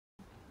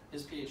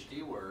his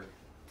PhD work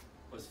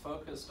was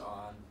focused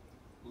on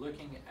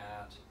looking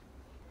at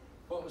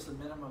what was the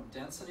minimum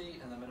density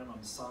and the minimum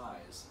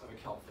size of a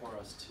kelp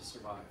forest to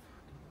survive.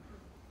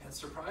 And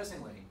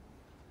surprisingly,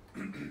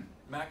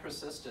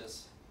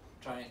 Macrocystis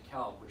giant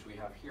kelp, which we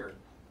have here,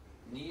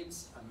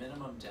 needs a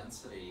minimum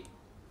density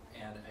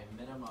and a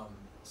minimum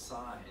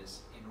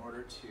size in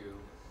order to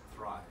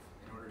thrive,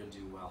 in order to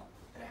do well.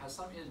 And it has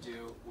something to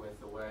do with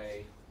the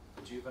way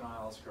the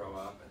juveniles grow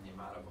up and the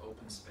amount of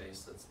open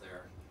space that's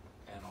there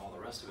and all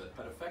the rest of it.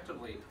 But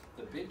effectively,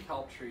 the big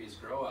kelp trees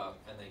grow up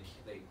and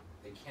they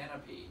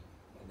canopy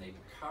and they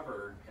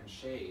cover and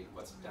shade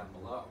what's down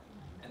below.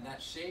 And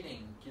that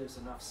shading gives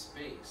enough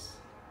space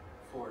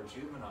for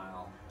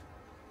juvenile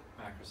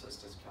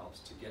Macrocystis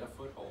kelps to get a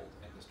foothold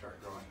and to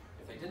start growing.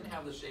 If they didn't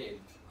have the shade,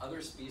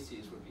 other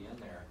species would be in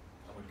there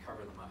and would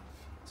cover them up.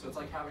 So it's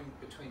like having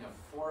between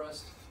a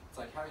forest, it's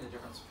like having the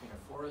difference between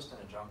a forest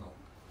and a jungle.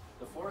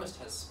 The forest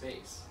has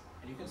space,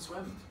 and you can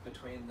swim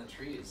between the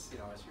trees, you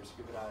know, as you're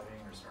scuba diving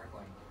or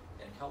snorkeling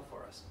in a kelp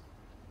forest.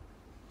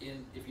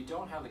 If you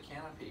don't have the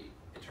canopy,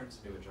 it turns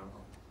into a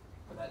jungle.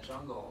 But that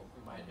jungle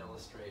we might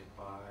illustrate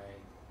by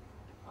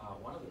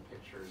one of the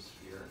pictures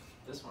here,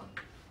 this one.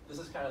 This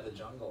is kind of the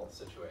jungle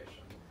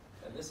situation.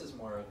 And this is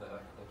more of the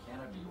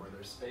canopy where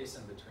there's space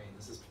in between.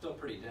 This is still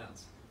pretty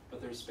dense,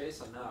 but there's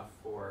space enough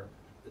for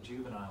the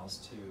juveniles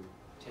to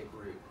take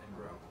root and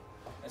grow.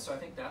 And so I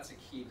think that's a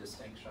key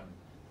distinction,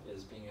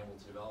 is being able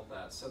to develop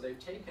that. So they've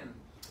taken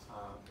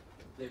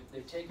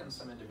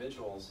some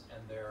individuals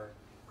and they're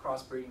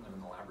crossbreeding them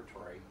in the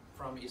laboratory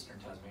from eastern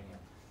Tasmania,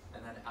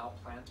 and then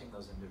outplanting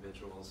those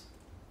individuals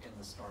in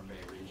the Storm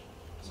Bay region.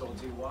 So we'll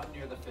do one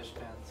near the fish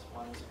pens,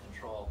 one as a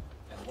control,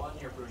 and one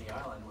near Bruny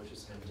Island, which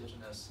is an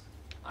indigenous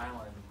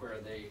island where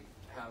they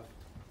have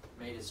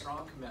made a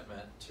strong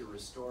commitment to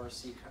restore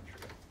sea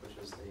country, which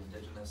is the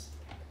indigenous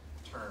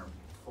term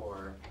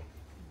for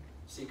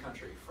sea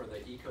country, for the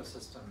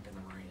ecosystem in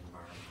the marine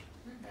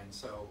environment. And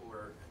so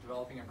we're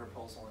developing a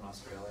proposal in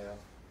Australia.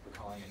 We're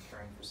calling it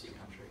Caring for Sea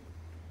Country.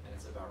 And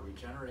it's about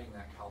regenerating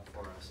that kelp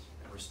forest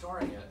and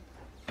restoring it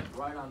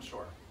right on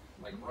shore,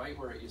 like right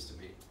where it used to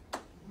be.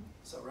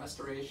 So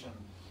restoration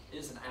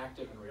is an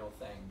active and real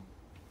thing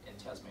in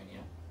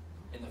Tasmania.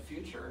 In the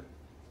future,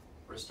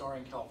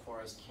 restoring kelp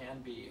forest can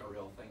be a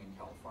real thing in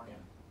California.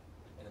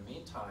 In the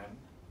meantime,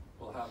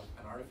 we'll have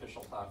an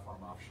artificial platform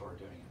offshore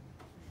doing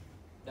it.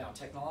 Now,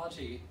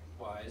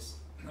 technology-wise,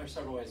 there's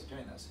several ways of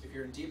doing this. If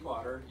you're in deep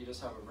water, you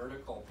just have a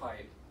vertical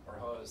pipe or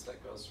hose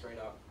that goes straight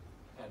up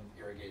and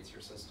irrigates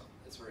your system.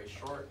 It's very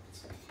short,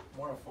 it's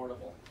more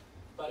affordable.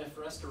 But if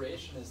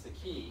restoration is the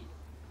key,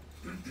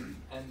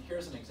 and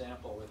here's an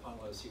example with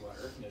Honolulu Seawater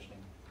Air Conditioning.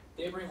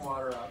 They bring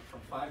water up from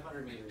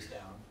 500 meters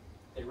down,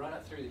 they run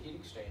it through the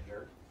heat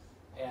exchanger,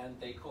 and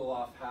they cool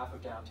off half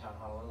of downtown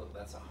Honolulu.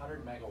 That's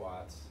 100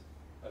 megawatts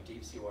of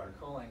deep sea water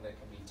cooling that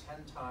can be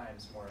 10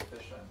 times more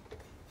efficient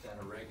than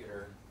a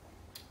regular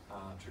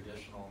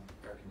traditional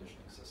air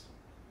conditioning system.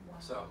 Wow.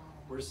 So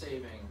we're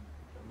saving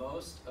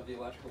most of the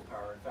electrical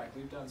power. In fact,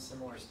 we've done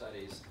similar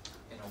studies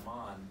in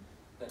Oman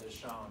that has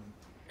shown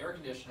air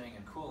conditioning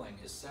and cooling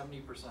is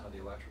 70% of the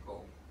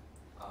electrical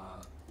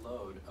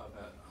load of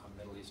a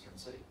Middle Eastern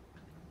city.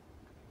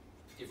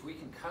 If we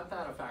can cut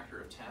that a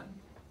factor of 10,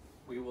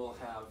 we will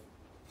have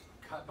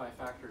cut by a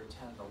factor of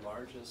 10 the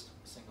largest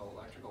single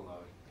electrical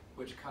load,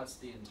 which cuts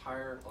the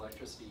entire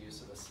electricity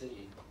use of a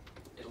city.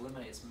 It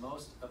eliminates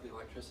most of the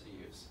electricity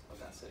use of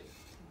that city.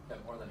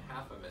 That more than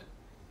half of it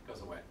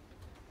goes away.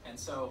 And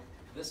so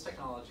this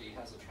technology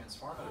has a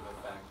transformative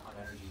effect on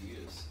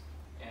energy use.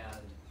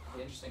 And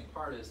the interesting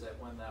part is that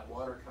when that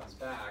water comes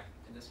back,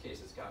 in this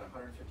case it's got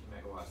 150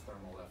 megawatts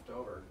thermal left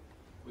over,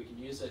 we can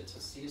use it to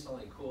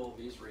seasonally cool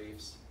these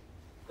reefs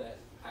that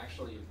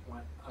actually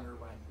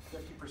underwent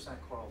 50%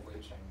 coral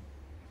bleaching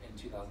in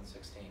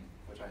 2016,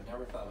 which I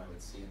never thought I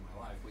would see in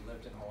my life. We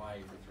lived in Hawaii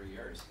for 3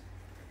 years.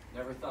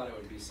 Never thought it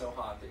would be so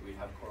hot that we'd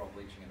have coral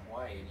bleaching in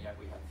Hawaii, and yet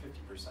we had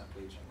 50%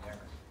 bleaching there,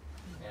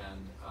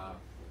 and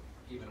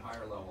even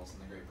higher levels in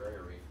the Great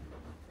Barrier Reef.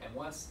 And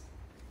once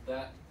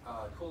that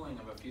cooling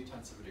of a few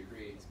tenths of a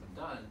degree has been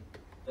done,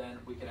 then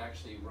we could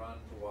actually run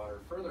the water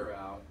further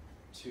out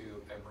to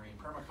a marine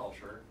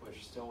permaculture,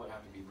 which still would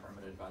have to be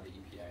permitted by the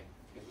EPA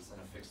because it's in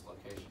a fixed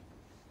location,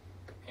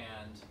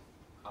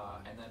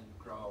 and then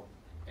grow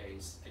a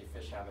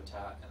fish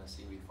habitat and a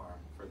seaweed farm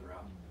further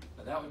out.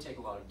 Now that would take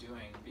a lot of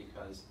doing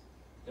because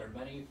there are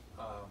many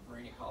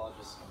marine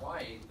ecologists in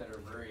Hawaii that are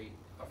very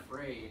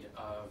afraid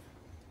of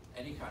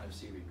any kind of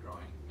seaweed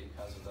growing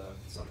because of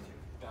some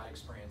bad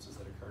experiences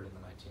that occurred in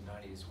the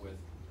 1990s with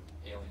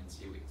alien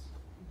seaweeds.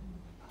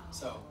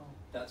 So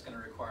that's going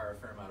to require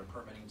a fair amount of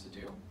permitting to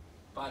do,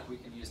 but we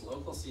can use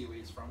local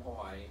seaweeds from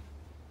Hawaii,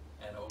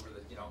 and over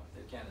the,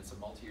 again, it's a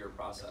multi-year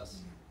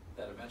process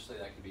that eventually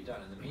that could be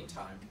done. In the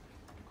meantime,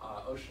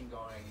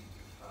 ocean-going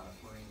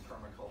marine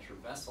permaculture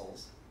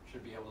vessels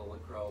should be able to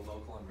grow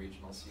local and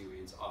regional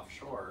seaweeds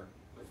offshore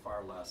with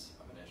far less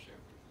of an issue.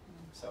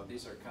 So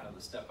these are kind of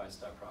the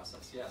step-by-step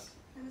process. Yes?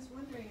 I was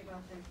wondering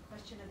about the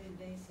question of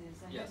invasives.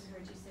 I Yes.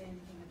 haven't heard you say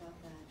anything about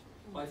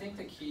that. Well, I think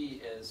the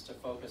key is to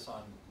focus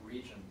on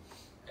region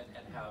and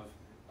have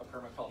a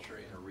permaculture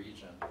in a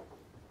region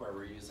where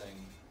we're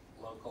using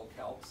local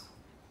kelps,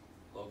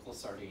 local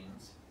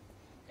sardines,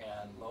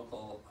 and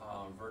local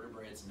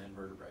vertebrates and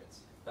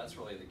invertebrates. That's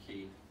really the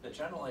key. But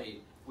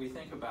generally, we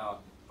think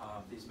about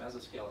these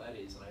mesoscale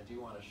eddies, and I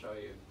do want to show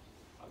you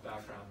a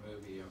background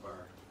movie of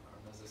our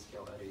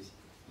mesoscale eddies.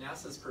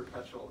 NASA's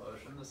Perpetual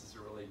Ocean, this is a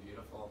really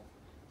beautiful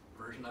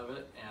version of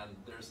it, and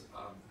there's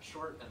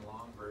short and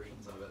long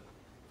versions of it,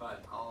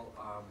 but I'll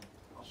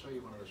show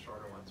you one of the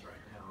shorter ones right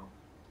now.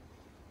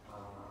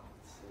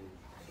 Let's see,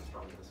 it's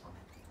probably this one.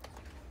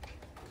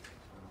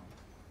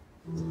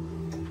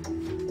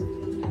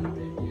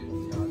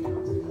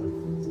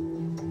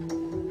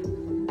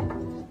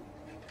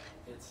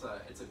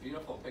 It's a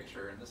beautiful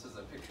picture, and this is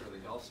a picture of the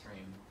Gulf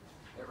Stream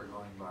that we're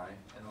going by,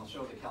 and I'll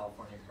show the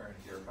California current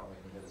here probably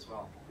in a bit as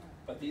well.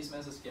 But these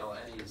mesoscale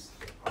eddies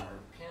are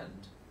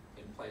pinned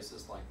in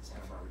places like the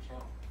Santa Barbara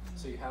Channel.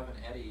 So you have an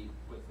eddy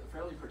with a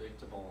fairly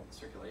predictable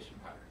circulation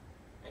pattern,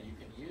 and you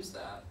can use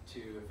that to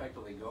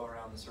effectively go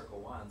around the circle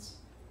once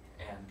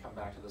and come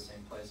back to the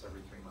same place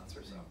every 3 months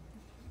or so.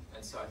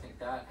 And so I think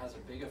that has a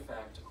big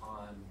effect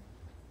on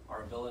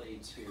our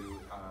ability to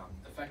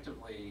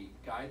effectively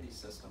guide these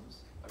systems,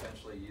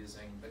 eventually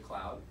using the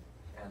cloud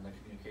and the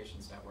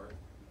communications network,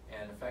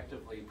 and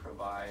effectively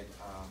provide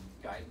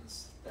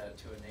guidance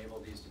to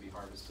enable these to be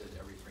harvested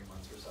every 3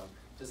 months or so.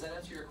 Does that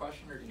answer your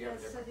question, or do you have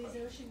a different question? So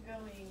these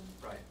ocean-going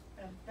right.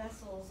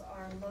 Vessels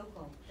are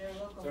local. They're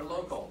local. They're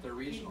local. They're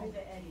regional.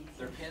 The eddies.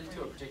 They're pinned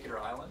to a particular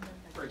island.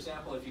 For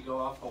example, if you go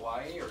off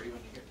Hawaii or even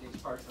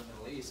these parts of the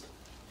Middle East,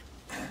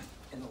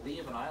 in the lee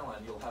of an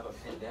island, you'll have a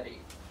pinned eddy.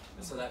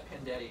 And so that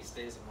pinned eddy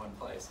stays in one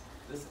place.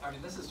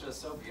 This is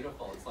just so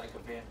beautiful. It's like a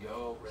Van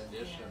Gogh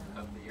rendition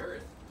of the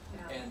Earth.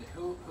 Yeah. And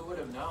who would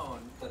have known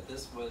that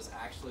this was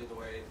actually the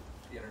way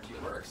the energy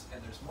works?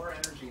 And there's more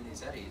energy in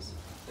these eddies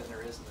than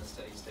there is in the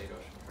steady state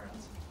ocean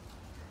currents.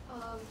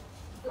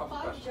 The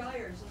 5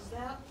 gyres, is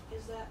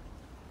that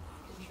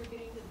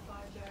contributing to the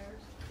 5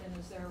 gyres? And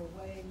is there a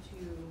way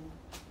to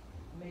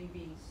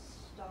maybe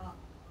stop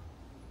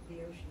the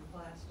ocean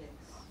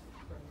plastics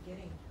from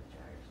getting to the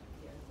gyres at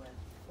the inlet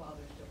while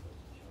they're still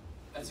position?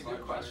 That's a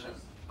good question.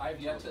 I've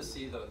yet to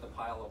see the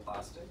pile of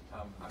plastic.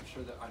 I'm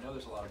sure that I know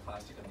there's a lot of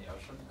plastic in the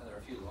ocean, and there are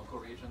a few local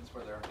regions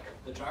where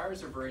the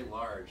gyres are very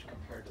large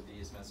compared to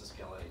these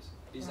mesoscale eddies.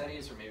 These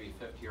eddies are maybe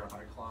 50 or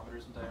 100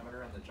 kilometers in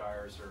diameter, and the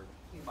gyres are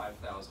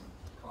 5,000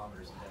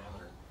 kilometers in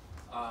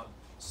diameter.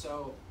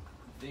 So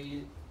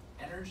the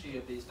energy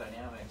of these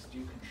dynamics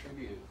do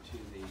contribute to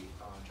the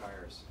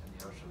gyres in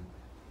the ocean.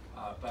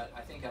 But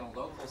I think on a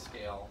local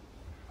scale,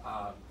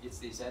 it's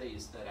these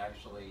eddies that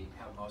actually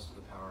have most of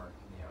the power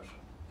in the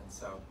ocean. And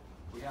so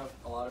we have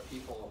a lot of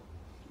people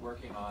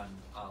working on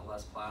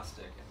less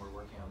plastic, and we're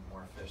working on the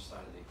more fish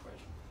side of the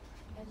equation.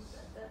 And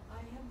I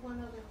have one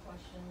other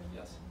question.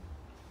 Yes.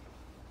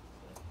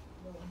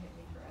 No one hit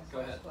me for asking Go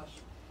ahead. this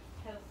question.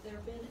 Have there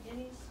been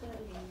any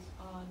studies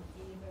on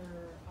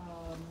either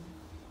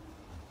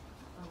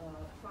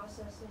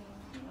processing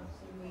of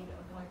seaweed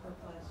of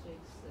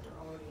microplastics that are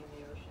already in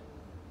the ocean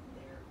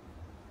there,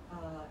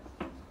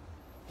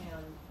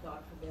 and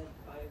God forbid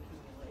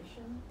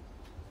bioaccumulation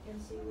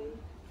in seaweed?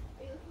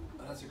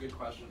 That's a good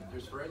question.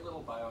 There's very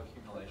little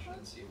bioaccumulation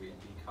in seaweed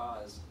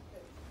because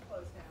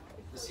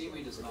the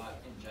seaweed is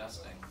not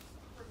ingesting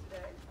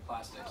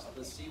plastics.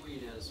 The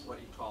seaweed is what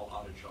you call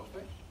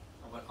autotrophic.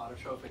 And what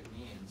autotrophic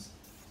means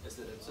is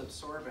that it's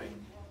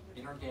absorbing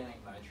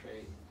inorganic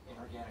nitrate,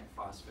 inorganic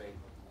phosphate,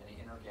 and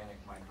inorganic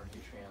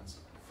micronutrients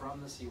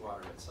from the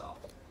seawater itself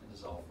in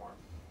dissolved form.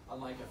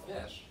 Unlike a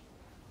fish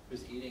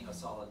who's eating a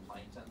solid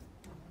plankton,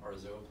 or a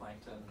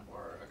zooplankton,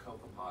 or a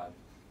copepod,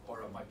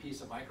 or a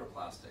piece of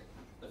microplastic,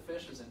 the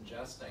fish is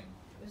ingesting.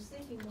 I was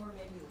thinking more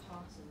maybe the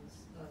toxins,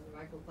 the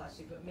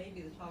microplastic, but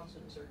maybe the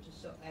toxins are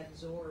just so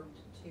absorbed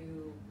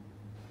to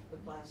the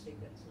plastic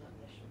that's not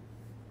an issue.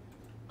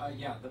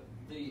 Yeah,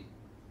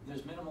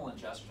 there's minimal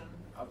ingestion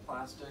of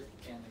plastic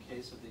in the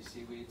case of these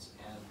seaweeds,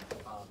 and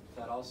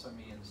that also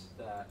means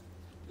that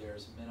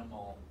there's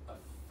minimal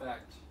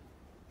effect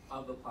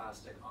of the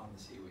plastic on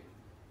the seaweed.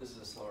 This is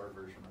a slower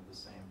version of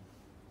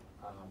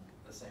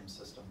the same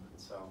system,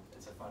 so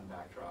it's a fun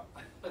backdrop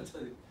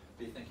to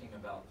be thinking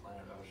about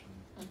planet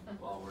ocean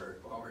while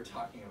we're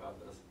talking about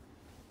this.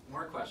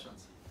 More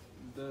questions?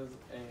 Does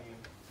a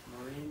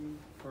marine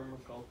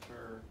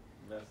permaculture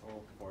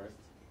vessel forest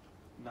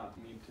not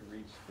need to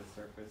reach the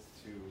surface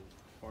to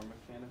form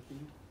a canopy?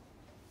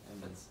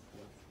 And That's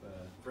what's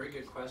the very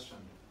good question.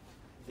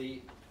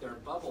 There are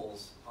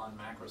bubbles on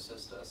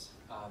macrocystis.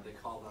 They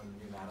call them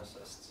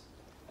pneumatocysts,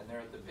 and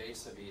they're at the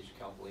base of each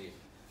kelp leaf.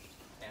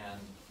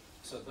 And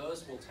so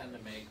those will tend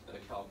to make the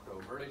kelp grow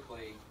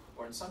vertically,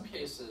 or in some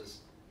cases,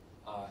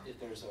 if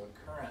there's a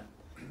current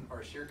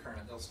or a shear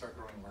current, they'll start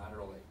growing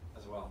laterally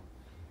as well.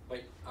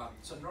 But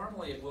so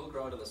normally it will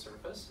grow to the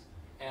surface,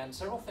 and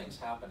several things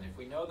happen. If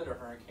we know that a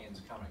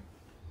hurricane's coming,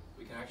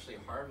 we can actually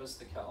harvest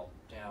the kelp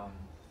down,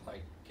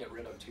 like get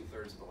rid of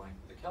 2/3 of the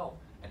length of the kelp,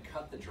 and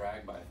cut the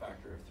drag by a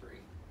factor of 3.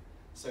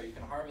 So you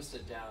can harvest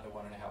it down to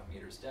 1.5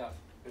 meters depth.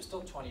 There's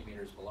still 20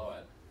 meters below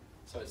it.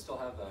 So it still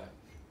have the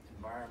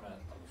environment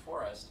of the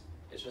forest.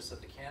 It's just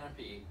that the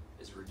canopy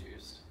is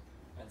reduced.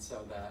 And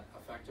so that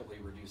effectively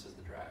reduces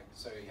the drag.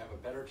 So you have a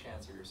better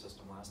chance of your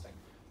system lasting.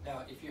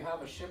 Now, if you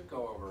have a ship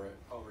go over it,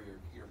 over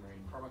your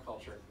marine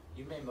permaculture,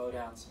 you may mow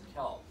down some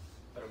kelp,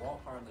 but it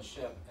won't harm the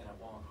ship and it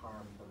won't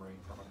harm the marine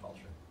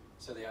permaculture.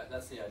 So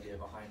that's the idea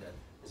behind it,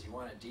 is you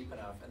want it deep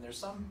enough. And there's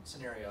some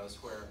scenarios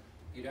where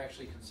you'd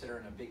actually consider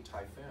in a big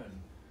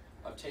typhoon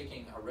of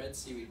taking a red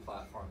seaweed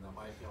platform that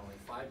might be only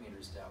 5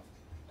 meters depth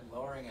and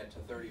lowering it to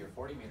 30 or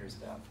 40 meters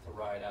depth to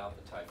ride out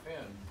the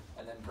typhoon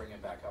and then bring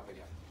it back up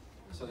again.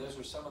 So those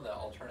are some of the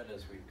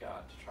alternatives we've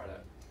got to try to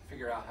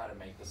figure out how to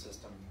make the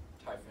system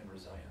typhoon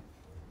resilient.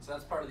 So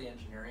that's part of the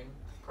engineering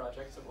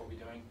projects that we'll be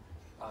doing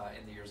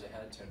in the years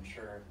ahead to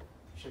ensure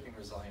shipping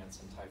resilience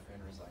and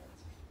typhoon resilience.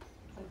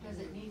 But does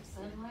it need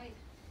sunlight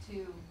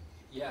to?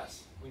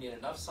 Yes, we need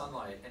enough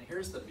sunlight. And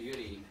here's the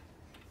beauty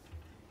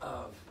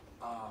of,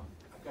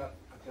 I've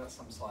got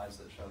some slides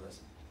that show this.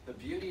 The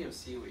beauty of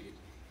seaweed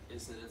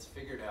is that it's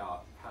figured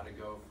out how to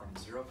go from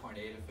 0.8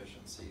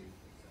 efficiency,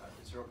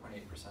 0.8%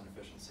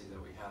 efficiency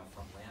that we have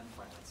from land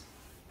plants,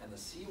 and the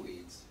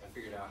seaweeds have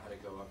figured out how to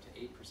go up to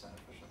 8%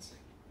 efficiency.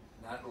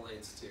 And that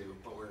relates to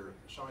what we were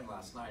showing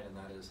last night, and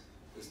that is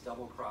this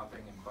double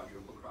cropping and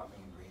quadruple cropping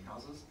in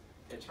greenhouses.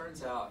 It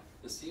turns out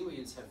the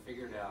seaweeds have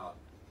figured out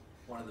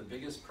one of the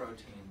biggest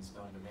proteins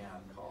known to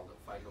man called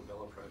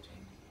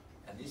phycobiliprotein.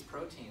 And these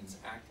proteins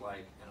act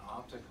like an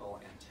optical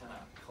antenna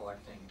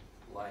collecting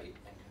light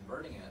and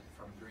converting it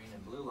from green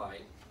and blue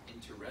light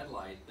into red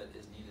light that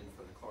is needed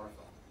for the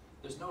chlorophyll.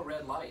 There's no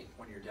red light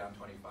when you're down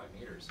 25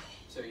 meters.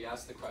 So you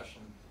ask the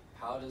question,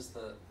 how does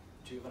the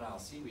juvenile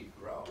seaweed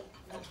grow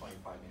at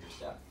 25 meters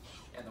depth?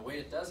 And the way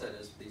it does it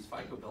is these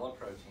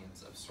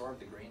phycobiliproteins absorb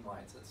the green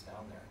lights that's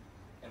down there.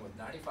 And with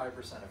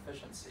 95%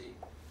 efficiency,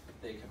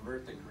 they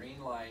convert the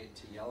green light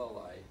to yellow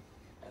light,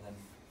 and then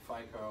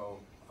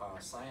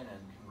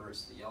phycocyanin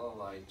converts the yellow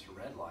light to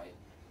red light,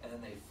 and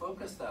then they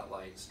focus that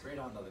light straight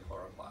onto the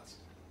chloroplast.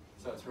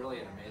 So it's really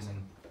an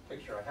amazing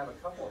picture. I have a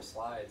couple of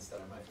slides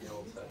that I might be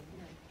able to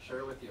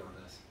share with you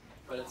on this,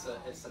 but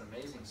it's an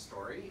amazing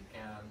story,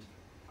 and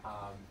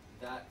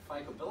that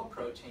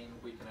phycobiliprotein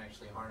we can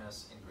actually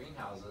harness in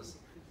greenhouses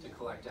to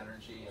collect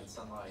energy and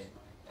sunlight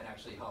and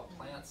actually help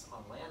plants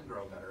on land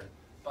grow better.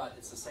 But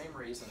it's the same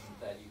reason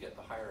that you get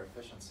the higher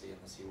efficiency in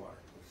the seawater.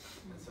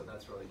 And so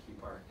that's really a key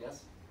part.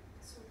 Yes?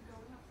 So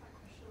going off that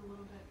question a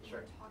little bit,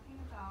 Sure. we're talking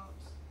about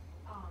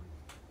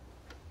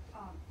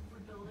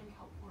rebuilding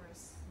kelp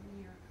forests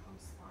near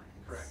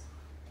coastlines. Correct.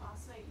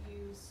 Last night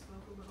you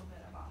spoke a little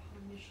bit about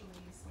how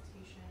initially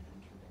siltation and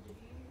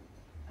turbidity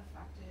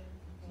affected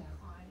the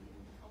decline in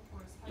kelp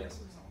forests. How Yes.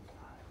 do you resolve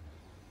that?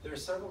 There are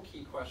several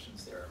key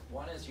questions there.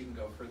 One is you can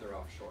go further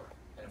offshore.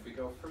 And if we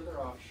go further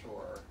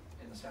offshore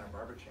in the Santa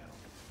Barbara Channel,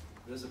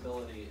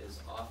 visibility is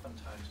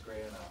oftentimes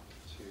great enough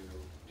to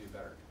do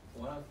better.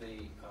 One of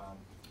the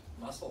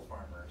mussel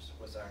farmers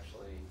was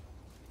actually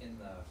in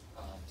the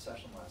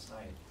session last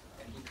night,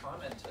 and he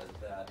commented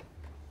that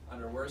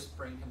under worst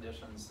spring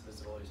conditions, the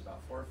visibility is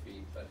about 4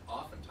 feet, but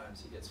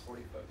oftentimes he gets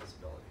 40-foot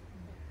visibility.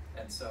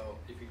 And so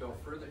if you go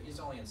further, he's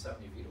only in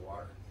 70 feet of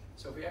water.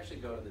 So if we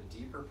actually go to the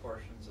deeper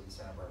portions of the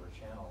Santa Barbara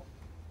Channel,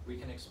 we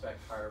can expect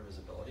higher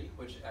visibility,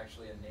 which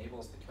actually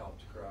enables the kelp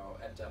to grow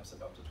at depths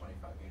of up to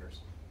 25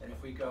 meters. And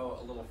if we go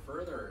a little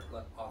further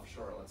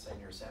offshore, let's say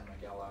near San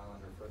Miguel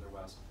Island or further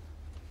west,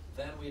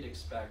 then we'd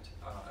expect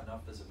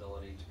enough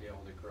visibility to be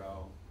able to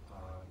grow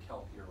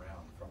kelp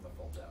year-round from the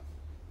full depth.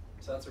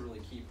 So that's a really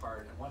key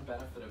part. And one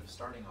benefit of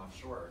starting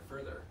offshore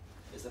further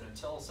is that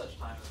until such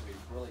time as we've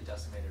really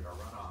decimated our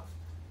runoff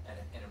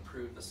and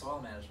improved the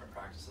soil management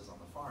practices on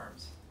the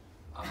farms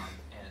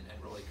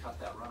and really cut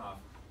that runoff,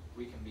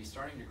 we can be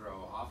starting to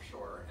grow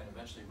offshore and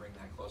eventually bring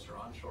that closer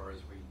onshore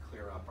as we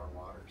clear up our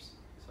waters.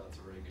 So that's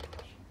a really good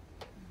question.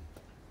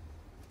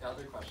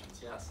 Other questions?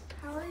 Yes?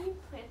 How are you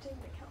planting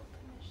the kelp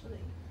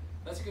initially?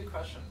 That's a good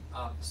question.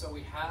 So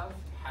we have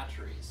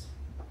hatcheries,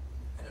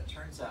 and it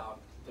turns out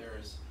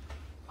there's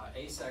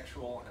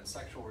asexual and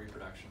sexual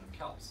reproduction of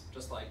kelps,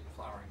 just like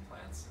flowering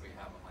plants that we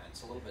have on land.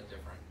 It's a little bit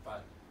different,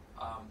 but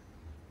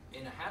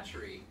in a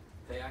hatchery,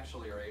 they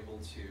actually are able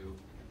to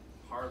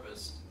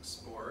harvest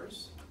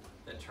spores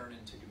that turn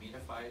into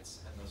gametophytes,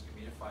 and those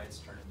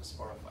gametophytes turn into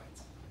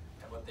sporophytes.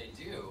 And what they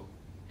do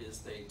is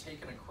they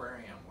take an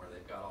aquarium where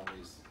they've got all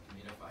these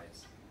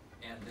gametophytes,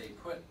 and they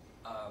put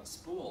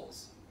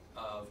spools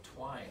of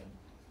twine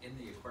in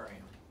the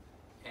aquarium,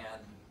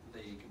 and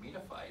the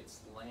gametophytes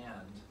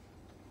land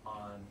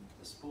on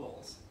the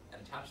spools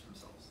and attach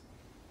themselves.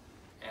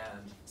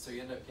 And so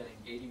you end up getting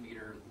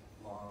 80-meter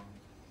long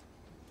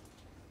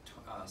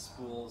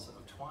spools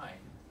of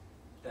twine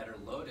that are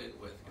loaded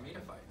with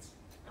gametophytes.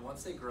 And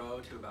once they grow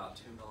to about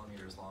 2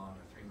 millimeters long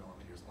or 3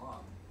 millimeters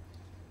long,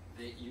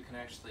 you can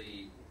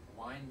actually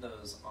wind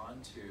those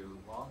onto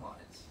long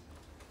lines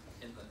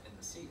in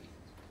the seed,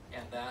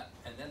 and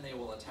then they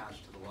will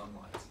attach to the long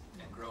lines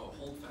and grow a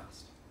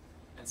holdfast.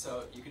 And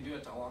so you can do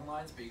it to long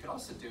lines, but you can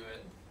also do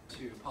it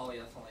to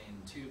polyethylene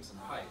tubes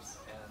and pipes,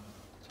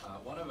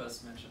 and one of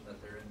us mentioned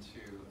that they're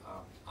into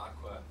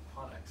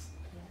aquaponics.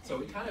 So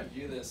we kind of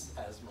view this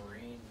as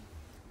marine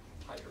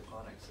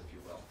hydroponics, if you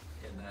will,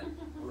 in that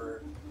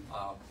we're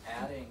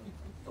adding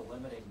the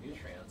limiting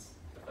nutrients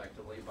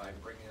effectively by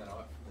bringing it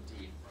up from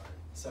the deep.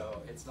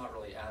 So it's not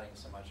really adding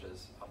so much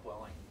as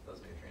upwelling those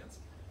nutrients,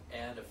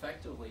 and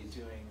effectively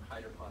doing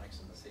hydroponics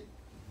in the sea.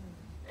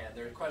 And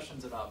there are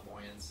questions about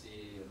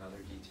buoyancy and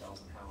other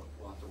details, and how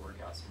we'll have to work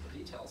out some of the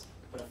details.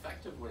 But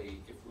effectively,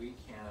 if we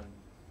can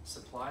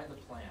supply the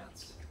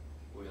plants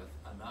with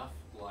enough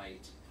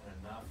light and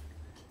enough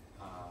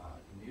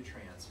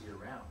nutrients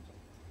year-round,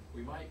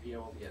 we might be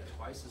able to get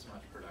twice as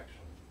much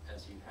production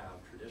as you have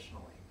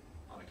traditionally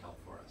on a kelp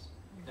forest.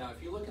 Now,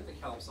 if you look at the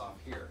kelps off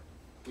here,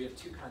 we have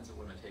two kinds of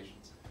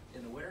limitations.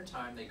 In the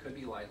wintertime, they could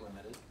be light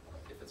limited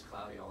if it's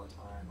cloudy all the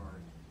time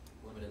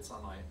or limited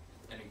sunlight.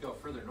 And you go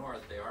further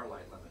north, they are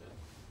light limited.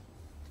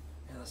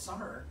 In the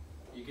summer,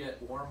 you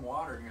get warm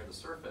water near the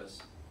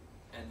surface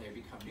and they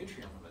become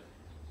nutrient limited.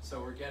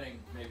 So we're getting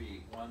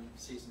maybe one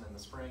season in the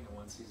spring and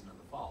one season in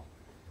the fall.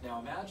 Now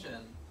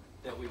imagine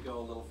that we go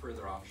a little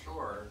further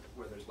offshore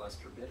where there's less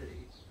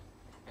turbidity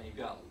and you've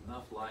got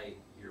enough light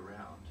year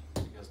round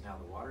because now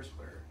the water's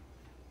clear.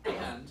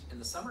 And in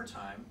the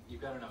summertime,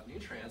 you've got enough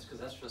nutrients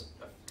because that's just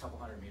a couple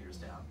hundred meters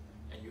down,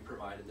 and you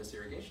provided this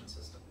irrigation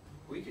system.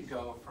 We could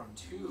go from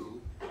 2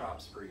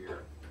 crops per year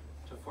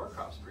to 4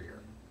 crops per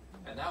year.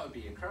 And that would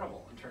be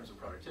incredible in terms of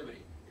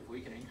productivity if we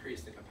can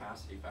increase the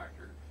capacity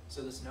factor.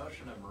 So this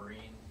notion of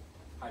marine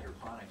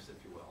hydroponics, if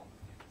you will,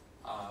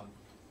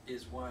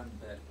 is one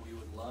that we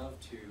would love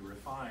to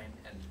refine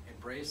and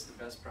embrace the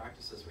best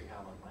practices we have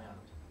on land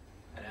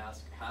and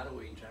ask, how do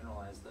we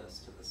generalize this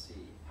to the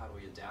sea? How do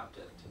we adapt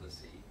it to the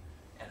sea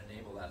and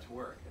enable that to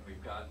work? And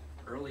we've got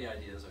early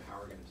ideas of how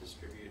we're going to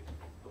distribute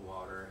the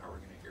water, how we're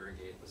going to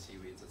irrigate the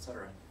seaweeds,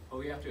 etc. But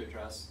we have to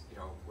address,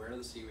 where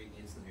the seaweed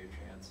needs the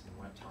nutrients and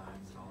wet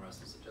times and all the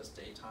rest. Is it just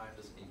daytime?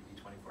 Does it need to be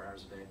 24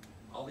 hours a day?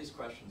 All these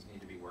questions need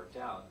to be worked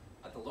out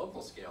at the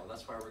local scale.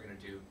 That's why we're going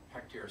to do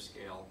hectare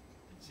scale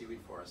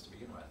seaweed forest to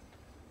begin with.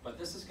 But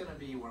this is going to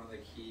be one of the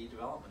key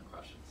development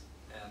questions,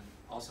 and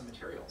also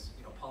materials.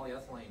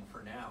 Polyethylene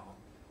for now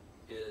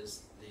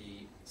is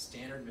the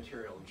standard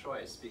material of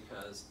choice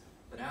because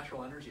the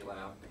Natural Energy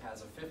Lab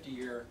has a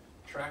 50-year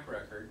track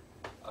record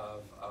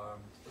of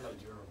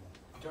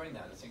doing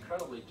that. It's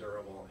incredibly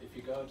durable. If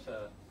you go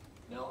to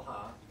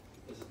NELHA,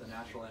 this is the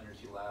Natural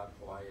Energy Lab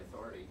Hawaii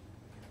Authority,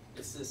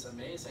 it's this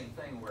amazing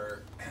thing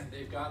where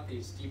they've got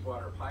these deep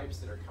water pipes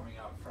that are coming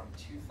up from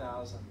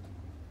 2,000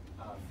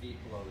 feet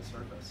below the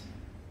surface.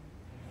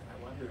 And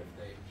I wonder if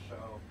they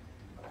show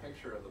a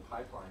picture of the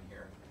pipeline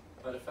here.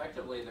 But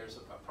effectively, there's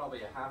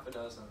probably a half a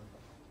dozen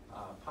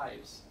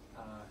pipes,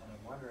 and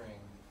I'm wondering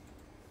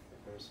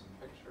if there's some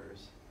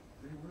pictures.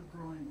 They were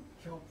growing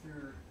kelp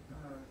there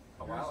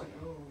A while years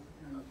ago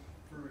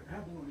for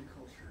abalone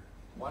culture.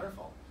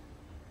 Wonderful.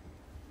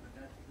 But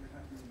they're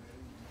not doing that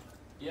anymore.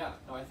 Yeah,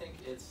 no, I think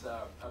it's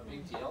a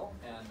big deal,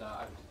 and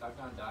I've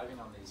gone diving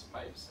on these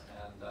pipes,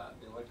 and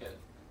they look at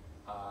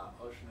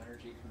ocean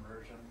energy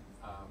conversion.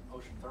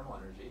 Ocean thermal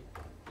energy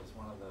is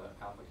one of the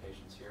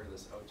applications here,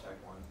 this OTEC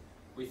one.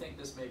 We think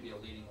this may be a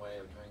leading way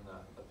of doing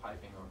the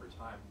piping over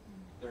time.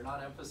 They're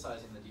not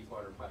emphasizing the deep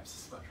water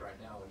pipes as much right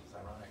now, which is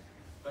ironic.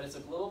 But it's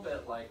a little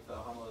bit like the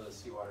Honolulu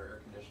Seawater Air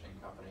Conditioning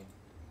Company,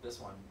 this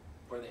one,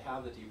 where they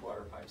have the deep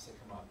water pipes that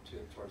come up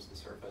towards the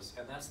surface,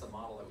 and that's the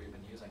model that we've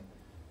been using.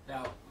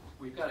 Now,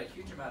 we've got a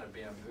huge amount of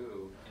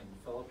bamboo in the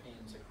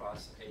Philippines,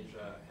 across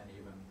Asia, and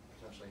even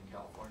potentially in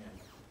California.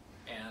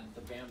 And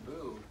the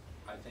bamboo,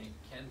 I think,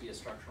 can be a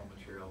structural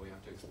material we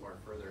have to explore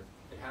further.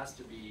 It has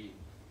to be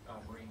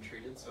marine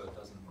treated so it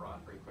doesn't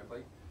rot very quickly.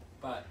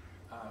 But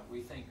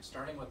we think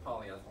starting with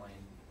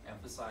polyethylene,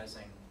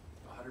 emphasizing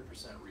 100%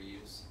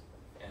 reuse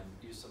and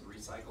use of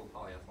recycled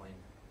polyethylene,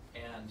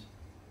 and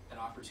an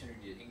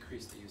opportunity to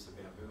increase the use of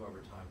bamboo over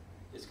time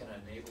is going to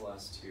enable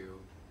us to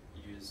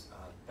use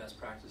best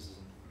practices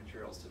and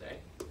materials today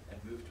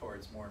and move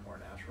towards more and more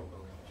natural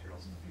building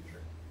materials in the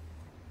future.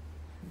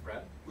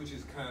 Brad? Which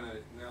is kind of,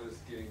 now this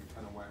is getting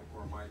kind of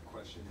where my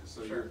question is.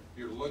 So Sure.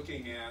 you're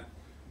looking at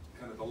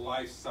kind of the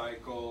life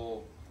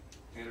cycle,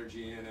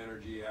 energy in,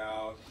 energy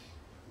out,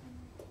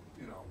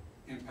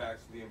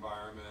 impacts of the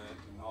environment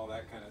and all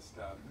that kind of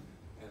stuff.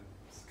 And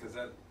because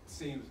that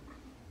seems,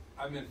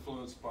 I'm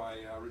influenced by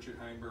Richard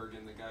Heinberg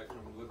and the guy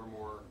from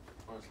Livermore,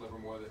 Lawrence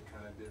Livermore, that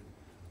kind of did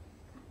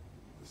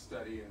the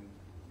study and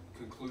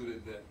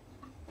concluded that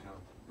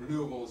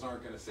renewables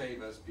aren't going to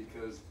save us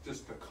because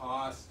just the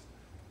cost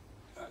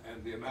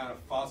and the amount of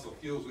fossil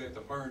fuels we have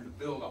to burn to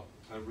build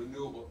a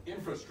renewable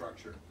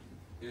infrastructure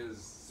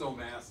is so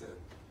massive.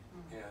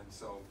 And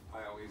so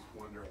I always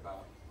wonder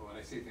about, when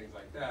I see things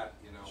like that,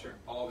 Sure.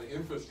 all the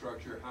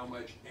infrastructure, how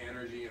much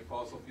energy and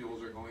fossil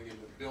fuels are going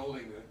into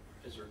building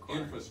the Is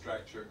required.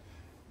 infrastructure,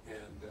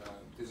 and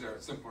is there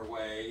a simpler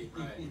way,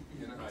 Right.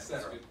 et That's a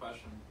cetera. good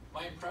question.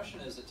 My impression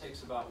is it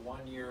takes about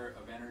 1 year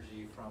of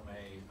energy from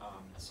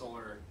a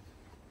solar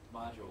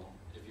module,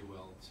 if you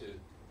will, to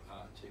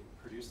to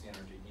produce the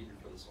energy needed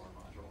for the solar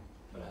module,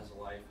 but it has a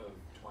life of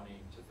 20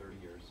 to 30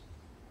 years.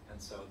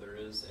 And so there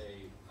is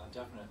a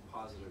definite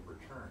positive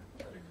return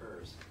that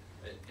occurs,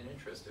 an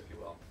interest, if you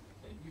will.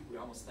 And we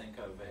almost think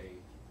of a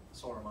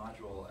solar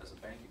module as a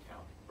bank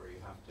account where you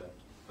have to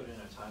put in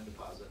a time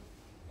deposit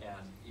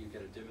and you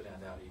get a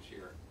dividend out each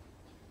year.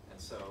 And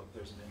so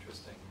there's an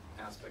interesting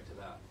aspect to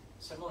that.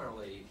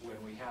 Similarly, when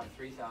we have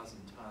 3,000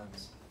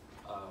 tons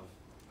of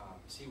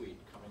seaweed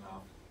coming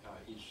off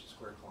each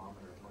square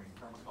kilometer of marine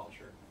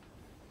permaculture,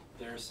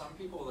 there are some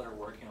people that are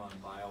working on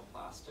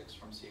bioplastics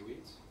from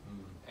seaweeds,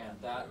 and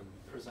that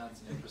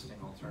presents an interesting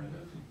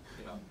alternative,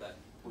 that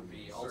would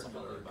be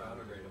ultimately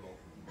biodegradable.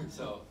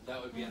 So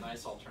that would be a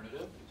nice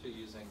alternative to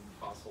using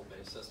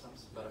fossil-based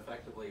systems, but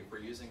effectively, if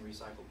we're using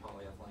recycled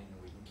polyethylene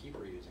and we can keep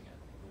reusing it,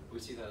 we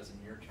see that as a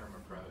near-term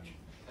approach,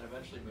 and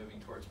eventually moving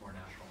towards more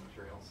natural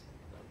materials.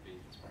 That would be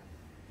inspiring.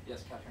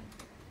 Yes, Catherine?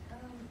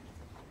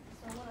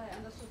 So what I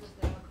understood is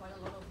there are quite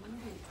a lot of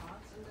moving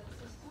parts in that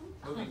system.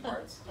 Moving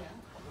parts? Yeah.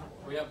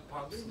 We have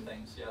pumps and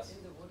things, yes.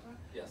 In the water.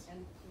 Yes.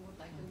 And you would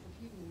like them to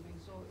keep moving.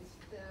 So is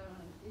there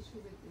an issue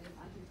with the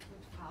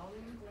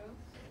anti-fouling growth?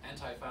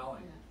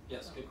 Anti-fouling? Yeah.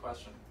 Yes, good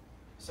question.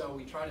 So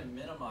we try to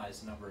minimize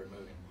the number of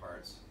moving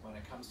parts. When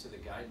it comes to the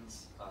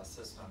guidance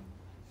system,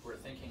 we're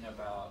thinking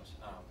about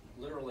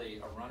literally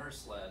a runner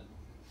sled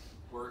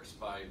works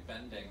by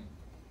bending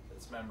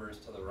its members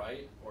to the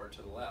right or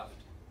to the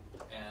left.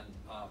 And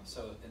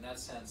so in that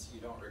sense, you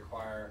don't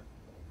require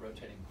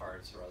rotating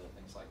parts or other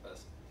things like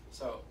this.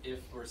 So if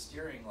we're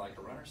steering like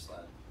a runner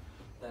sled,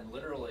 then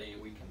literally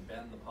we can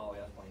bend the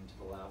polyethylene to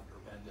the left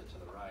or bend it to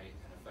the right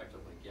and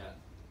effectively get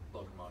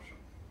locomotion.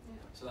 Yeah.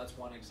 So that's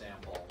one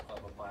example of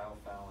a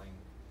biofouling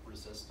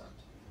resistant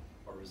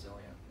or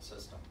resilient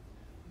system.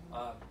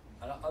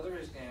 Other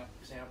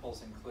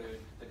examples include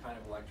the kind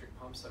of electric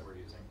pumps that we're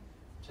using.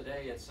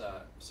 Today it's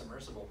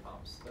submersible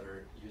pumps that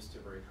are used to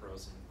very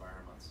corrosive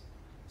environments.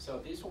 So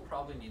these will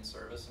probably need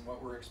service, and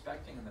what we're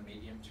expecting in the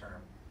medium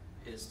term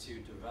is to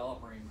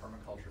develop marine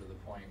permaculture to the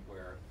point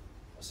where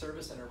a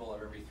service interval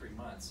of every 3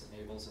 months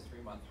enables a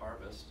 3-month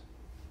harvest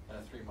and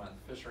a 3-month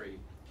fishery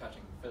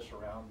catching fish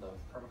around the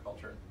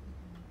permaculture.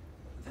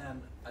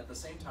 Then at the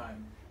same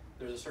time,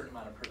 there's a certain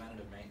amount of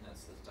preventative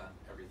maintenance that's done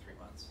every 3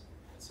 months.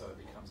 And so it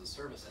becomes a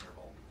service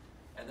interval.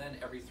 And then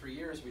every 3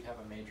 years, we'd have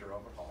a major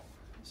overhaul.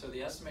 So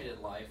the estimated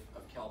life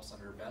of kelps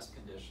under best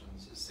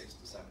conditions is 6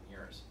 to 7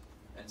 years.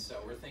 And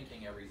so we're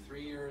thinking every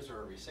 3 years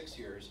or every 6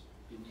 years,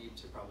 you need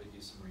to probably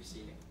do some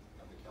reseeding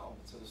of the kelp.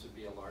 And so this would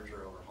be a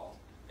larger overhaul.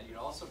 And you'd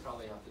also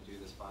probably have to do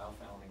this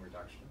biofouling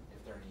reduction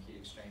if there are any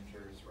heat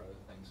exchangers or other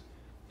things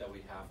that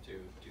we'd have to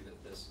do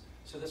this.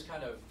 So this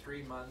kind of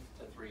 3-month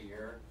to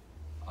 3-year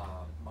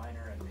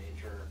minor and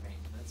major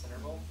maintenance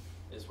interval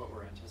is what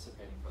we're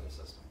anticipating for the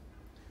system.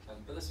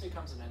 But this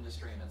becomes an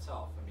industry in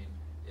itself. I mean,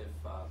 if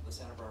the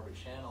Santa Barbara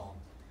Channel,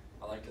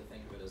 I like to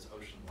think of it as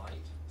ocean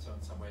light. So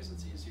in some ways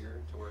it's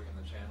easier to work in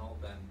the channel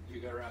than you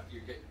go around,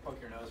 poke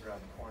your nose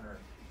around the corner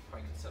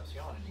Point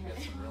Concepcion and you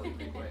get some really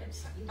big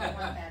waves. You don't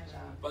want that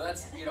job. But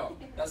that's,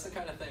 that's the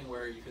kind of thing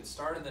where you could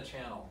start in the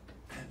channel,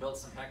 build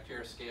some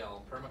hectare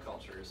scale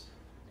permacultures,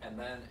 and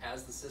then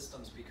as the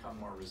systems become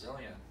more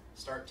resilient,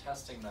 start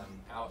testing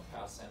them out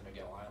past San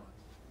Miguel Island.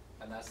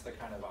 And that's the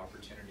kind of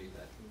opportunity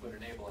that would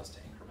enable us to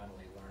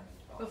incrementally learn and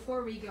develop.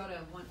 Before we go to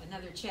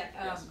another check,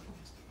 Yes.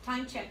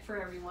 time check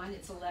for everyone.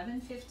 It's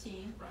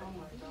 11:15. Right. Oh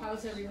my God.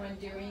 How's everyone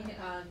doing?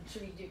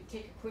 Should we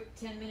take a quick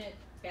 10-minute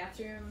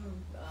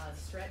bathroom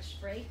stretch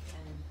break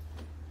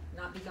and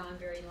not be gone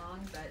very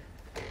long? But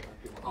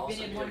We'll also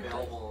been in be one place.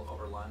 available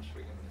over lunch.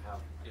 We can have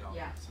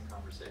Yeah. some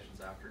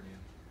conversations afternoon.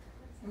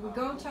 we'll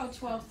go until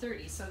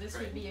 12:30. So this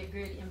Great. would be a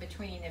good in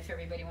between if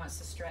everybody wants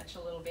to stretch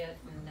a little bit.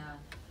 And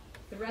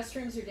the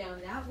restrooms are down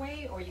that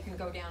way, or you can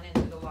go down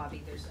into the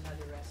lobby. There's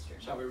another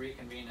restroom. Shall we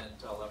reconvene at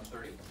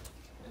 11:30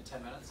 in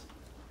 10 minutes?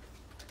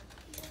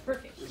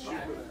 Perfect.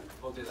 Okay,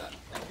 we'll do that.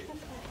 Thank you.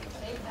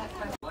 Save that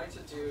What I'd like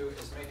to do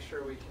is make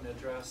sure we can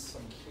address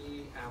some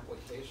key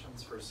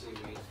applications for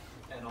seaweed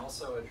and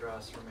also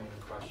address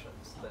remaining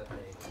questions that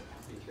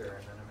may be here.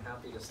 And then I'm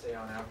happy to stay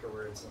on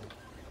afterwards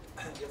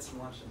and get some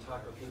lunch and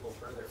talk with people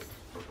further.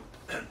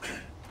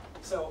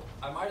 So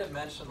I might have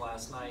mentioned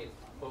last night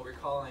what we're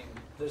calling,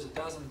 there's a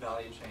dozen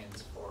value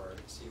chains for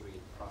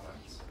seaweed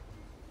products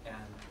and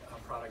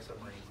products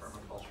of marine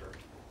permaculture.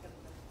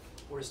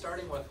 We're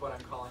starting with what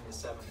I'm calling the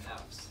 7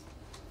 F's.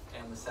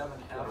 And the 7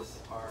 F's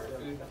are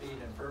food, feed,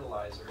 and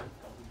fertilizer,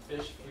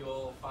 fish,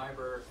 fuel,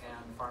 fiber,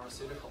 and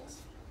pharmaceuticals.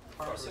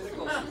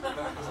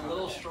 Pharmaceuticals is a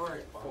little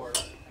short for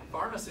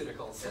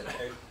pharmaceuticals.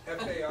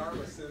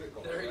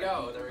 F-A-R-maceuticals. There we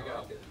go, there we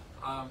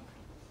go.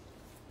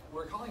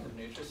 We're calling them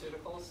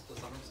nutraceuticals to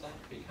some extent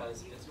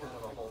because it's kind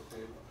of a whole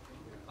food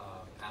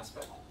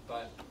aspect,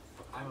 but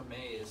I'm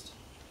amazed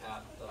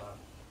at the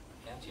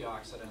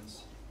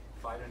antioxidants,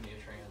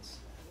 phytonutrients,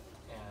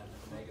 and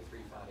omega-3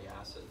 fatty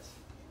acids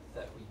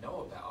that we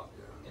know about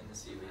in the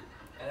seaweed.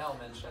 And I'll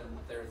mention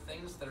there are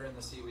things that are in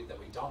the seaweed that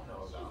we don't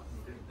know about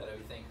that I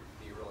think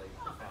would be really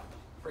profound.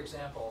 For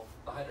example,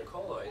 the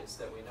hydrocolloids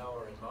that we know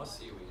are in most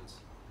seaweeds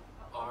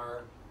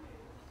are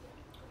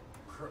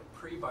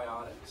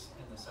prebiotics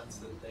in the sense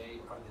that they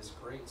are this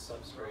great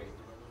substrate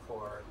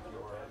for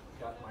your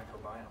gut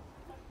microbiome.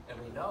 And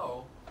we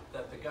know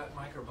that the gut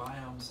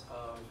microbiomes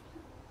of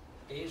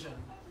Asian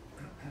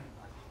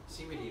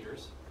seaweed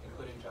eaters,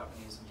 including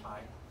Japanese and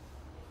Thai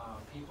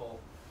people,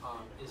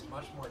 is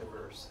much more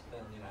diverse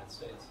than the United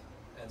States.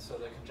 And so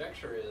the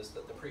conjecture is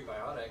that the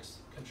prebiotics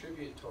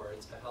contribute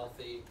towards a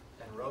healthy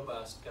and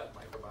robust gut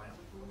microbiome.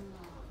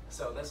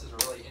 So this is a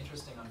really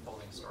interesting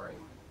unfolding story,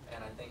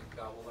 and I think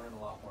we'll learn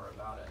a lot more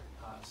about it.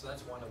 So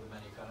that's one of the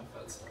many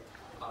benefits.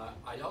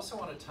 I also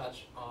want to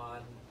touch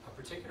on a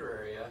particular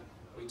area.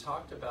 We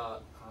talked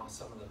about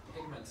some of the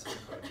pigments and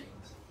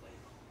proteins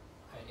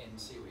in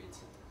seaweeds,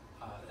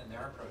 and there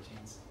are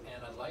proteins.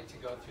 And I'd like to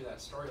go through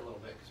that story a little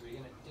bit because we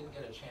didn't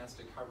get a chance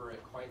to cover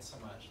it quite so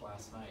much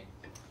last night.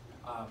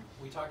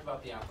 We talked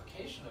about the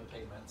application of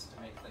pigments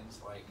to make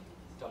things like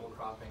double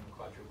cropping,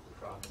 quadruple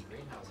cropping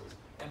greenhouses.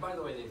 And by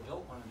the way, they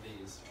built one of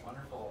these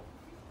wonderful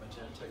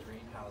magenta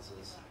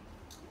greenhouses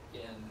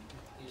in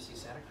UC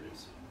Santa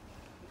Cruz.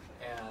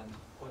 And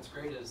what's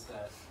great is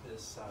that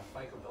this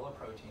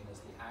phycobiliprotein is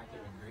the active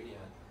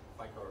ingredient,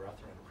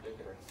 phycoerythrin in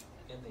particular,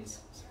 in these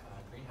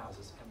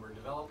greenhouses. And we're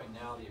developing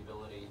now the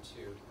ability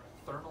to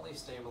thermally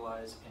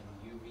stabilize and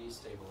UV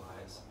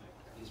stabilize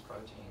these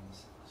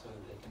proteins so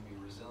that they can be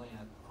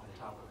resilient on the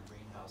top of a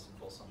greenhouse in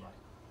full sunlight,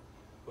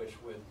 which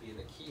would be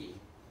the key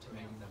to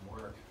making them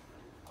work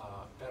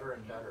better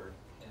and better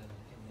in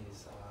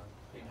these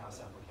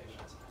greenhouse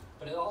applications.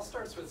 But it all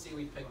starts with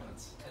seaweed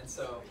pigments. And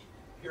so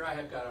here I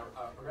have got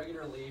a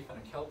regular leaf and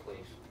a kelp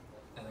leaf.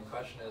 And the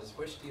question is,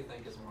 which do you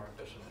think is more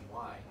efficient and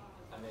why?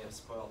 I may have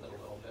spoiled it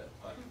a little bit,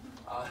 but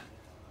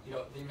you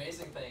know, the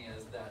amazing thing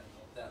is that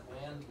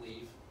land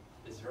leaf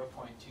is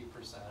 0.2% to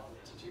 2%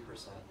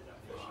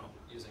 efficient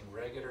using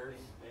regular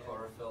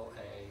chlorophyll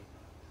A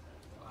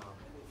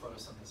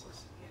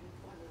photosynthesis.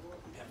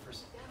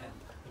 And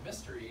the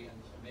mystery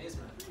and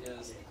amazement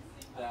is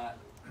that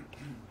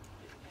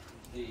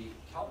the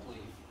kelp leaf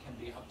can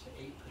be up to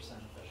 8%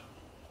 efficient.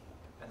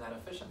 And that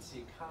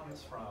efficiency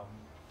comes from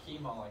key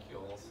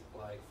molecules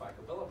like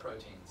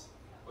phycobiliproteins,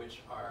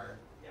 which are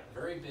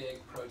very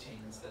big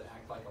proteins that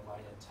act like a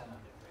light antenna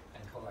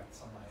and collect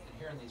sunlight. And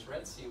here in these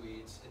red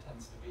seaweeds, it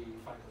tends to be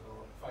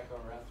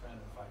phycoerythrin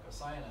and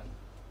phycocyanin.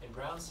 In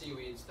brown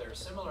seaweeds, there are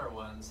similar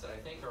ones that I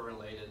think are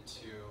related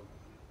to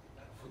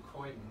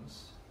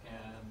fucoidins,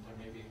 and there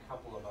may be a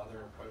couple of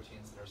other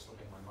proteins that are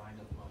slipping my mind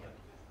at the moment.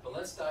 But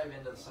let's dive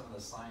into some of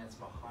the science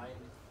behind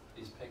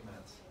these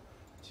pigments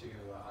to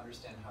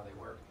understand how they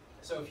work.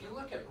 So if you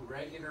look at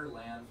regular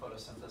land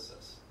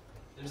photosynthesis,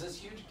 there's this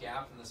huge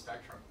gap in the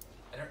spectrum.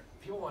 And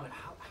people wonder,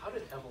 how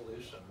did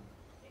evolution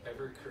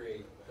ever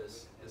create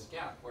this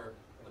gap where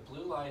the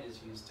blue light is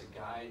used to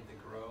guide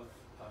the growth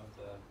of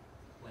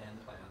the land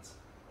plants,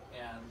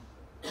 and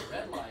the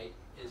red light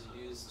is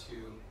used to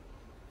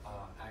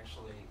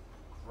actually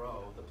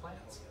grow the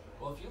plants?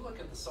 Well, if you look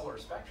at the solar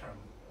spectrum,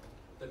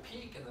 the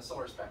peak in the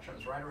solar spectrum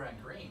is right around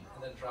green,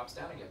 and then it drops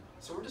down again.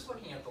 So we're just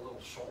looking at the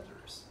little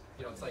shoulders.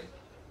 You know, it's like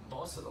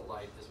most of the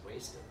light is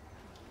wasted.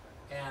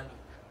 And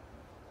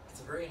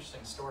it's a very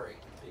interesting story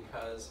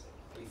because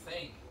we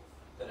think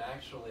that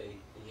actually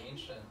the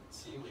ancient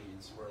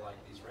seaweeds were like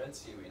these red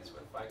seaweeds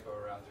with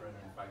phycoerythrin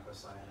and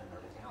phycocyanin and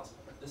everything else.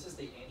 This is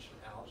the ancient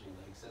algae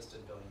that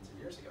existed billions of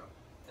years ago.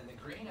 And the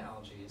green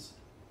algae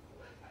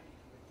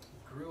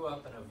grew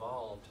up and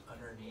evolved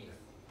underneath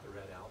the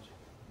red algae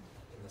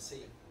in the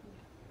sea.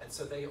 And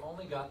so they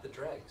only got the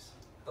dregs,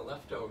 the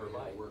leftover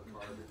light. Work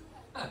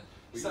harder.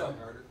 So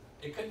harder.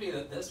 it could be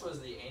that this was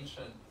the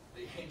ancient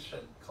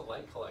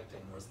light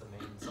collecting was the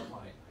main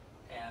sunlight,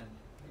 and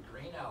the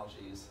green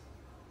algae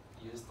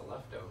used the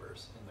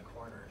leftovers in the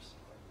corners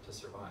to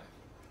survive.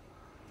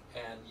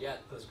 And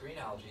yet those green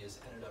algae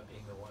ended up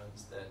being the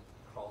ones that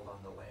crawled on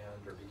the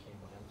land or became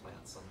land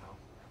plants somehow.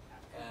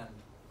 And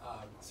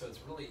so it's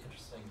really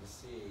interesting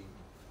to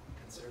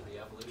consider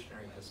the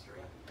evolutionary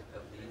history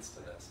that leads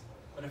to this.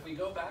 But if we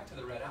go back to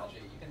the red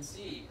algae, you can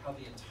see how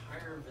the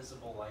entire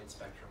visible light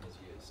spectrum is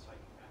used.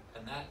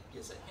 And that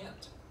gives a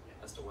hint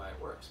as to why it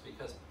works.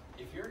 Because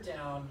if you're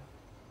down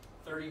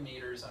 30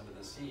 meters under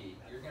the sea,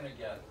 you're going to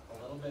get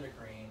a little bit of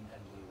green and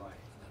blue light,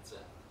 and that's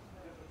it.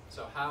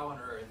 So how on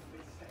earth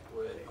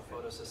would a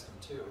photosystem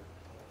tube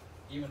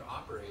even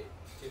operate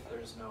if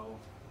there's no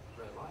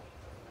red light?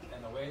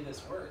 And the way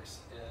this works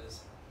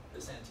is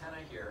this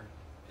antenna here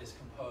is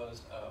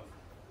composed of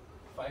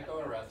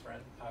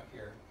phycoerythrin out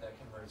here that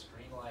converts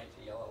green light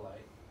to yellow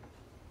light,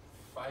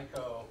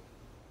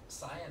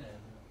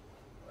 phycocyanin,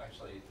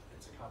 actually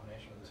it's a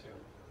combination of the two,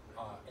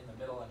 in the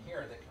middle and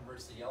here that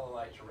converts the yellow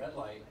light to red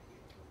light,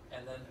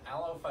 and then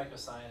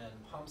allophycocyanin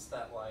pumps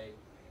that light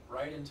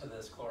right into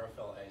this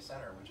chlorophyll A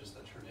center, which is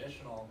the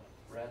traditional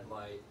red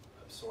light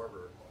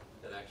absorber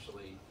that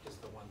actually is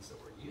the ones that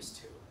we're used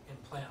to in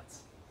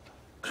plants.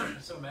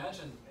 So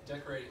imagine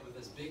decorating with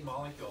this big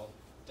molecule,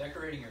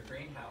 decorating your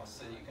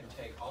greenhouse so you can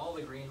take all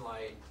the green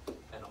light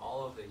and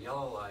all of the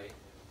yellow light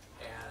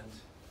and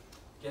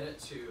get it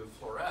to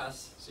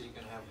fluoresce, so you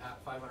can have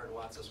 500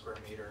 watts a square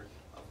meter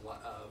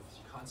of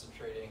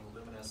concentrating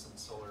luminescent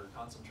solar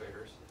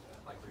concentrators,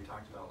 like we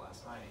talked about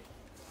last night.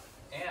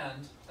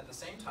 And at the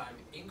same time,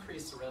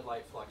 increase the red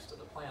light flux to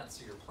the plants,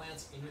 so your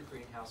plants in your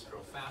greenhouse grow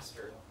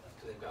faster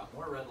because they've got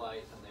more red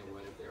light than they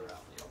would if they were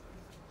out in the open.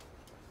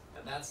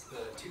 And that's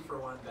the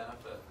 2-for-1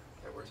 benefit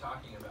that we're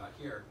talking about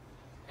here.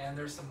 And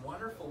there's some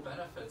wonderful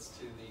benefits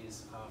to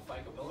these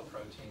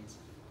phycobiliproteins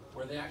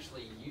where they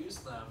actually use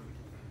them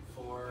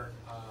for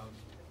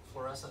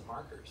fluorescent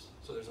markers.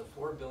 So there's a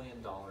 $4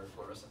 billion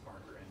fluorescent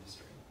marker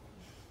industry.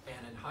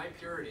 And in high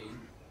purity,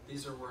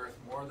 these are worth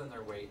more than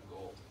their weight in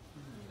gold.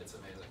 It's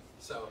amazing.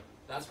 So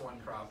that's one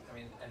crop. I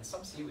mean, and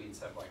some seaweeds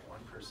have like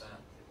 1%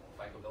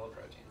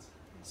 phycobiliproteins.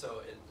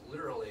 So it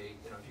literally,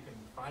 you know, if you can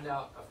find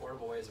out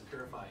affordable ways of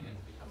purifying it,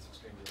 it becomes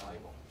extremely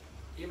valuable.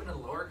 Even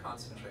in lower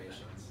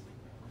concentrations,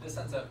 this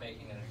ends up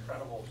making an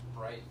incredible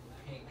bright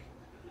pink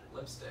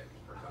lipstick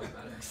for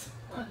cosmetics.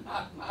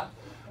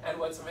 And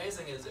what's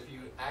amazing is if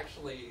you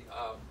actually,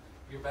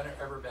 you've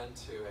ever been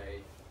to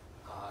a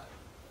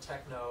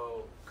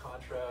techno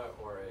contra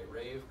or a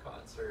rave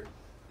concert,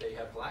 they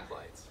have black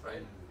lights,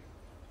 right?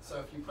 So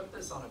if you put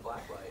this on a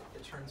black light,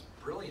 it turns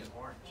brilliant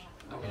orange.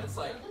 I mean, it's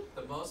like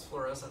the most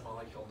fluorescent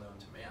molecule known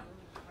to man.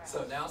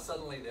 So now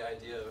suddenly the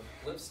idea of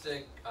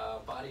lipstick,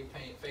 body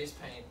paint, face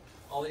paint,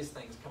 all these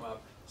things come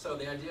up. So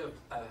the idea of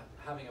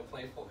having a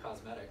playful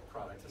cosmetic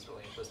product is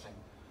really interesting.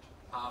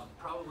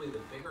 Probably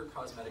the bigger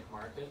cosmetic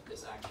market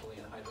is actually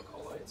in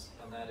hydrocolloids,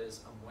 and that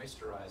is a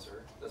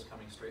moisturizer that's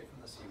coming straight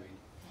from the seaweed.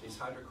 These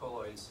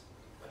hydrocolloids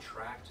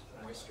attract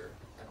moisture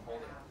and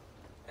hold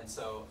it. And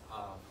so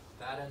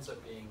that ends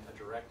up being a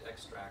direct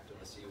extract of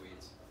the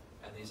seaweeds.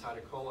 And these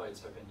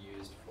hydrocolloids have been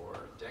used for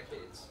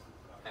decades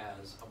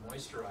as a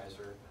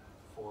moisturizer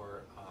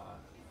for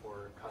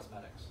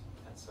cosmetics.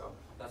 And so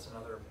that's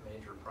another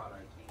major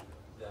product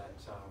that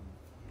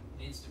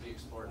needs to be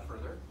explored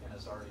further and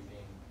is already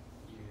being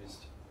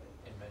used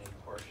in many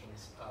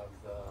portions of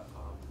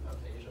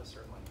Asia,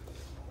 certainly.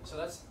 So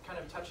that's kind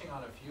of touching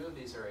on a few of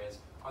these areas.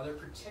 Are there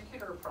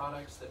particular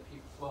products that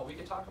people, well, we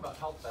could talk about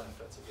health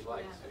benefits if you'd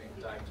like, so we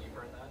can dive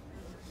deeper in that.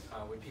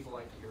 Would people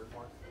like to hear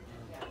more?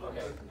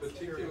 Okay.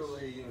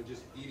 Particularly, you know,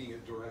 just eating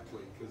it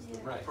directly, because the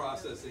Right.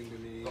 processing to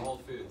me. The whole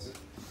foods.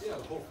 Yeah,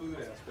 the whole food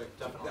aspect.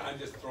 Definitely. I'm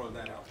just throwing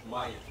that out.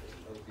 My interest.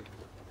 Other people.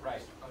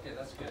 Right, okay,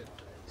 that's good.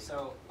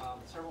 So,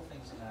 several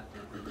things in that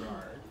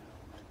regard.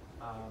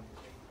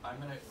 I'm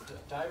going to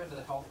dive into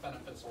the health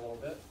benefits a little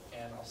bit,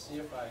 and I'll see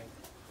if I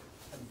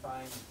can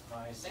find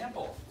my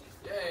sample.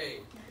 Yay!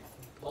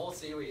 Whole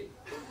seaweed.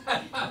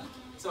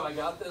 So I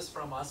got this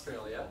from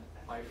Australia.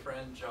 My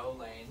friend Joe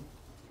Lane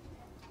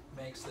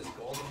makes this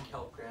golden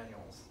kelp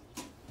granules,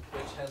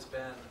 which has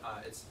been,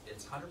 it's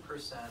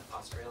 100%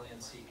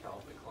 Australian sea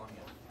kelp,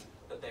 Eclonia,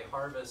 that they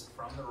harvest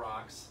from the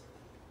rocks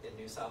in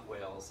New South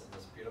Wales in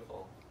this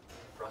beautiful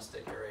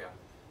rustic area.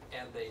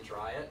 And they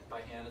dry it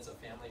by hand. It's a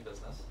family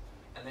business.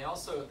 And they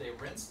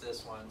rinse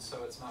this one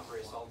so it's not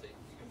very salty.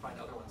 You can find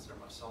other ones that are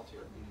much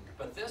saltier.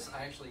 But this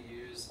I actually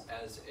use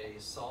as a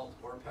salt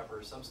or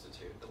pepper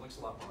substitute that looks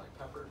a lot more like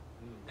pepper.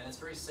 And it's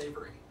very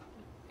savory.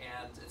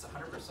 And it's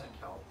 100%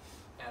 kelp.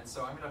 And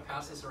so I'm going to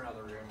pass this around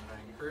the room, and I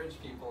encourage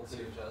people to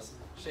just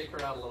shake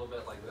her out a little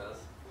bit like this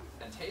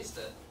and taste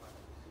it.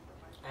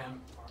 And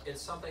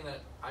it's something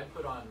that I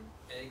put on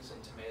eggs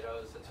and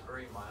tomatoes. It's a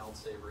very mild,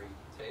 savory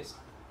taste.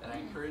 And I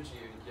encourage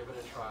you to give it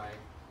a try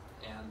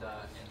and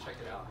check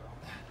it out.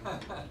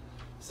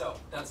 So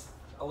that's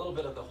a little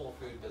bit of the whole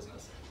food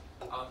business.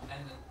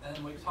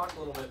 And we talk a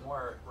little bit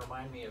more,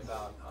 remind me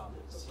about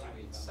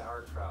seaweed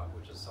sauerkraut,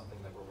 which is something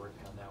that we're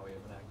working on now. We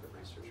have an active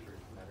research group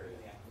in that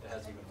area that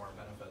has even more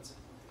benefits.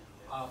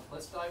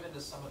 Let's dive into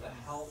some of the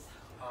health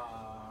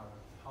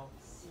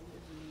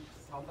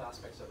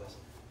aspects of this.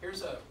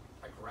 Here's a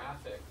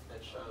graphic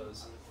that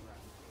shows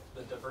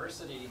the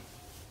diversity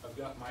of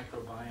gut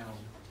microbiome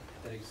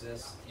that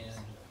exists in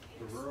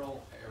the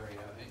rural area,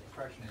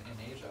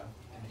 in Asia,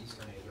 in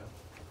Eastern Asia.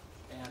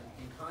 And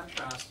in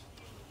contrast,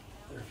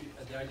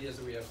 the idea is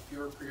that we have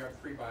fewer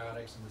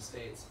prebiotics in the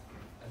States,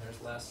 and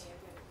there's less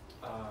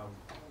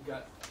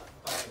gut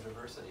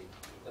biodiversity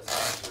that's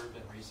been observed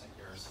in recent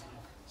years.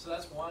 So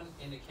that's one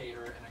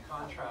indicator and a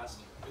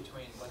contrast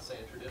between, let's say,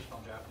 a traditional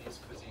Japanese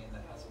cuisine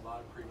that has a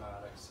lot of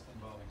prebiotics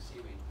involving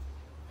seaweed.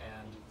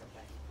 And,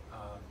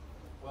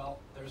 well,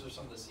 those are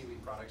some of the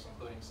seaweed products,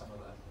 including some of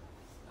the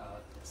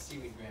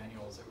seaweed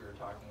granules that we were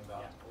talking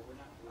about.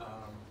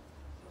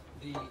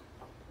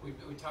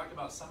 We talked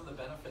about some of the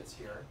benefits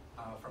here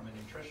from a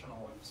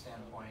nutritional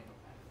standpoint.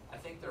 I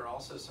think there are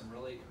also some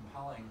really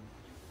compelling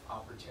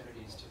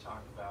opportunities to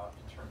talk about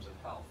in terms of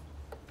health.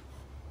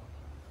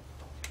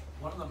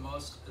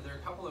 There are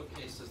a couple of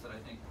cases that I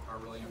think are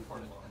really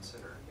important to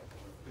consider.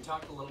 We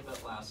talked a little bit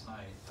last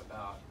night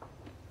about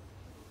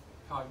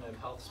cognitive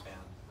health span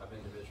of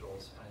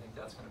individuals, and I think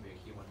that's going to be a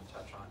key one to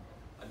touch on.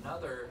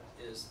 Another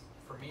is,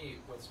 for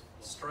me, what's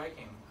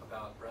striking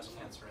about breast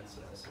cancer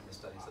incidence in the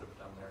studies that have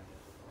been done there.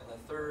 And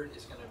the third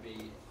is going to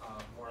be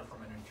more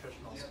from a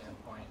nutritional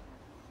standpoint.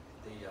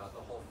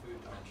 the whole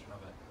food dimension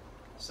of it.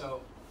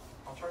 So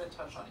I'll try to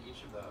touch on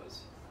each of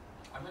those.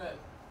 I'm going to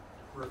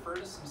refer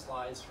to some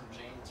slides from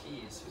Jane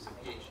Teese, who's a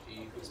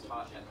PhD, who's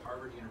taught at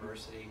Harvard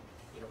University,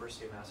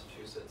 University of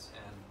Massachusetts,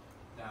 and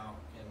now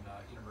in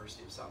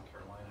University of South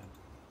Carolina.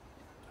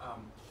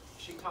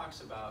 She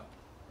talks about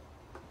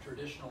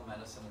traditional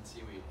medicine and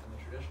seaweed, and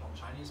the traditional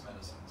Chinese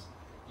medicines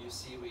use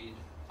seaweed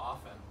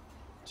often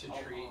to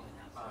treat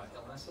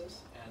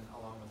illnesses, and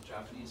along with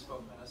Japanese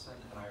folk medicine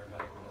and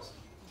Ayurvedic medicine.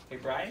 Hey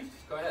Brian,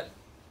 Go ahead.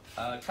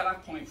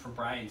 cutoff point for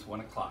Brian's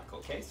 1 o'clock,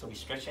 okay? So we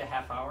stretch it a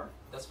half hour?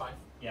 That's fine.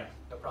 Yeah.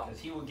 No problem.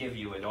 Because he will give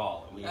you it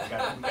all.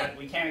 And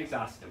we can't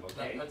exhaust him,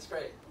 okay? That's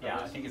great. No Yeah,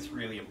 I worries. think it's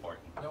really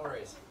important. No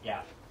worries.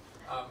 Yeah.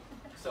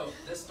 So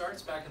this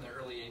starts back in the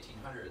early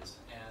 1800s,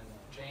 and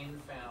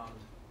Jane found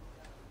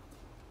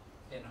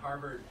in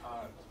Harvard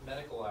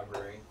Medical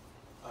Library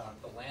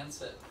the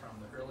Lancet from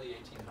the early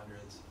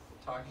 1800s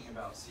talking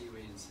about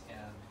seaweeds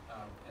and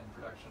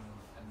production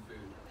and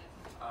food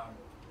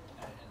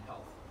and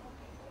health.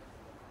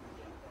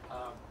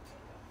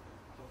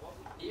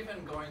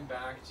 Even going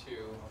back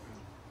to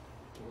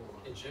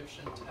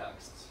Egyptian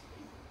texts,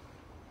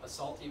 a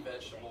salty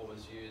vegetable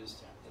was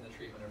used in the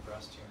treatment of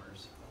breast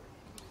tumors.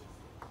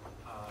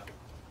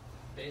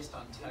 Based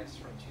on texts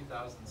from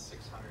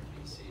 2600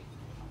 BC.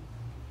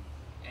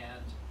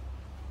 And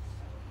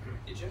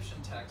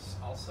Egyptian texts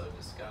also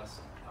discuss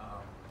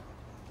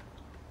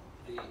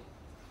the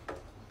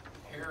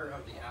hair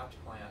of the apt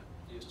plant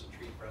used to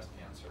treat breast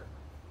cancer.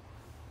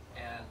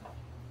 And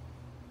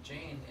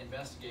Jane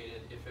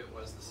investigated if it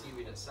was the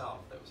seaweed itself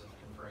that was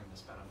conferring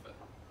this benefit.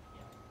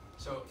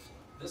 So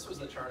this was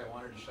the chart I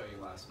wanted to show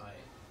you last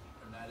night,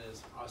 and that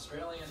is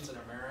Australians and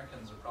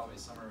Americans, are probably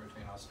somewhere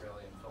between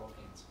Australia and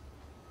Philippines,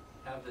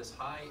 have this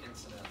high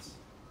incidence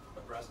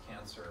of breast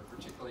cancer,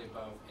 particularly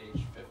above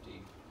age 50,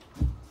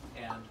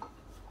 and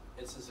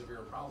it's a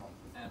severe problem.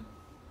 And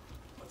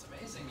what's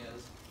amazing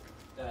is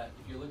that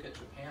if you look at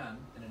Japan,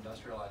 an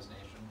industrialized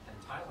nation, and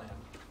Thailand,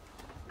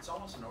 it's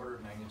almost an order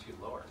of magnitude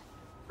lower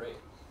rate.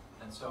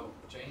 And so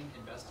Jane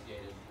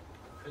investigated,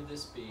 could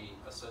this be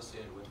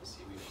associated with the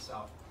seaweed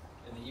itself?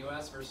 In the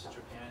US versus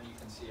Japan, you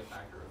can see a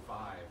factor of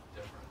 5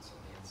 difference in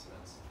the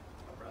incidence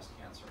of breast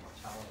cancer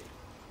mortality.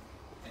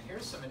 And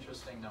here's some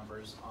interesting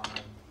numbers on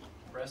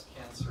breast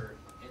cancer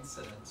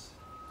incidence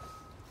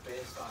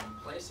based on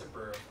place of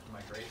birth and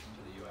migration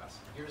to the US.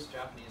 Here's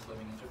Japanese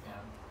living in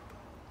Japan,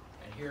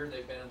 and here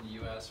they've been in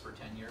the US for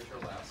 10 years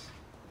or less.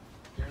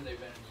 Here they've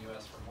been in the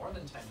US for more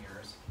than 10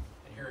 years,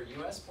 and here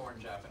are US-born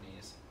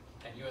Japanese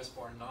and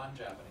US-born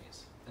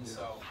non-Japanese. And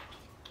so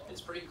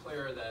it's pretty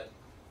clear that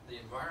the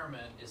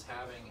environment is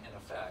having an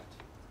effect,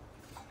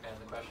 and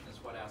the question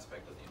is what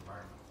aspect of the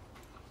environment.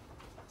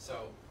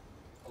 So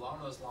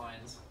along those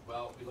lines,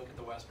 well, we look at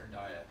the Western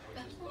diet,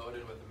 which is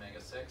loaded with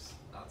omega-6,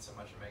 not so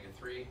much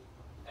omega-3,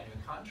 and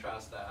we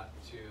contrast that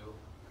to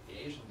the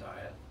Asian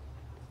diet,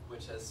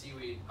 which has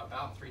seaweed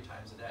about 3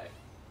 times a day.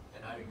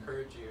 And I'd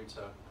encourage you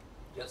to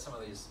get some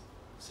of these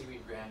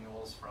seaweed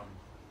granules from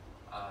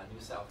New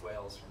South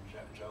Wales, from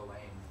Joe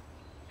Lane,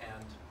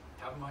 and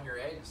have them on your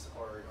eggs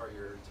or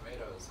your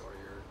tomatoes or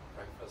your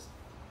breakfast.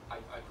 I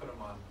put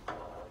them on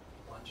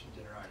lunch and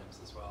dinner items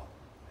as well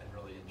and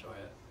really enjoy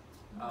it.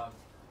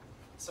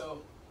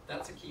 So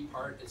that's a key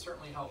part. It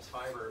certainly helps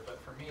fiber,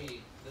 but for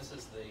me, this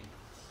is the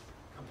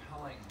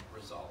compelling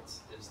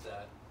results, is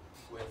that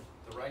with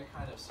the right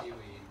kind of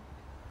seaweed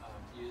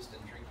used in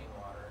drinking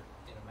water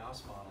in a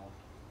mouse model,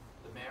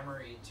 the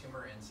mammary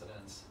tumor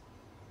incidence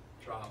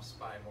drops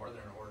by more than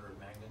an order of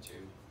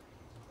magnitude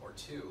or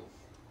 2,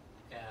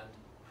 and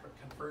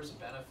confers a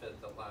benefit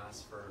that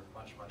lasts for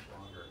much, much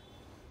longer.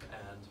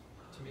 And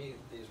to me,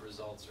 these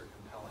results are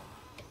compelling.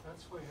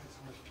 That's why I had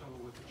so much trouble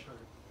with the chart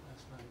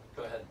last night.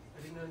 Go ahead.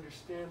 I didn't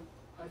understand.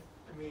 I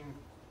mean,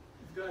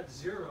 you've got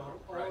 0,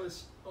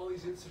 all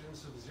these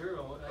incidents of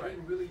 0, and I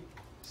didn't really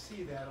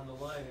see that on the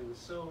line. It was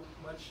so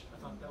much.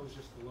 I thought that was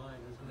just the line.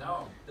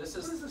 No, this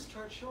is. What is this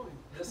chart showing?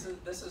 This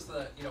is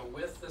the,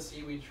 with the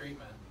seaweed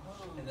treatment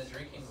in the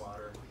drinking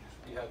water,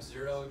 you have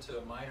 0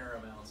 to minor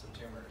amounts of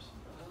tumors.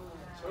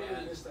 Sorry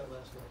I missed that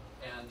last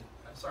night. And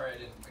I'm sorry I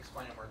didn't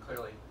explain it more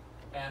clearly.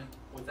 And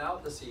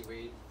without the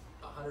seaweed,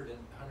 100%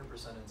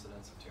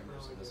 incidence of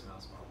tumors in this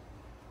mouse model.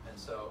 And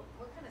so.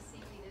 What kind of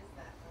seaweed is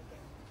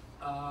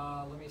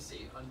that? Let me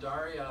see.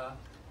 Undaria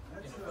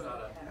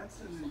impedata.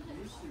 That's an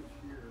invasive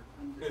here.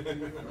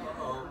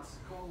 It's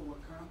called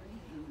wakame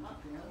in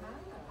Japan.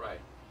 Right.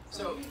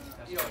 So,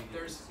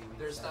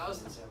 there's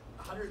thousands,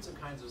 hundreds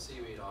of kinds of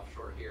seaweed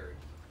offshore here.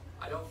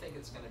 I don't think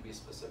it's going to be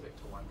specific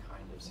to one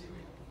kind of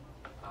seaweed.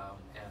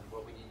 And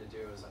what we need to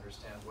do is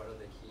understand what are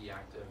the key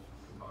active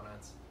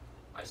components.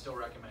 I still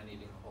recommend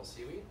eating the whole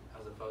seaweed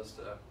as opposed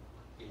to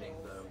eating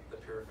the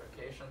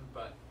purification,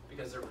 but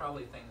because there are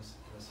probably things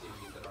in the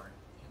seaweed that aren't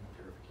in the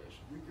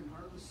purification. We can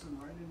harvest them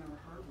right in our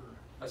harbor.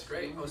 That's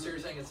great. Oh, so you're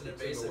saying it's an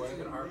invasive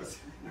you can harvest?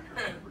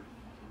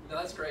 No,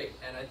 that's great.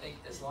 And I think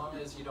as long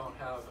as you don't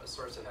have a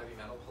source of heavy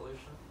metal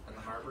pollution in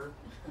the harbor,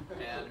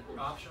 and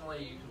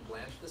optionally you can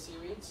blanch the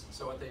seaweeds.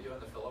 So what they do in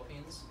the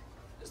Philippines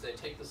is they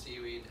take the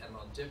seaweed and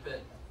they'll dip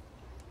it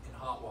in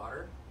hot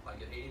water,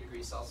 like at 80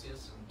 degrees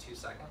Celsius in 2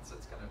 seconds.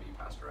 It's going to be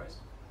pasteurized,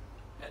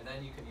 and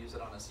then you can use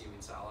it on a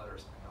seaweed salad or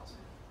something else.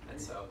 And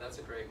so that's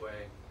a great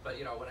way. But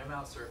you know, when I'm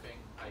out surfing,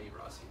 I eat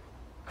raw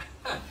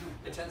seaweed.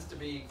 It tends to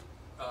be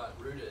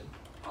rooted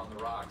on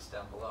the rocks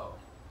down below,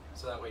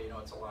 so that way you know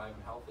it's alive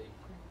and healthy.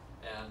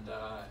 And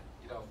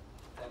you know,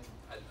 then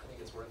I think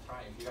it's worth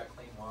trying. If you got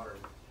clean water,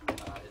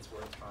 it's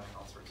worth trying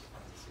all sorts of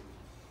kinds of seaweed.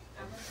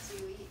 How much do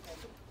you eat?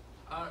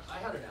 I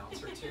had an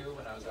ounce or two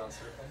when I was out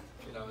surfing.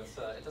 You know,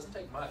 it doesn't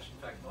take much. In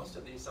fact, most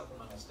of these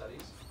supplemental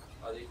studies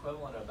are the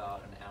equivalent of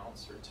about an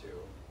ounce or two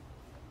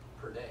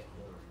per day.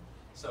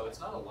 So it's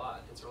not a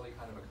lot. It's really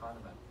kind of a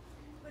condiment.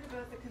 What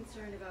about the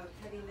concern about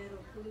heavy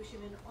metal pollution?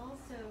 And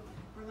also,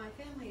 where my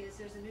family is,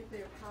 there's a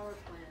nuclear power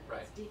plant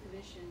Right. that's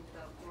decommissioned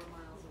about 4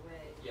 miles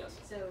away. Yes.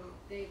 So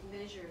they've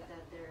measured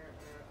that there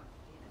are,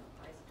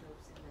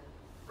 isotopes in the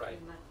Right.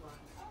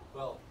 methylene.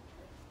 Well,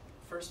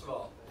 first of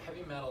all,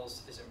 heavy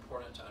metals is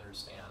important to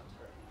understand,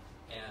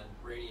 and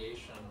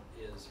radiation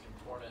is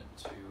important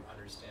to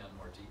understand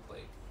more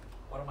deeply.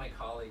 One of my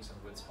colleagues in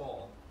Woods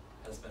Hole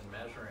has been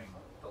measuring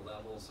the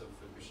levels of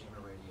Fukushima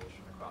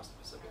radiation across the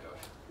Pacific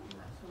Ocean.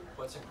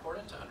 What's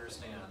important to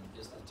understand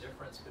is the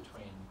difference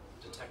between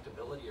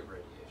detectability of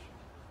radiation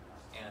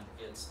and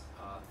its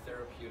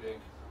therapeutic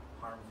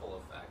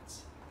harmful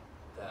effects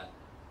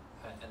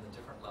and the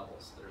different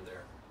levels that are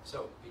there.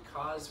 So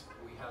because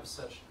we have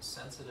such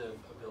sensitive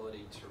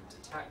ability to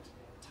detect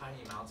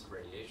tiny amounts of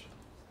radiation,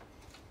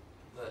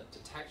 the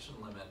detection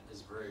limit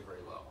is very,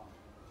 very low.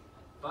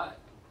 But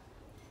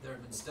there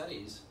have been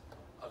studies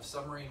of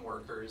submarine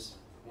workers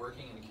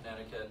working in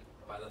Connecticut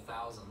by the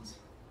thousands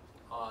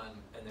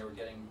and they were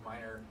getting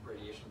minor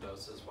radiation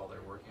doses while they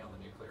were working on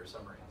the nuclear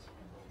submarines.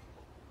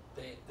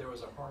 There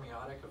was a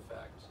hormeotic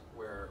effect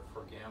where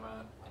for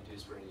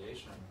gamma-induced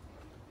radiation,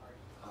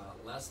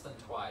 less than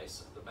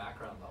twice the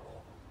background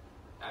level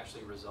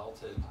actually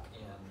resulted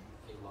in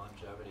a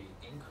longevity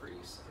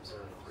increase of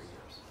 0 to 3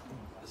 years.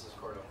 This is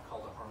called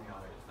a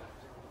hormeotic effect.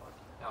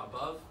 Now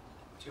above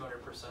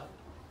 200%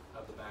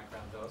 of the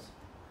background dose,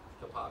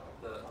 the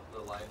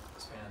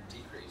lifespan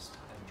decreased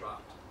and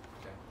dropped.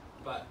 Okay,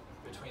 but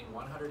between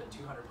 100 and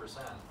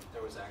 200%,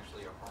 there was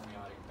actually a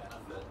hormeotic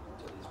benefit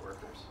to these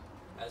workers,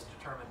 as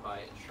determined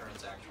by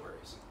insurance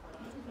actuaries.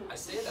 I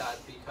say that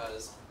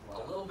because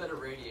a little bit of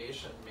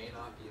radiation may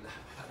not be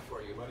that bad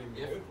for you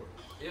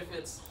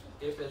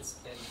if it's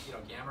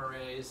in gamma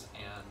rays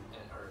and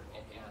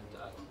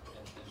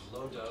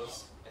low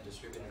dose and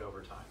distributed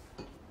over time.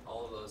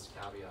 All of those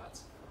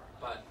caveats,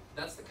 but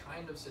that's the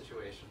kind of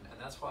situation, and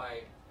that's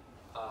why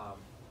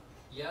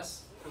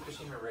yes,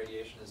 Fukushima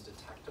radiation is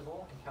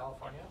detectable in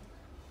California,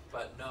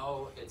 but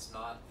no, it's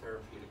not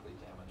therapeutically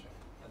damaging,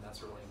 and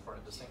that's a really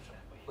important distinction.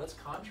 Let's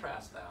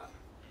contrast that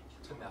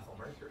to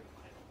methylmercury,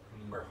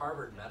 where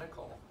Harvard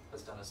Medical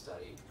has done a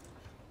study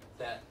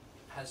that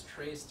has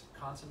traced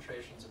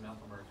concentrations of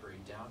methylmercury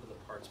down to the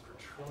parts per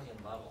trillion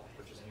level,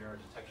 which is near our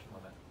detection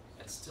limit,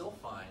 and still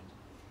find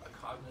a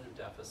cognitive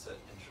deficit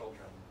in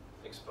children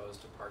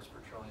exposed to parts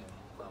per trillion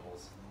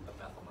levels of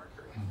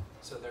methylmercury.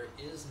 So there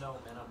is no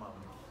minimum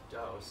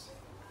dose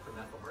for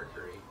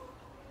methylmercury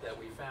that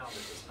we found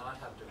that does not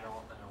have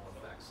developmental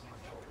effects on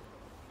children.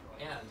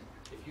 And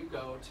if you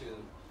go to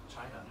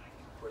China,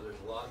 where there's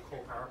a lot of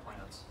coal power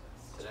plants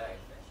today,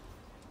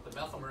 the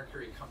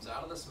methylmercury comes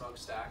out of the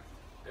smokestack,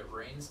 it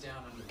rains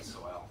down into the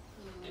soil,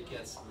 it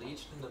gets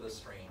leached into the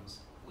streams,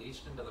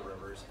 leached into the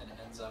rivers, and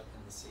ends up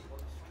in the sea.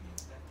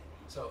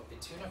 So a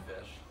tuna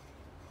fish,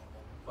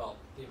 well,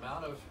 the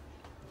amount of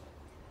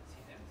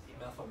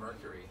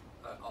methylmercury,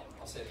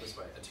 I'll say it this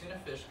way, a tuna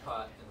fish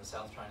caught in the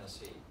South China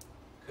Sea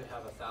could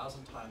have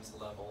 1,000 times the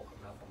level of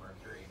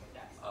methylmercury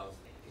of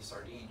a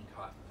sardine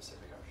caught in the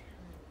Pacific Ocean.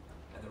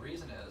 And the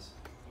reason is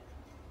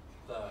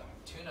the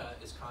tuna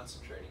is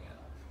concentrating it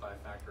by a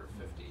factor of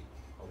 50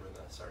 over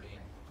the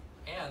sardine.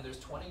 And there's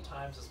 20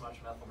 times as much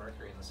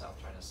methylmercury in the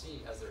South China Sea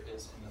as there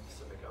is in the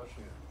Pacific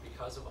Ocean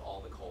because of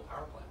all the coal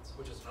power plants,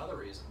 which is another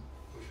reason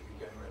we should be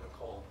getting rid of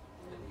coal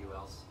in the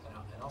US and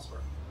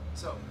elsewhere.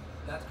 So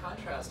that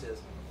contrast is,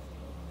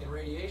 in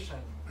radiation,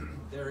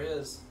 there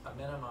is a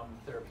minimum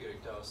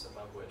therapeutic dose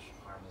above which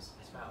harm is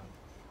found.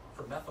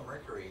 For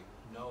methylmercury,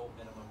 no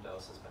minimum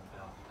dose has been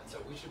found. And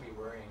so we should be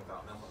worrying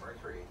about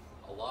methylmercury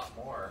a lot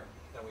more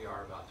than we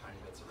are about tiny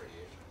bits of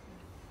radiation.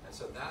 And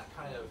so that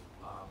kind of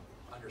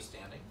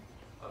understanding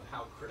of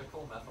how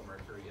critical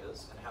methylmercury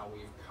is and how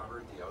we've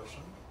covered the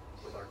ocean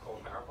with our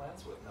coal power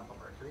plants with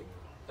methylmercury,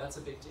 that's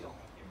a big deal.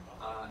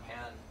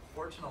 And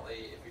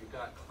fortunately, if you've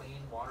got clean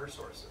water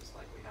sources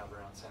like we have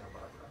around Santa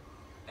Barbara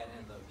and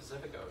in the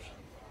Pacific Ocean,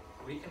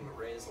 we can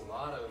raise a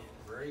lot of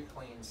very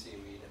clean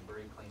seaweed and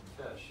very clean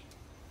fish.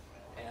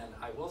 And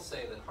I will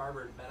say that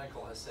Harvard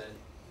Medical has said,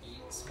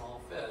 eat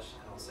small fish,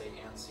 and I'll say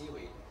and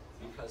seaweed,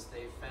 because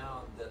they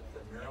found that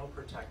the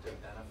neuroprotective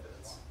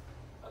benefits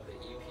of the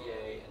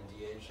EPA and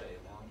DHA,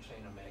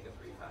 long-chain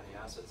omega-3 fatty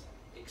acids,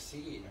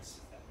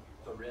 exceeds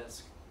the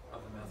risk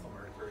of the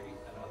methylmercury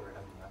and other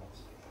heavy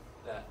metals.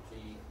 That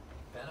the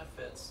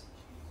benefits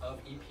of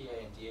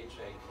EPA and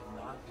DHA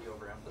cannot be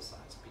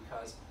overemphasized,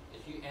 because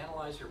if you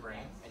analyze your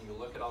brain and you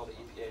look at all the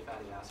EPA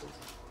fatty acids,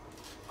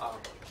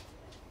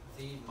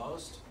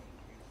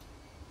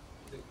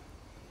 the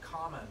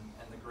common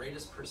and the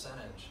greatest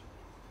percentage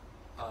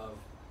of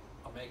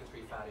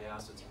omega-3 fatty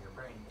acids in your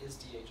brain is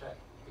DHA,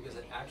 because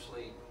it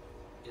actually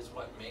is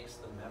what makes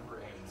the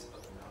membranes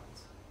of the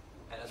neurons.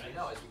 And as we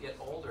know, as we get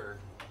older,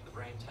 the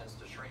brain tends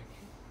to shrink.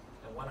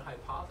 And one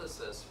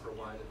hypothesis for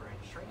why the brain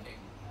is shrinking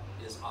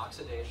is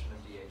oxidation of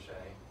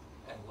DHA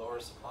and lower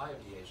supply of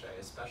DHA,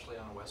 especially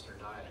on a Western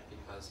diet,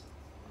 because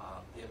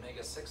the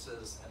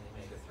omega-6s and the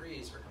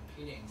omega-3s are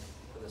competing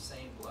for the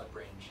same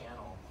blood-brain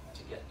channel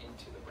to get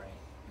into the brain.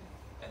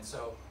 And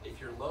so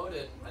if you're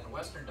loaded in a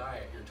Western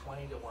diet, you're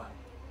 20 to 1,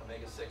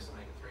 omega-6,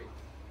 omega-3.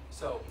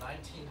 So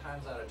 19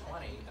 times out of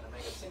 20, an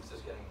omega-6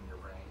 is getting in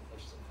your brain,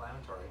 which is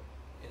inflammatory,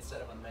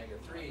 instead of an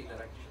omega-3 that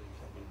actually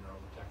can be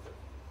neuroprotective.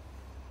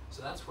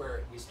 So that's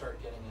where we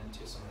start getting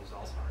into some of these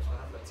Alzheimer's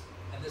benefits.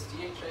 And this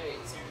DHA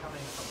isn't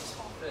coming from the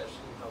small fish,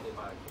 even though they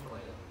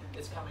bioaccumulate it.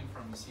 It's coming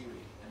from the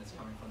seaweed, and it's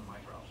coming from the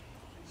microalgae.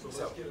 So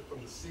let's get it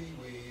from the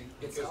seaweed,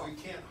 because itself. we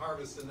can't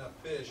harvest enough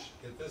fish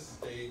at this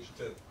stage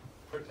to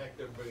protect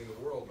everybody in the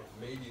world, but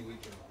maybe we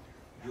can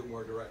do it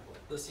more directly.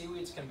 The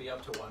seaweeds can be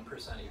up to 1%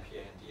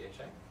 EPA and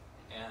DHA,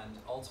 and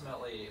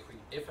ultimately,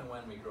 if and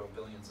when we grow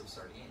billions of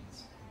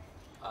sardines,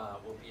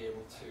 we'll be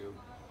able to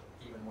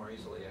even more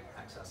easily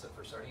access it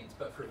for sardines.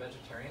 But for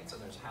vegetarians,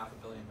 and there's 500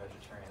 million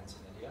vegetarians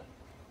in India,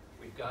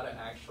 we've got to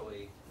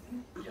actually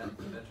get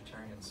the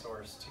vegetarian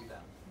source to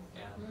them.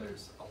 And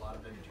there's a lot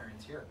of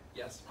vegetarians here.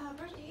 Yes?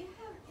 Bruce, do you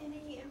have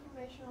any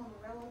information on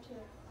the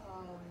relative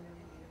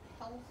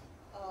health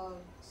of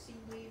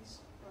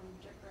seaweeds from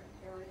different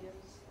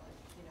areas? Like,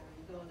 you know,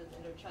 you go into the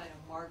Indochina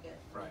market,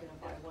 Right. you're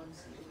going to buy one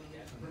seaweed,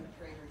 go to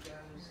Trader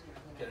Joe's.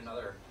 Get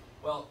another.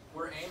 Well,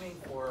 we're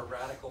aiming for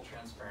radical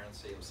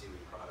transparency of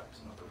seaweed products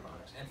and other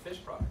products, and fish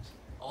products.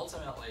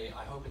 Ultimately,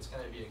 I hope it's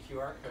going to be a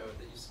QR code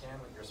that you scan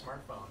with your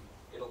smartphone.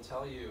 It'll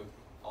tell you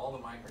all the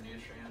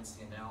micronutrients,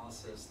 the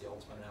analysis, the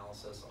ultimate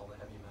analysis, all the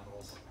heavy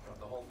metals,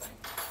 the whole thing.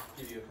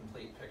 Give you a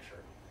complete picture.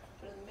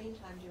 But in the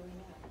meantime, do we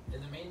know? In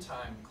the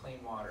meantime,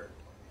 clean water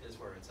is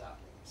where it's at.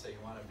 So you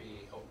want to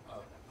be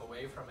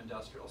away from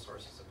industrial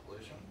sources of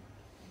pollution.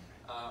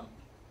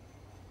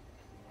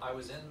 I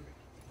was in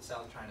the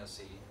South China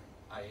Sea.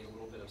 I ate a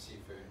little bit of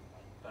seafood,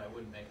 but I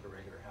wouldn't make it a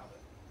regular habit.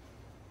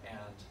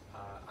 And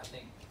I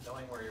think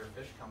knowing where your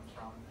fish comes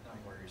from, knowing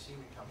where your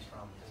seaweed comes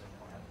from is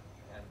important.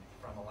 And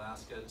from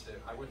Alaska to,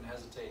 I wouldn't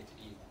hesitate to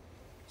eat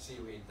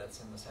seaweed that's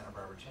in the Santa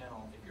Barbara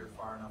Channel if you're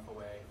far enough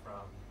away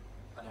from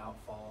an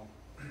outfall,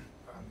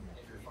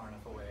 if you're far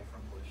enough away from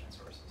pollution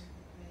sources.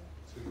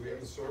 So do we have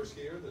a source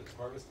here that's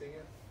harvesting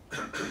it?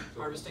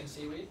 Harvesting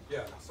seaweed?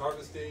 Yeah, it's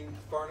harvesting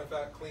far enough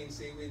out clean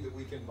seaweed that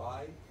we can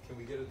buy. Can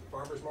we get it at the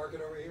farmer's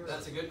market over here?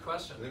 That's a good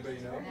question. Does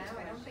anybody know? No,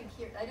 I don't think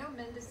here. I know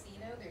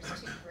Mendocino, there's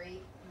 2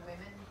 great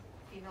women,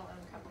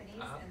 female-owned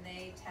companies, and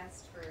they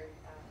test for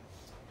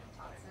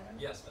toxins.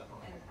 Yes,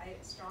 definitely. And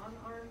Strong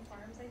Arm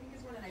Farms, I think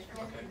is one, and I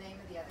forget the name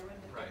of the other one,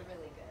 but they're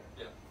really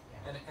good.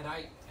 Yeah. And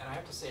I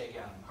have to say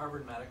again,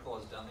 Harvard Medical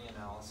has done the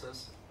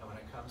analysis, and when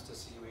it comes to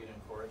seaweed and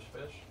forage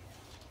fish,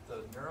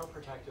 the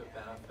neuroprotective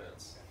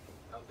benefits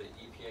of the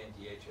EPA and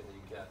DHA that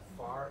you get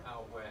far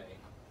outweigh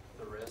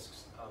the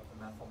risks of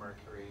the methyl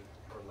mercury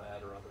or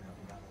lead or other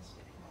heavy metals.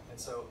 And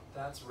so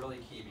that's really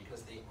key,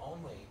 because the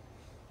only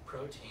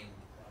protein,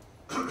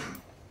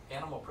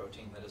 animal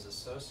protein, that is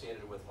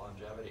associated with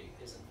longevity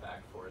is in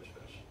fact forage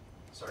fish.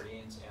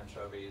 Sardines,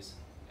 anchovies,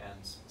 and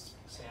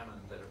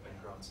salmon that have been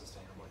grown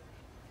sustainably.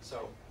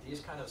 So these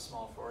kind of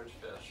small forage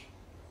fish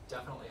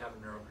definitely have a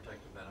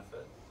neuroprotective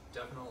benefit,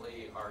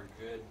 definitely are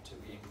good to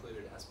be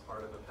included as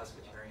part of a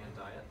pescatarian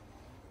diet.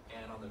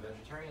 And on the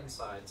vegetarian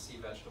side, sea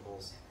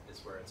vegetables is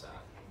where it's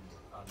at,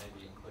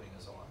 maybe including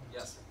azolla.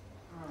 Yes?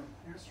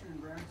 Answering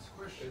Brad's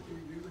question,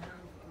 we do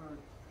have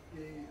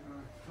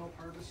a kelp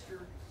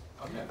harvester.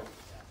 Okay.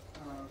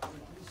 But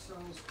he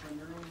sells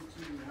primarily to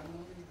the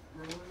abalone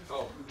growers.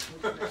 Oh.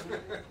 But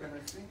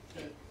I think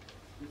that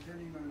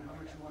depending on how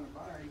much you want to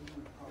buy, he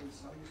would probably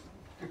sell you some.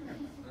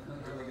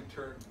 We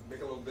could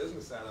make a little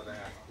business out of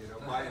that, you know,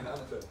 buy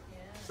enough to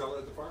sell it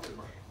at the farmer's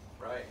market.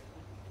 Right.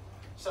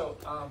 So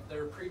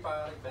there are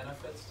prebiotic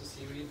benefits to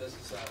seaweed. This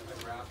is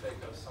a graphic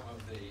of some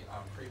of the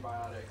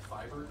prebiotic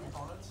fiber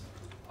components.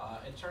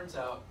 It turns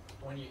out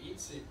when you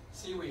eat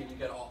seaweed, you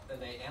get all,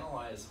 and they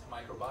analyze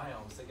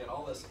microbiomes, they get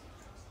all this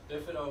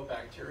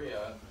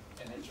bifidobacteria,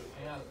 and in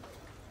Japan,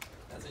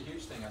 that's a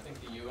huge thing. I think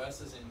the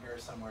US is in here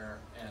somewhere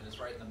and is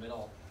right in the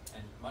middle,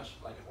 and much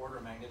like an order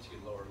of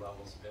magnitude lower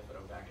levels of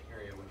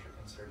bifidobacteria, which are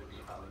considered to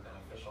be highly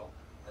beneficial.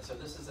 And so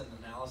this is an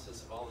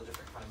analysis of all the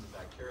different kinds of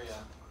bacteria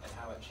and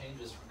how it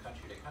changes from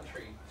country to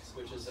country,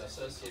 which is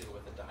associated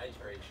with a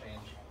dietary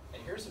change.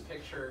 And here's a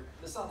picture.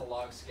 This is on a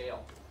log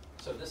scale.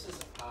 So this is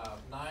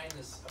 9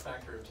 is a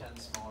factor of 10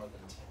 smaller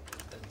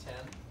than 10,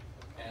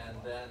 and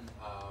then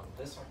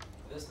this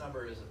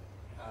number is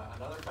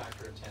another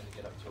factor of 10 to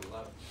get up to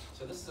 11.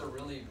 So this is a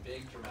really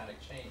big dramatic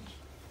change.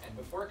 And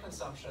before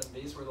consumption,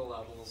 these were the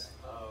levels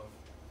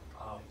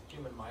of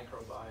human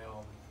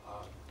microbiome,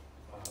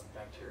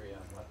 bacteria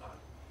and whatnot.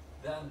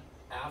 Then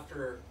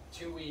after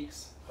 2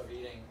 weeks of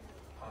eating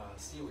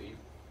seaweed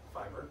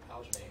fiber,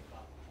 alginate,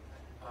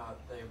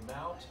 the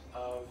amount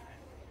of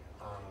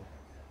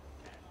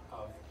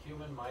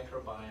human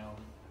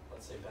microbiome,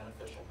 let's say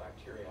beneficial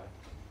bacteria,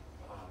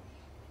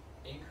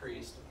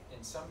 increased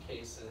in some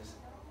cases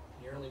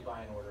nearly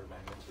by an order of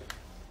magnitude.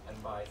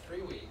 And by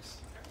 3 weeks,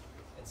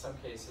 in some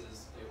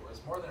cases, it was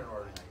more than an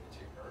order of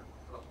magnitude, or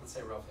let's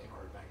say roughly an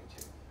order of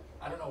magnitude.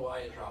 I don't know why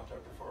it dropped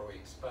after 4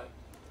 weeks, but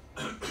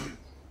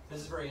this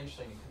is very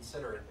interesting to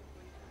consider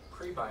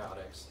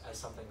prebiotics as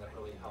something that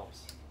really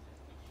helps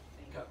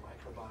gut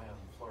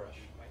microbiome flourish.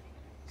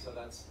 So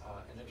that's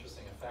an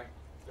interesting effect.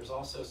 There's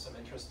also some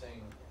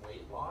interesting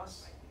weight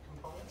loss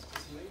components to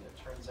seaweed. It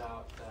turns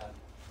out that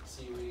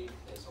seaweed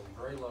is a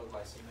very low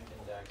glycemic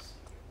index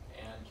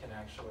and can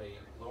actually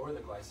lower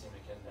the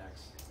glycemic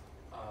index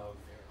of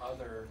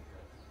other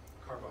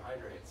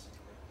carbohydrates.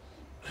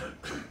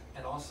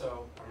 And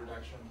also a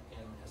reduction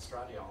in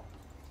estradiol,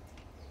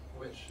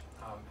 which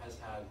has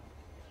had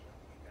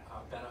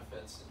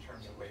benefits in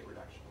terms of weight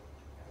reduction,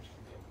 which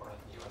can be important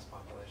in the US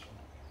population.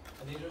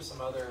 And these are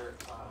some other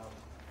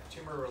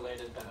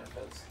tumor-related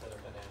benefits that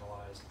have been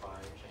analyzed by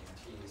Jane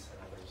Teese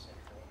and others.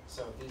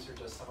 So these are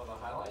just some of the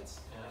highlights.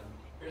 And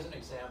here's an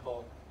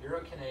example.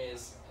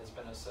 Urokinase has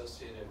been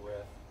associated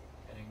with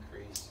an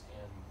increase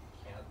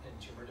in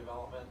tumor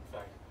development. In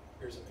fact,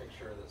 here's a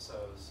picture that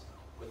shows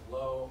with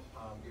low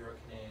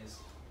urokinase,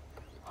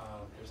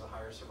 there's a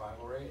higher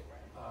survival rate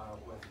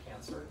with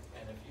cancer.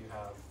 And if you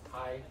have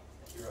high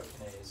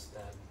urokinase,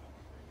 then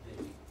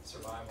the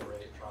survival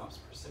rate drops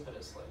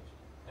precipitously.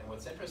 And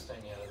what's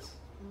interesting is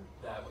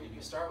that when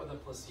you start with a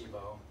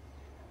placebo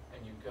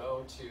and you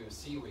go to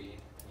seaweed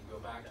and you go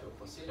back to a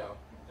placebo,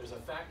 there's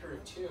a factor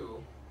of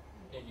 2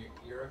 in your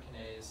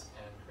urokinase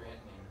and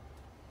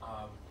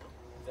creatinine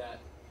that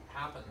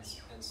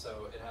happens, and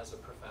so it has a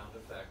profound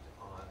effect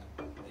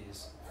on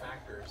these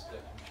factors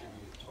that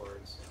contribute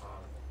towards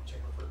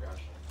tumor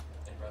progression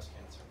in breast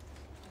cancer.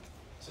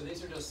 So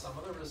these are just some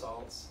of the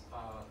results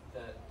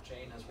that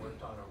Jane has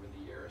worked on over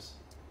the years,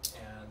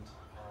 and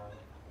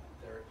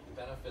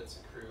the benefits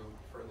accrue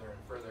further and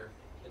further.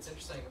 It's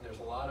interesting, there's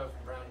a lot of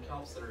brown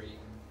kelps that are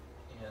eaten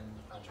in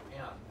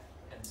Japan,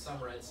 and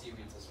some red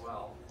seaweeds as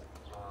well,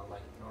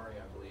 like nori,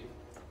 I believe.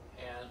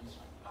 And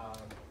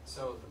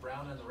so the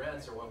brown and the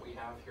reds are what we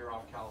have here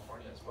off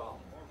California as well,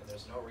 and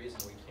there's no reason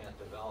we can't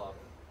develop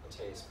a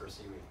taste for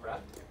seaweed.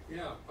 Brett?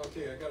 Yeah,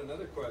 okay, I got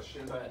another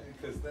question,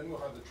 because then we'll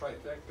have the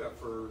trifecta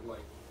for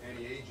like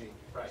anti-aging.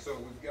 Right. So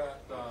we've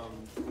got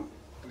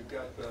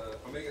the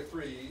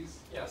omega-3s.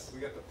 Yes. We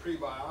got the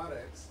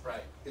prebiotics.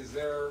 Right. Is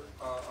there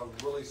a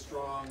really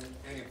strong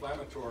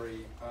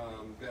anti-inflammatory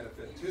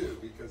benefit too?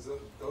 Because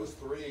those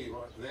three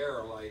there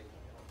are like,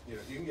 you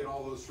know, you can get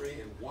all those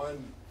three in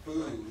one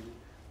food.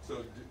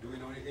 So do we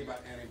know anything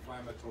about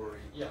anti-inflammatory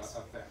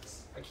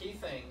effects? A key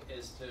thing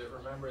is to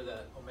remember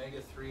that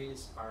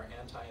omega-3s are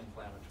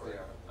anti-inflammatory.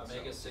 Yeah,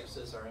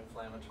 Omega-6s are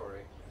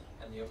inflammatory,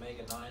 and the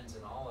omega-9s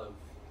in olives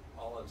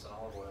and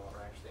olive oil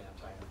are actually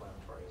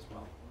anti-inflammatory as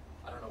well.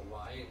 I don't know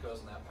why it goes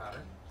in that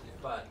pattern,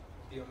 but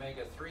the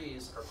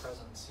omega-3s are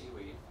present in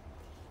seaweed,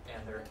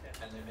 and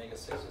the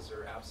omega-6s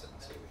are absent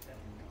in seaweed.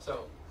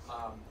 So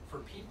for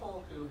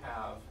people who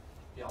have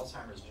the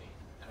Alzheimer's gene,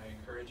 and I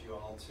encourage you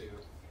all to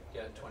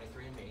get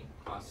 23andMe,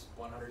 costs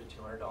 $100 to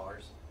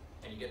 $200,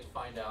 and you get to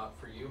find out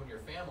for you and your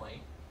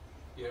family,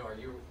 you know, are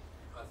you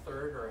a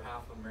third or a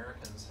half of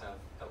Americans have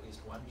at least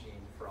one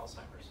gene for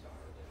Alzheimer's.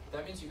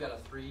 That means you've got a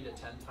 3 to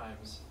 10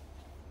 times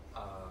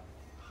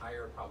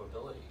higher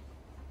probability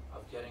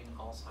of getting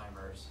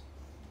Alzheimer's,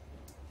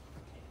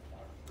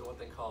 what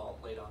they call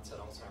late onset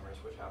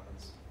Alzheimer's, which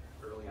happens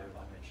earlier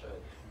than it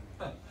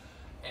should.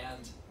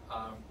 And,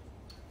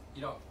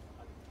 you know,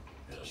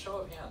 a show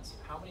of hands,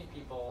 how many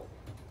people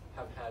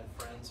have had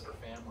friends or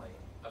family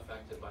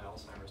affected by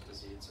Alzheimer's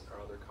disease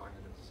or other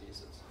cognitive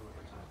diseases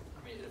over time?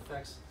 I mean, it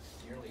affects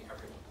nearly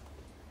everyone.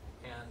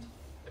 And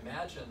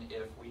imagine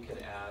if we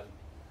could add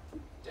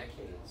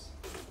decades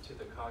to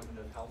the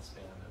cognitive health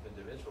span of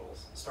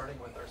individuals, starting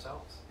with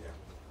ourselves,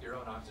 your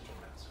own oxygen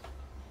mask.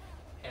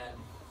 And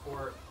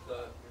for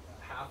the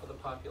half of the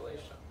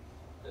population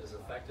that is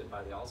affected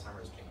by the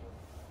Alzheimer's gene,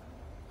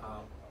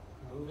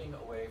 moving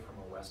away from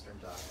a Western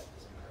diet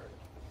is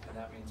imperative. And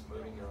that means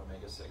moving your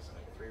omega-6 and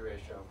omega-3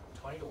 ratio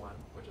from 20 to 1,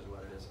 which is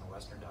what it is in a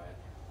Western diet,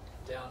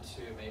 down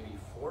to maybe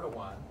 4 to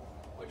 1,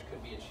 which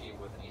could be achieved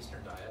with an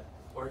Eastern diet.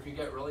 Or if you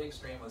get really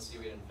extreme with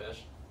seaweed and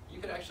fish, you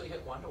could actually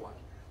hit 1 to 1.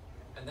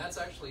 And that's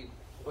actually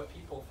what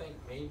people think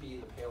may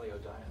be the paleo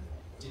diet.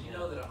 Did you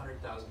know that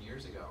 100,000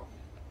 years ago,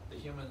 the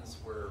humans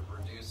were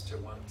reduced to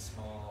one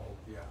small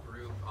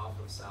group off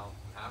of South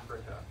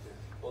Africa?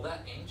 Well,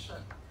 that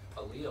ancient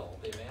allele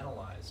they've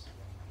analyzed,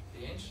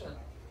 the ancient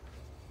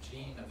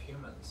gene of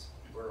humans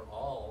were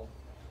all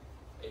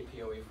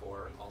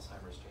APOE4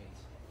 Alzheimer's genes.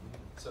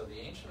 So the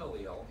ancient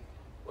allele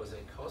was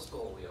a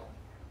coastal allele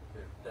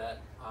that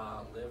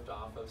lived lived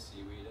off of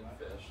seaweed and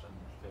fish and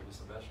maybe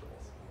some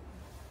vegetables.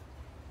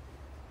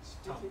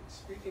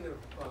 Speaking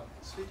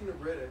of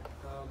Reddit,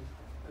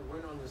 I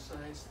went on the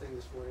science thing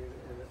this morning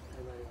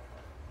and I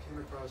came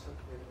across an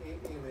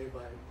AMA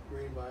by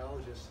marine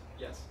biologists.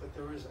 Yes. But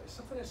there was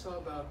something I saw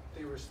about,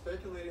 they were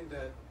speculating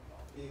that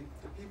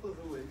the people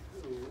who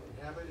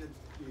inhabited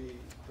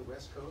the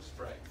West Coast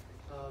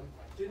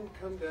didn't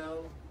come down,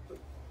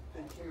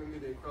 they came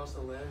maybe across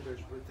the land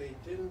bridge, but they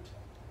didn't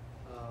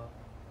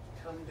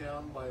come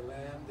down by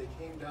land, they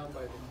came down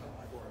by the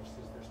forest,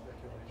 is their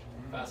speculation.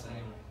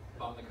 Fascinating.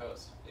 On the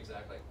coast,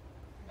 exactly.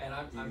 And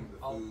Eating the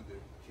food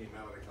that came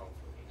out of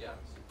California. Yeah.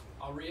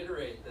 I'll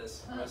reiterate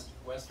this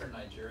Western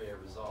Nigeria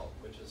result,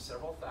 which is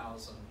several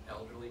thousand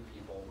elderly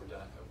people were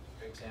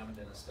examined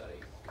in a study.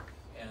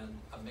 And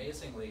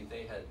amazingly,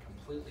 they had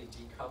completely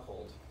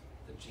decoupled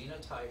the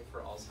genotype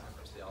for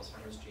Alzheimer's, the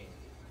Alzheimer's gene,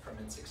 from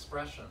its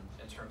expression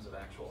in terms of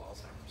actual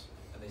Alzheimer's.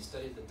 And they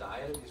studied the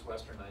diet of these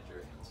Western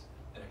Nigerians,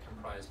 and it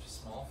comprised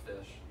small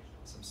fish,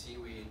 some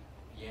seaweed,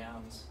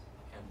 yams,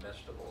 and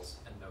vegetables,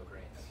 and no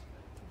grains.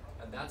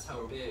 And that's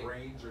how big.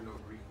 Grains or no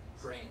greens?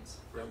 Grains,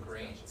 no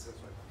grains.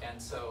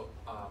 And so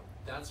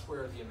that's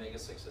where the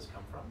omega-6s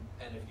come from.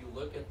 And if you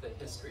look at the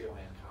history of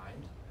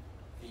mankind,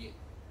 the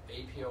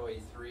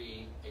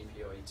APOA3,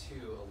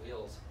 APOA2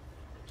 alleles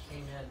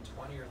came in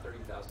 20 or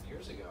 30,000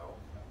 years ago,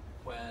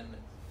 when,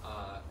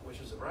 which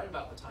was right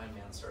about the time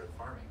man started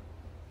farming.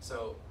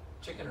 So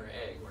chicken or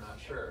egg, we're not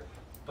sure.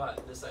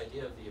 But this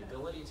idea of the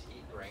ability to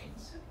eat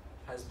grains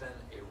has been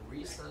a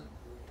recent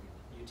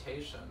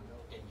mutation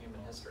in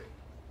human history.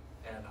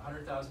 And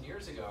 100,000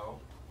 years ago,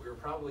 we were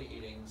probably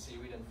eating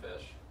seaweed and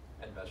fish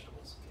and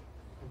vegetables,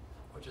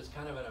 which is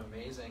kind of an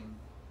amazing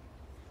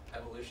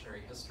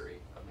evolutionary history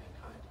of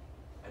mankind.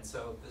 And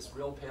so this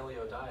real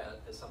paleo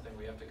diet is something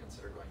we have to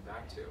consider going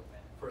back to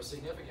for a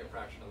significant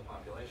fraction of the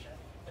population.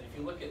 And if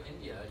you look at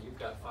India, you've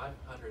got 500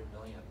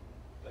 million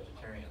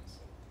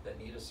vegetarians that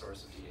need a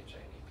source of DHA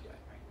and EPA.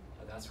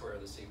 And that's where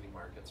the seaweed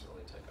markets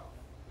really take off.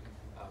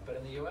 But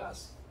in the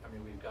US, I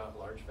mean, we've got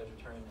large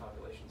vegetarian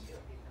populations here.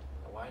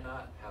 Why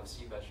not have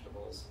sea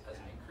vegetables as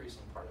an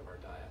increasing part of our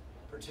diet,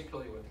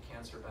 particularly with the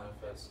cancer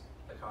benefits,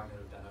 the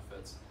cognitive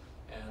benefits,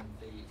 and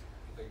the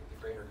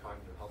greater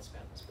cognitive health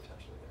span that's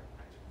potentially there.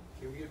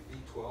 Can we get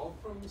B12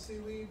 from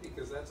seaweed?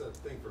 Because that's a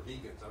thing for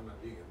vegans. I'm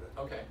not vegan,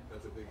 but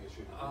that's a big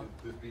issue.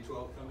 Does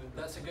B12 come in?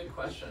 That's a good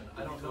question.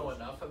 I don't know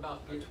enough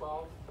about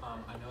B12.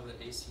 I know that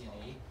A, C, and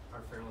E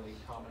are fairly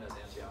common as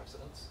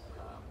antioxidants,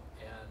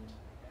 and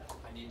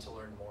I need to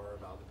learn more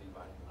about the B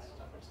vitamins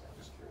to understand.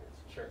 Just curious.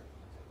 Sure.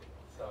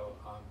 So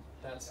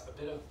that's a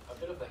bit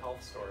of the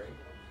health story.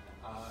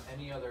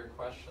 Any other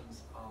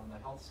questions on the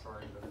health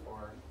story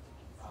before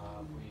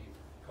we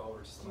go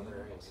over to some other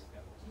areas?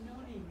 Do you know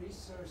any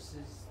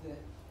resources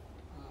that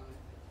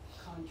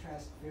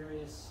contrast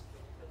various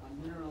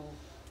mineral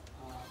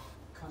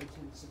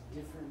contents of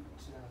different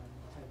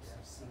types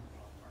of seaweed?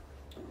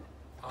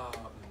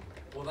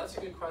 Well, that's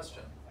a good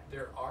question.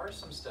 There are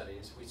some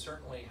studies. We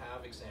certainly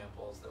have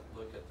examples that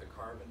look at the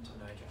carbon to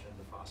nitrogen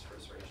to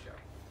phosphorus ratio.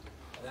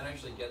 And that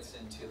actually gets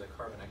into the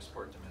carbon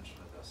export dimension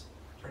of this.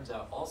 Turns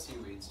out all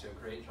seaweeds do a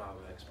great job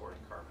of exporting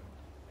carbon,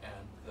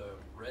 and the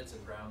reds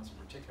and browns in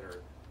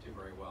particular do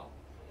very well.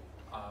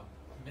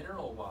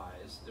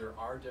 Mineral-wise, there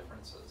are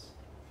differences,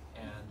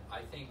 and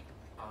I think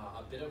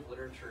a bit of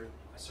literature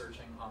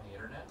searching on the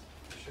internet,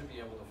 you should be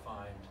able to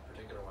find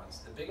particular ones.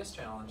 The biggest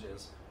challenge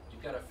is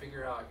you've got to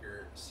figure out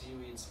your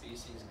seaweed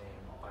species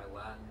name by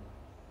Latin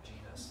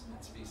genus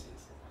and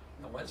species.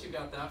 And once you've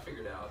got that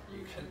figured out,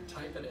 you can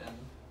type it in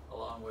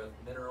along with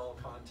mineral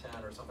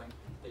content or something.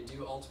 They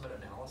do ultimate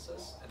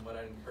analysis, and what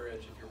I'd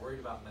encourage, if you're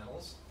worried about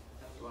metals,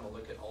 you want to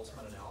look at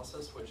ultimate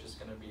analysis, which is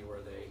going to be where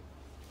they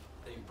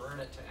burn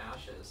it to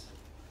ashes,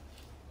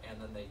 and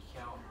then they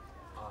count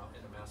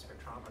in a mass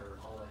spectrometer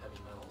all the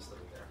heavy metals that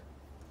are there.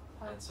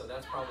 And so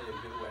that's probably a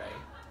good way,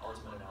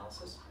 ultimate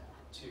analysis,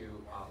 to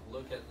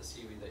look at the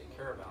seaweed that you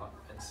care about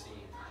and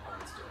see how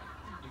it's doing.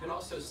 You can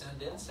also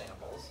send in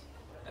samples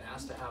and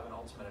ask to have an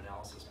ultimate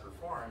analysis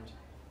performed,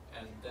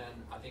 and then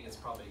I think it's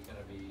probably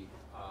going to be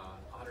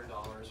 $100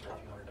 or a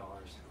few $100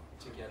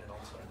 to get an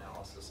ultimate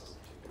analysis of a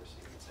particular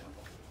seaweed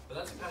sample. But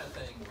that's the kind of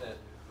thing that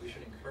we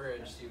should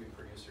encourage seaweed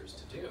producers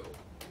to do,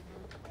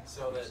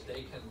 so that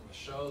they can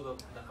show the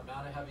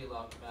amount of heavy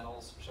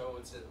metals, show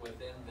it's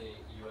within the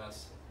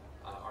U.S.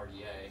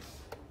 RDA.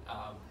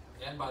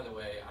 And by the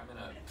way, I'm going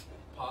to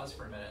pause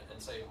for a minute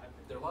and say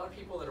there are a lot of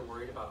people that are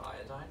worried about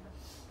iodine,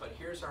 but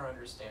here's our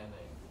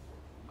understanding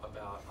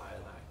about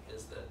iodine,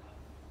 is that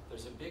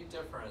there's a big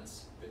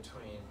difference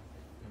between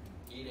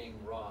eating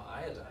raw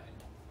iodine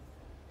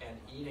and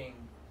eating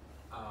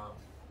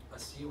a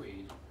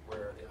seaweed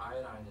where the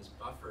iodine is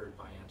buffered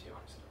by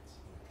antioxidants.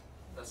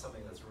 That's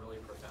something that's really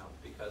profound,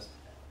 because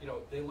we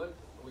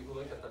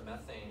look at the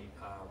methane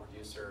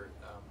reducer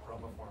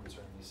chromophores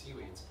in these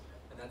seaweeds,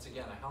 and that's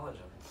again a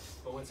halogen.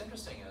 But what's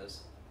interesting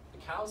is the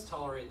cows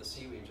tolerate the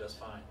seaweed just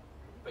fine,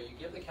 but you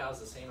give the cows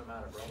the same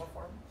amount of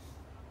chromophore,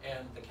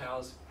 and the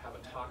cows have a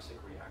toxic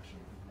reaction.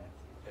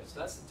 Okay, so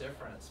that's the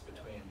difference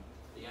between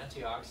the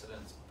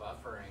antioxidants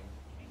buffering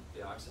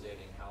the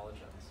oxidating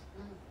halogens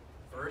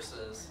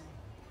versus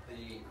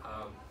the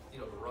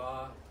the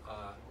raw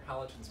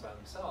halogens by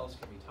themselves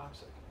can be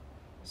toxic.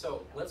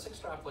 So let's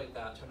extrapolate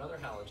that to another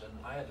halogen,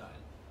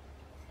 iodine,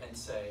 and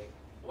say,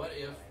 what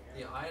if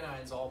the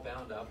iodine's all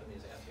bound up in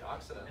these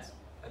antioxidants?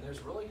 And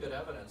there's really good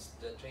evidence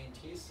that Jane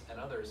Teese and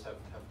others have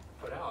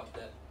put out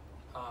that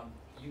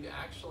you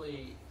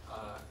actually,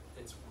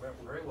 it's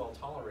very well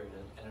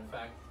tolerated, and in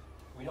fact,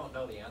 we don't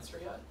know the answer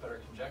yet, but our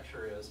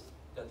conjecture is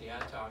that the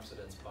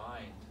antioxidants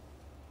bind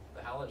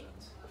the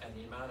halogens, and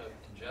the amount of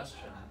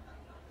ingestion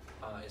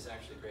is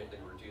actually greatly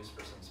reduced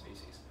for some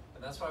species.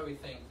 And that's why we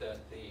think that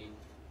the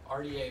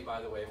RDA,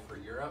 by the way, for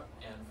Europe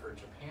and for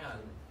Japan,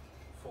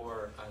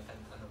 for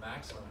and the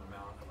maximum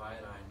amount of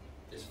iodine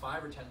is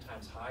 5 or 10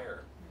 times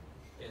higher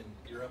in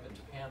Europe and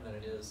Japan than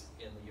it is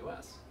in the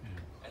US.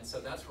 And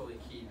so that's really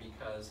key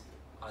because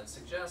it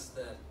suggests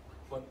that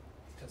what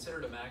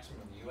considered a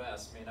maximum in the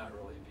US may not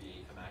really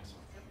be a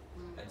maximum.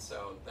 And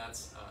so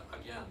that's,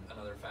 again,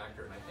 another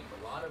factor. And I think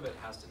a lot of it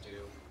has to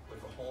do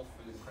with the whole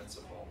food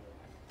principle,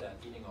 that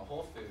eating a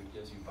whole food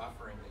gives you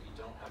buffering that you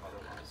don't have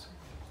otherwise.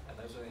 And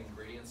those are the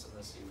ingredients in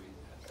the seaweed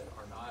that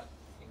are not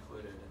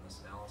included in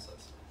this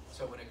analysis.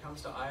 So when it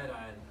comes to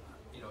iodine,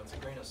 it's a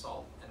grain of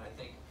salt. And I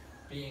think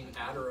being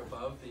at or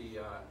above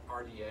the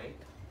RDA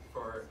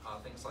for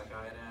things like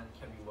iodine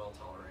can be well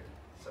tolerated.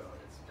 So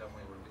it's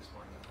definitely worth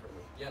exploring that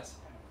further. Yes?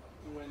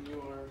 When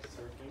you are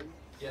surfing,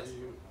 yes. Are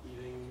you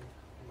eating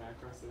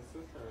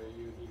macrocystis or are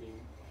you eating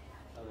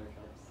other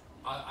carbs?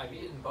 I've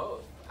eaten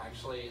both,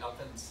 actually,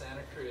 up in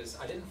Santa Cruz.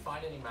 I didn't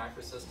find any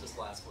macrocystis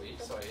last week,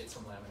 so I ate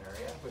some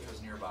laminaria, which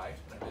was nearby,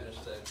 and I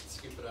managed to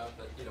scoop it up,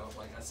 but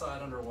I saw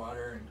it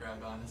underwater and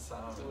grabbed onto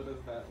some. So what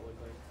does that look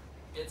like?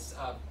 It's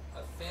a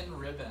thin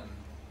ribbon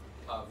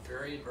of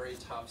very, very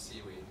tough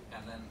seaweed,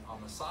 and then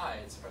on the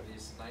sides are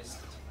these nice,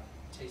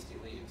 tasty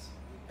leaves,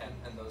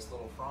 and those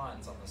little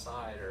fronds on the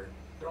side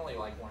they're only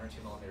like 1 or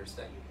 2 millimeters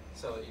thick,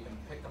 so you can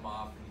pick them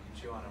off and you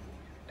can chew on them.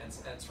 And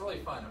it's really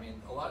fun. I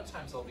mean, a lot of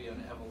times there'll be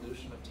an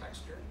evolution of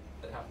texture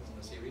that happens in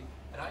the seaweed,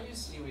 and I use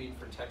seaweed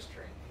for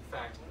texturing. In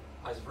fact,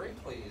 I was very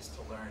pleased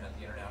to learn at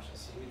the International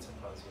Seaweed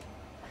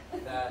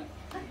Symposium that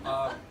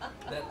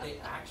that they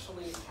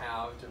actually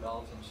have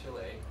developed in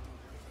Chile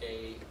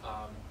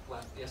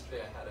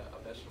yesterday I had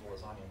a vegetable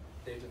lasagna.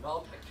 They've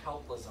developed a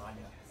kelp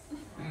lasagna.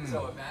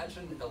 So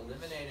imagine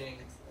eliminating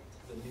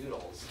the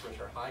noodles, which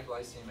are high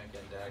glycemic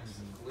index,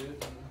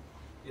 gluten,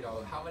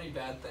 how many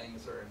bad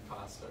things are in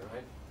pasta,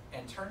 right?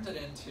 And turns it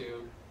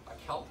into a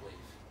kelp leaf,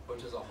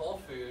 which is a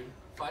whole food,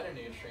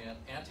 phytonutrient,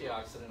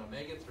 antioxidant,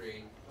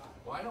 omega-3.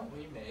 Why don't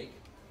we make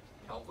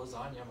kelp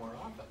lasagna more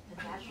often?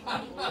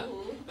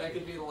 That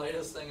could be the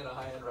latest thing in a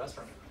high-end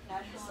restaurant.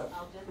 National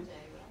al dente.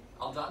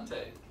 Al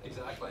dente,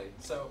 exactly.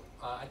 So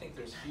I think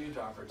there's huge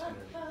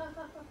opportunity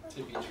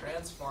to be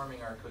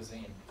transforming our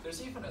cuisine.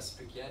 There's even a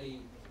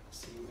spaghetti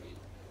seaweed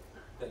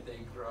that they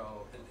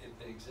grow,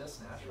 it exists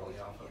naturally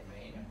off of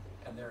Maine,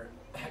 and they're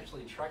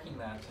actually trucking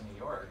that to New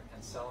York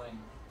and selling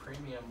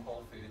premium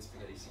whole food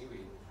spaghetti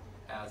seaweed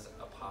as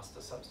a pasta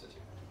substitute.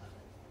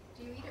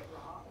 Do you eat it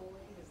raw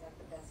only? Is that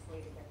the best way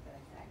to get the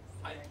effects?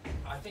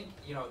 I think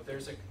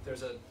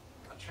there's a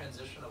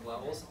transition of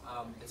levels.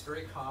 It's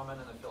very common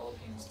in the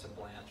Philippines to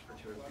blanch for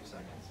 2 or 3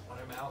 seconds. When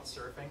I'm out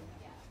surfing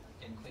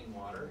in clean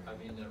water,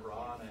 I've eaten it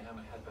raw and I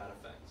haven't had bad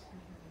effects,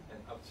 and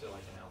up to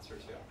like an ounce or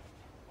 2.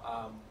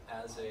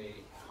 As a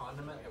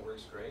condiment, it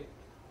works great,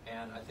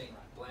 and I think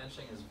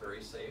blanching is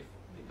very safe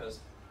because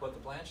what the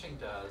blanching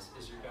does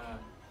is you're gonna,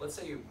 let's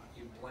say you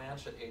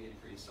blanch at 80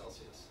 degrees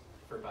Celsius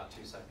for about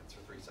 2 seconds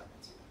or 3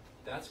 seconds.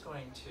 That's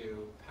going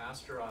to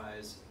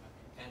pasteurize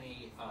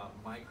any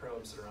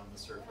microbes that are on the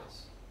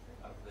surface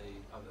of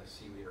the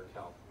seaweed or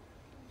kelp.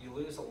 You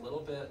lose a little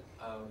bit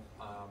of,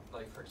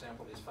 like for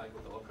example, these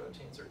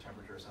phycobiliproteins are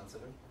temperature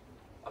sensitive.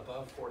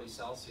 Above 40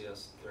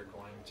 Celsius, they're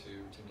going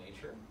to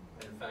nature.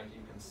 And in fact,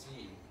 you can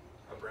see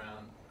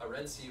a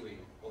red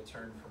seaweed will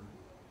turn from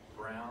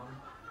brown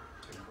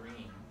to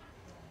green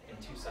in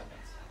 2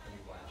 seconds when you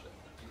blanch it.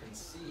 You can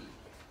see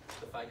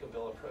the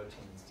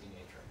phycobiliproteins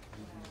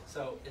denaturing.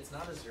 So it's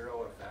not a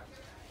zero effect.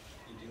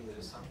 You do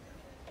lose some,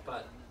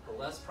 but the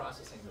less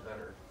processing, the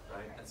better,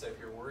 right? And so if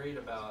you're worried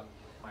about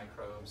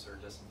microbes or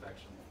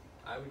disinfection,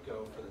 I would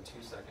go for the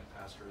 2-second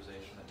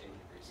pasteurization at 80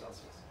 degrees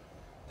Celsius.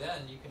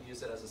 Then you can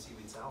use it as a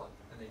seaweed salad,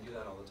 and they do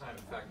that all the time.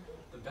 In fact,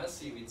 the best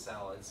seaweed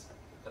salads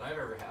that I've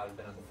ever had have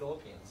been in the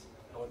Philippines.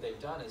 And what they've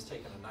done is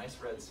taken a nice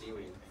red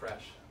seaweed,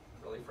 fresh,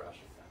 really fresh,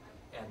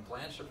 and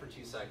blanch it for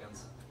 2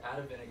 seconds, add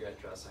a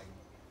vinaigrette dressing,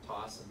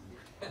 toss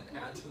and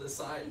add to the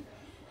side.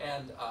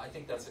 And I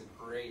think that's a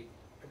great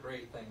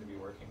thing to be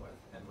working with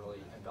and really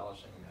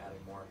embellishing and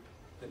adding more.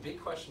 The big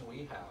question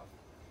we have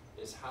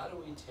is how do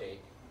we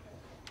take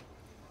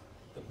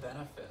the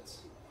benefits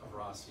of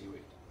raw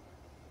seaweed,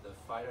 the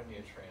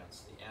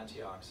phytonutrients, the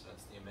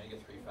antioxidants, the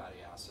omega-3 fatty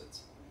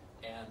acids,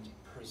 and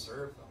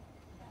preserve them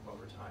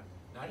over time.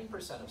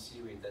 90% of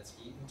seaweed that's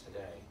eaten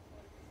today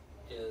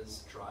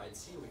is dried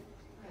seaweed.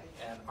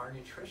 And our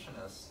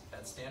nutritionists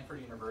at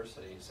Stanford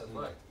University said,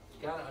 look, you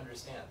you gotta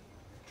understand,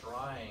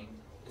 drying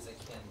is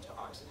akin to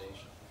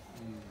oxidation.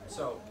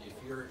 So if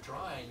you're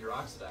drying, you're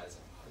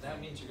oxidizing. And that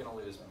means you're gonna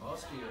lose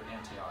most of your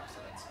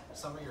antioxidants,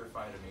 some of your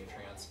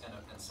phytonutrients,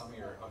 and some of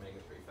your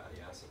omega-3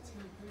 fatty acids.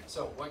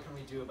 So what can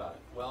we do about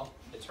it? Well,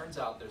 it turns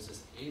out there's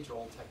this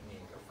age-old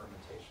technique of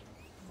fermentation.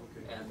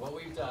 And what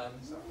we've done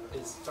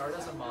is start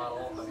as a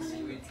model of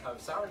seaweed,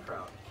 of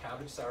sauerkraut,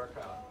 cabbage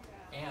sauerkraut,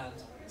 and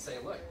say,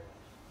 look,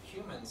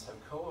 humans have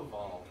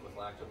co-evolved with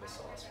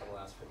lactobacillus for the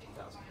last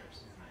 50,000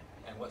 years.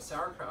 And what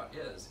sauerkraut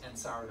is, and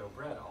sourdough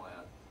bread I'll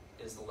add,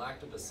 is the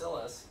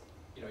lactobacillus,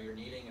 you know, you're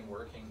kneading and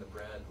working the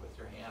bread with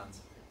your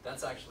hands,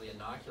 that's actually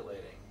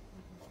inoculating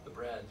the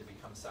bread to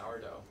become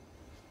sourdough.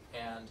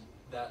 And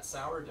that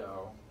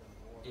sourdough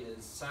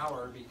is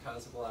sour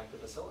because of the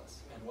lactobacillus.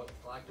 And what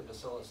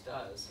lactobacillus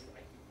does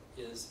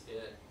is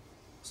it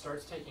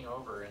starts taking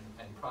over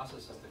and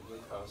processes the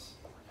glucose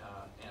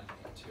and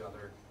into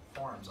other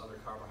forms, other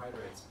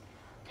carbohydrates,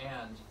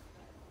 and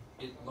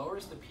it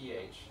lowers the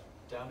pH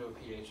down to a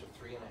pH of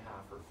 3.5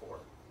 or 4.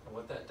 And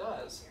what that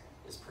does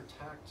is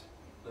protect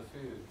the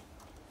food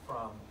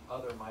from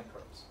other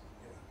microbes.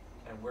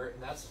 And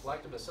that's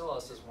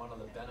lactobacillus is one of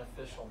the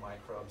beneficial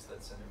microbes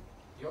that's in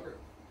yogurt,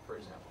 for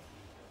example.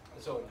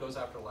 So it goes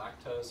after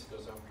lactose, it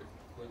goes after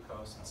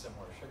glucose and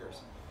similar sugars.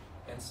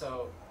 And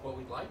so what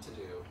we'd like to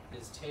do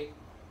is take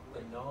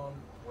the known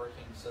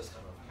working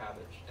system of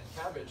cabbage. And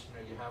cabbage, you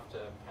know, you have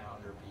to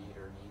pound or beat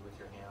or knead with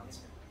your hands,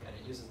 and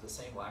it uses the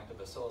same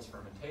lactobacillus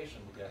fermentation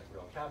to get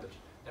real cabbage.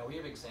 Now we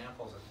have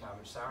examples of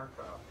cabbage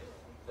sauerkraut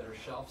that are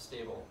shelf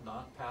stable,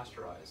 not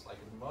pasteurized. Like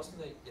most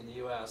in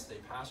the US, they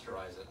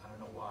pasteurize it, I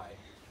don't know why.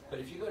 But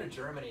if you go to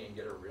Germany and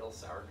get a real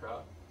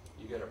sauerkraut,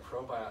 you get a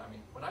probiotic. I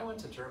mean, when I went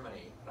to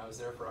Germany, when I was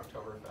there for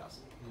Oktoberfest,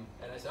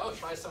 and I said, oh,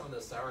 try some of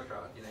this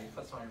sauerkraut. You know, you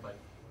put some on your plate.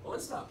 Well,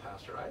 it's not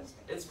pasteurized,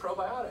 it's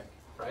probiotic,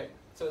 right?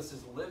 So it's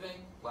this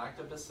living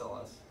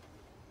lactobacillus,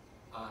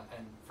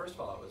 and first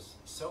of all, it was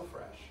so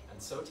fresh and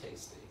so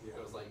tasty.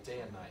 It was like day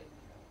and night.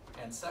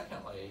 And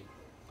secondly,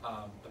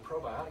 the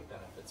probiotic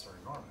benefits are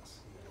enormous.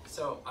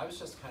 So I was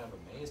just kind of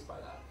amazed by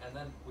that. And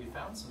then we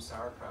found some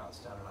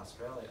sauerkrauts down in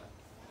Australia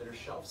that are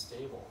shelf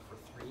stable for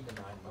 3 to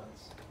 9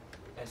 months.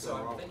 And so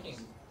I'm thinking,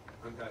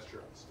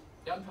 unpasteurized.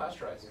 Yeah,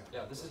 unpasteurized.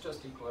 Yeah, this is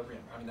just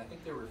equilibrium. I mean, I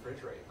think they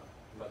refrigerate them,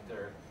 but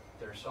they're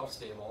shelf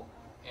stable.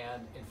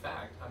 And in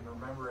fact, I'm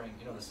remembering,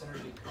 you know, the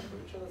Synergy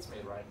kombucha that's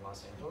made right in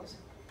Los Angeles.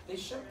 They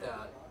ship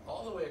that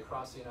all the way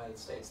across the United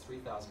States,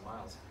 3,000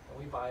 miles, and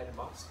we buy it in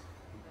Boston,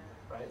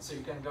 right? So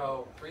you can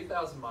go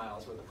 3,000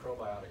 miles with a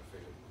probiotic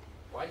food.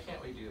 Why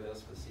can't we do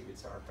this with seaweed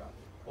sauerkraut?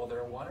 Well, there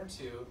are 1 or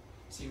 2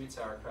 seaweed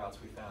sauerkrauts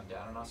we found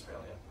down in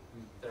Australia.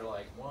 They're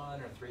like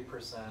 1 or 3%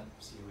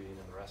 seaweed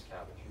and the rest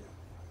cabbage.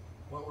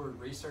 What we're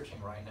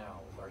researching right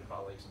now with our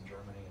colleagues in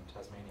Germany and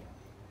Tasmania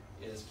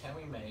is, can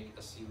we make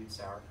a seaweed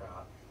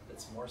sauerkraut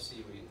that's more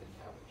seaweed than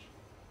cabbage?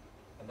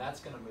 And that's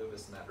going to move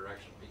us in that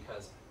direction,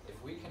 because if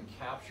we can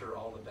capture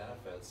all the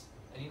benefits,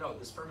 and you know,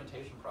 this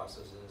fermentation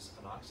process is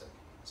anoxic,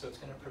 so it's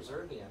going to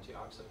preserve the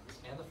antioxidants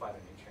and the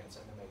phytonutrients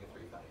and the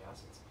omega-3 fatty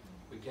acids.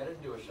 We get it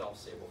into a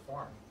shelf-stable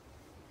form.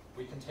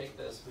 We can take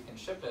this, we can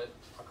ship it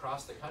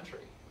across the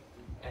country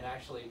and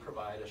actually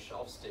provide a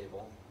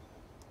shelf-stable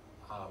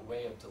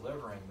way of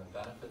delivering the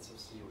benefits of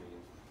seaweed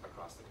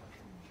across the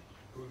country.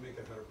 Can we make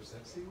it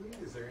 100% seaweed?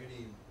 Is there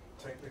any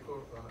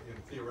technical,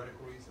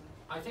 theoretical reason?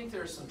 I think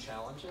there's some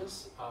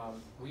challenges.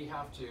 We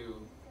have to,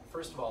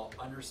 first of all,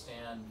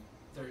 understand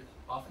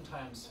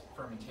oftentimes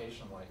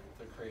fermentation, like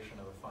the creation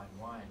of a fine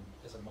wine,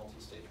 is a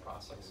multi-stage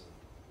process.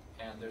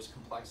 And there's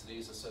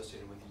complexities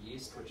associated with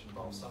yeast, which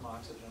involves some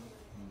oxygen.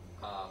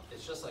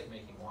 It's just like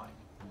making wine.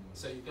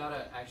 So you've got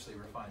to actually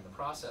refine the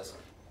process.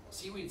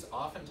 Seaweeds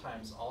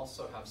oftentimes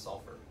also have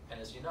sulfur. And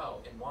as you know,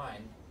 in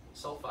wine,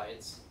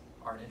 sulfites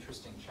are an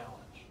interesting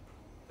challenge.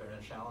 They're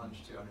a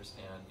challenge to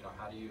understand, you know,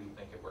 how do you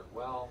make it work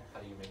well? How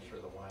do you make sure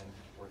the wine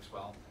works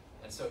well?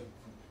 And so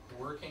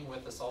working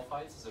with the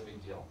sulfites is a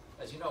big deal.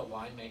 As you know,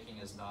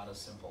 winemaking is not a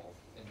simple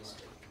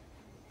industry.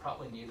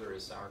 Probably neither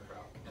is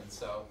sauerkraut. And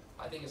so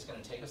I think it's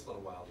going to take us a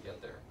little while to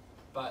get there.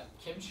 But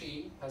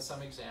kimchi has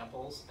some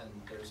examples, and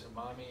there's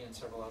umami and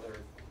several other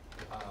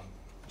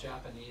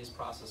Japanese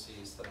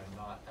processes that I'm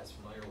not as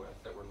familiar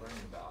with that we're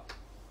learning about.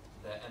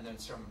 And then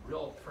some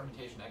real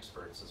fermentation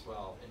experts as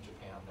well in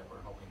Japan that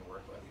we're hoping to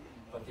work with.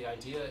 But the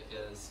idea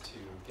is to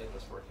get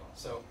this working.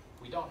 So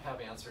we don't have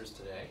answers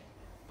today,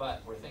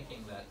 but we're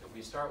thinking that if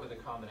we start with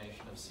a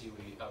combination of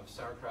seaweed, of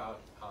sauerkraut,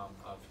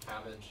 of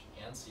cabbage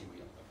and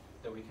seaweed,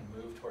 that we can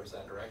move towards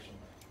that direction.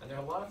 And there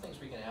are a lot of things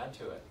we can add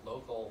to it.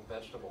 Local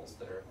vegetables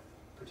that are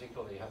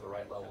particularly have the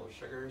right level of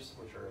sugars,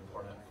 which are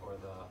important for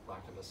the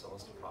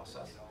lactobacillus to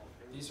process.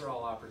 These are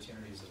all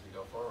opportunities as we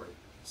go forward.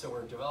 So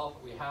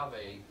we have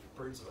a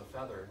birds of a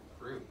feather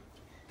group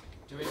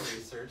doing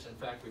research. In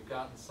fact, we've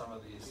gotten some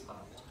of these,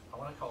 I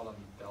want to call them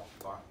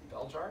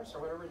bell jars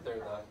or whatever.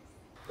 They're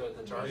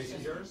the jars.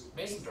 Mason jars?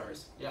 Mason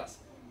jars, yes.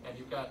 And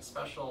you've got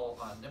special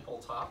nipple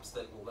tops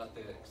that will let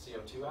the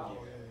CO2 out.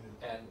 Oh,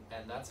 yeah.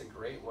 And that's a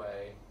great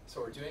way. So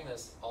we're doing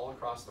this all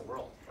across the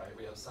world, right?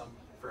 We have some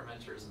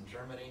fermenters in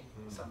Germany,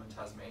 some in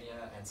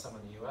Tasmania, and some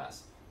in the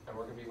US. And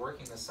we're going to be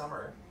working this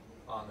summer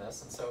on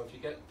this. And so if you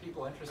get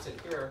people interested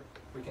here,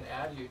 we can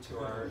add you to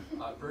our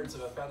Birds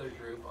of a Feather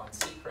group on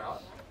Sea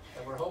Kraut.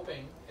 And we're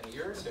hoping in a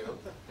year or two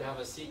to have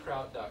a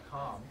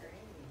seakraut.com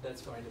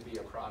that's going to be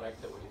a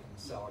product that we can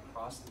sell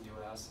across the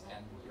US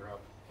and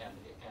Europe and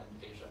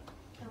Asia.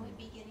 Can we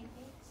be guinea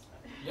pigs?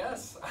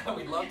 Yes,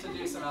 we'd love to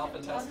do some alpha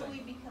How testing. do we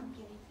become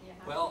guinea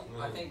pigs? Well,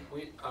 I think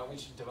we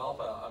should develop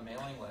a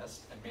mailing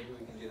list, and maybe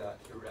we can do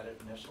that through Reddit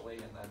initially,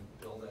 and then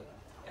build it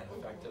and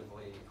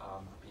effectively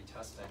be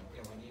testing.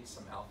 And we need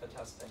some alpha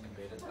testing and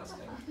beta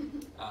testing.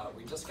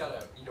 We just got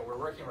to, we're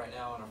working right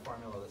now on a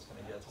formula that's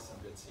going to get to some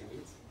good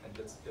seaweeds and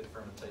good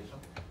fermentation.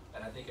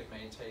 And I think it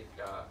may take,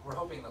 we're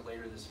hoping that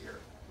later this year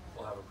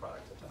we'll have a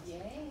product to test.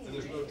 Yay. And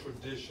there's no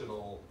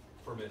traditional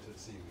fermented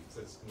seaweeds.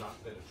 That's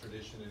not been a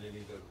tradition in any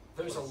of the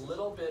There's places. a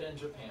little bit in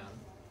Japan.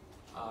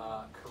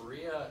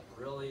 Korea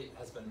really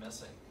has been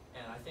missing.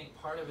 And I think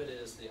part of it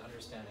is the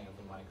understanding of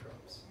the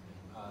microbes.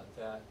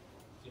 That,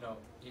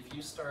 if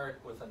you start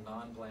with a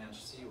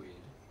non-blanched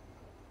seaweed,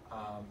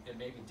 it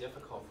may be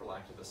difficult for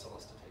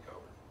lactobacillus to take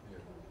over.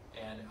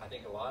 Yeah. And I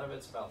think a lot of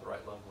it's about the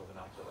right level of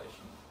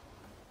inoculation.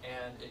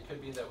 And it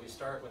could be that we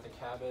start with a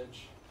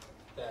cabbage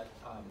that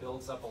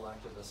builds up a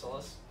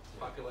lactobacillus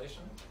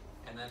population,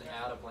 and then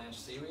add a blanched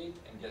seaweed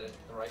and get it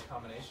the right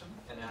combination,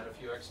 and add a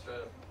few extra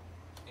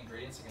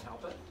ingredients that can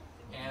help it,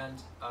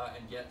 and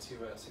get to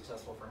a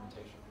successful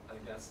fermentation. I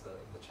think that's the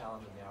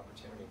challenge and the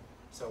opportunity.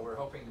 So we're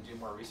hoping to do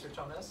more research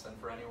on this, and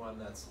for anyone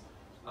that's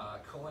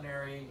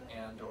culinary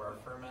and or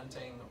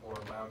fermenting or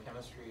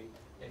biochemistry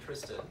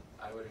interested,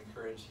 I would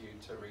encourage you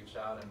to reach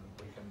out and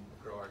we can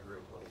grow our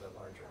group a little bit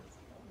larger.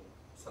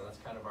 So that's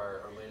kind of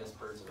our latest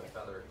Birds of a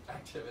Feather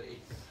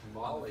activity.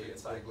 Molly,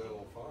 it's like a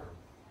little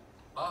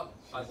farm.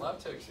 I'd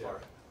love to explore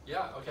it.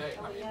 Yeah, okay.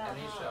 Oh, I mean, yeah,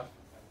 any huh. chef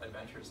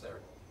adventures there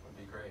would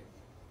be great.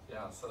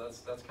 Yeah, so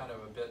that's kind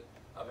of a bit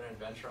of an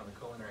adventure on the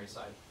culinary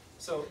side.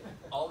 So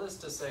all this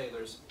to say,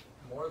 there's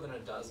more than a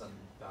dozen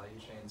value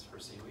chains for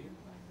seaweed,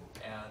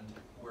 and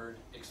we're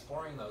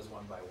exploring those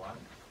one by one.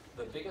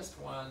 The biggest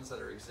ones that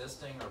are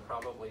existing are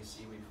probably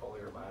seaweed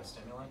foliar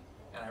biostimulant.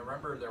 And I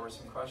remember there were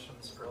some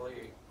questions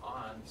early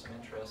on, some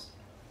interest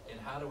in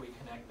how do we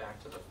connect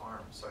back to the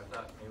farm. So I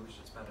thought maybe we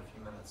should spend a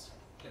few minutes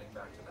getting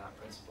back to that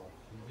principle.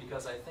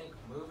 Because I think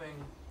moving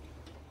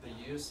the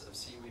use of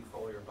seaweed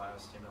foliar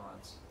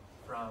biostimulants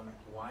from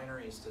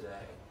wineries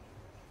today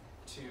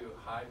to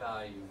high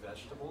value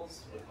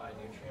vegetables with high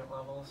nutrient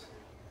levels,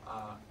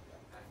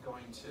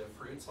 going to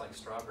fruits like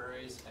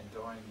strawberries, and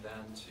going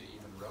then to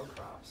even row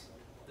crops.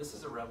 This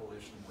is a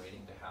revolution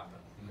waiting to happen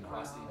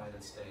across the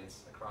United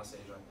States, across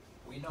Asia.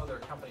 We know there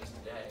are companies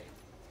today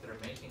that are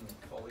making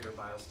foliar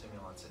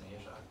biostimulants in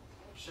Asia,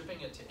 shipping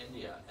it to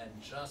India, and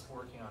just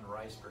working on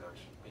rice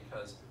production,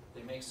 because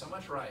they make so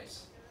much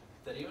rice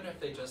that even if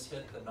they just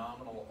hit the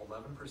nominal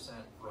 11%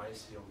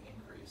 rice yield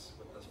increase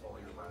with this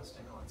foliar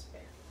biostimulants,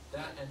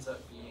 that ends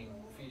up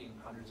feeding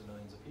hundreds of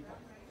millions of people.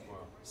 Wow.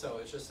 So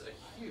it's just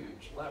a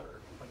huge lever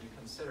when you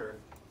consider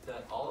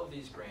that all of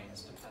these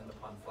grains depend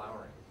upon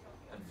flowering,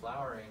 and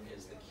flowering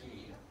is the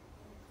key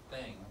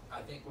thing.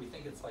 We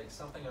think it's like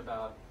something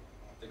about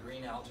the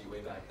green algae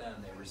way back then.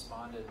 They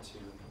responded to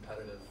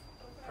competitive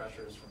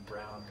pressures from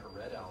brown or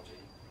red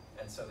algae,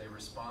 and so they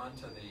respond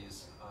to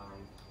these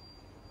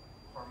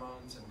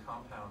hormones and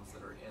compounds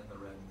that are in the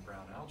red and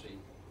brown algae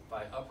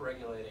by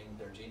upregulating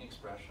their gene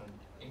expression,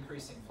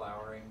 increasing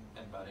flowering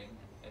and budding,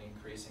 and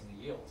increasing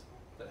the yield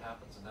that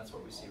happens. And that's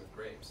what we see with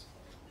grapes.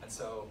 And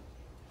so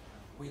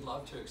we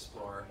love to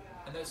explore,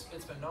 and it's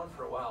been known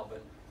for a while,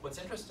 but what's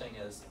interesting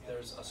is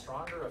there's a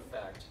stronger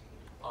effect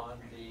on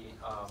the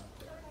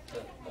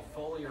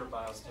foliar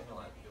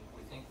biostimulant.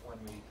 We think when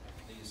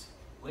these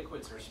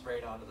liquids are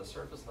sprayed onto the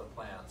surface of the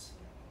plants,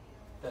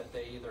 that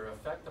they either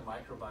affect the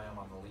microbiome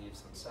on the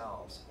leaves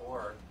themselves,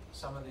 or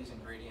some of these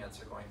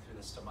ingredients are going through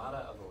the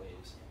stomata of the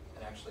leaves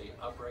and actually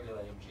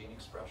upregulating gene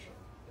expression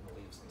in the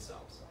leaves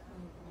themselves.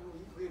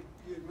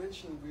 You had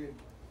mentioned, we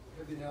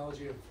had the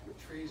analogy of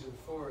trees and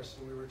forests,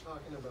 and we were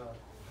talking about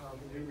how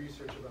the new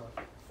research about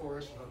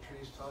forests and how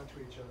trees talk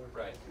to each other.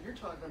 Right. But you're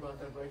talking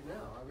about that right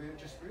now. I mean, I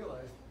just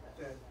realized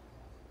that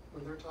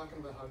when they're talking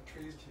about how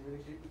trees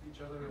communicate with each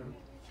other, and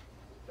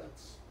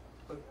that's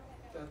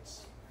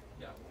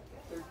Yeah.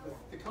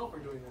 the kelp are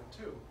doing that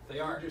too. They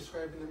are. You're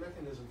describing the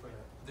mechanism for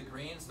that. The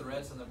greens, the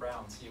reds, and the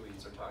brown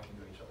seaweeds are talking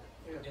to each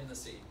other in the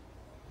seed.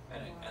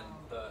 And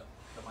the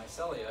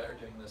mycelia are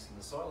doing this in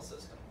the soil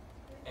system.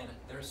 And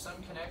there's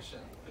some connection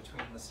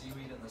between the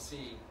seaweed and the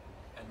seed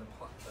and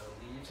the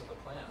leaves of the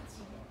plants,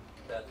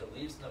 that the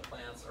leaves and the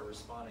plants are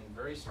responding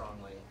very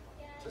strongly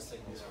to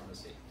signals from the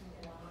seed.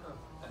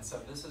 And so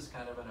this is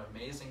kind of an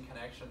amazing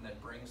connection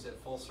that brings it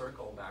full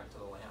circle back to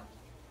the land.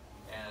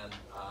 And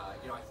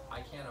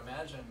I can't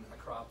imagine a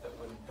crop that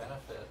wouldn't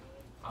benefit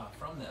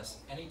from this.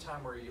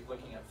 Anytime we're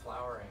looking at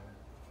flowering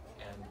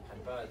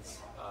and buds,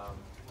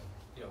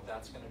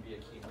 that's going to be a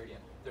key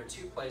ingredient. There are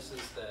two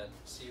places that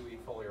seaweed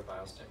foliar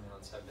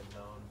biostimulants have been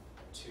known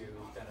to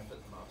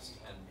benefit the most,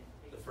 and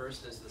The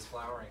first is this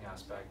flowering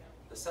aspect.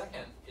 The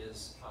second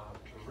is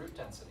the root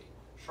density.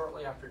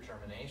 Shortly after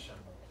germination,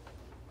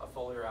 a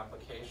foliar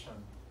application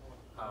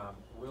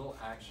will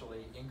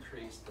actually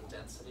increase the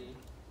density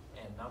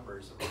and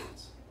numbers of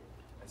roots.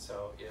 And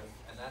so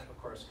and that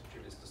of course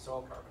contributes to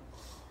soil carbon.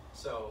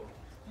 So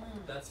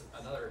that's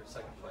another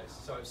second place.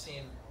 So I've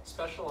seen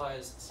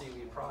specialized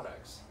seaweed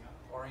products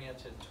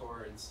oriented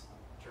towards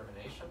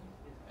germination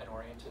and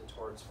oriented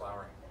towards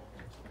flowering.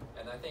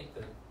 And I think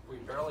that we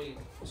barely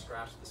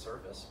scratched the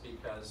surface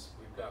because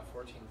we've got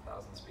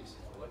 14,000 species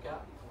to look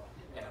at,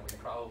 and we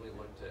probably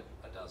looked at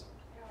a dozen.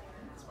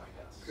 That's my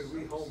guess. Could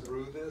we home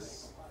brew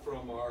this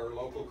from our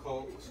local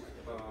kelp?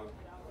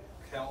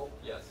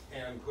 Yes.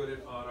 And put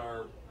it on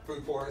our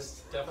food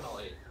forest?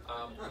 Definitely.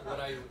 What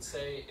I would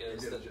say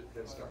is that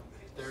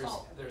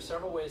there's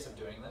several ways of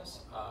doing this.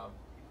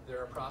 There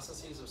are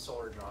processes of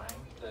solar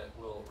drying that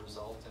will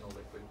result in a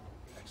liquid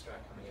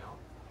extract coming out.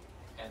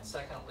 And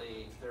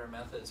secondly, there are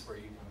methods where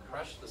you can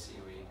crush the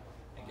seaweed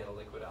and get a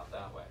liquid out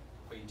that way.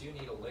 But you do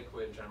need a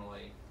liquid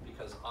generally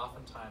because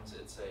oftentimes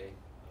it's a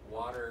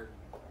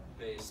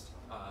water-based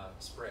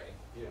spray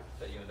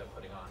that you end up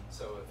putting on.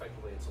 So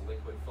effectively it's a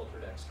liquid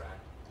filtered extract.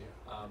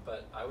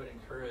 But I would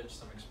encourage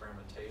some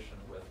experimentation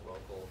with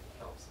local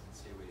kelps and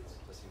seaweeds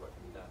to see what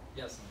can be done.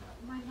 Yes?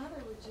 My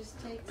mother would just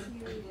take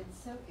seaweed and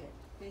soak it,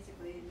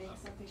 basically, and make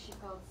something she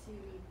called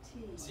seaweed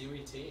tea.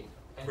 Seaweed tea.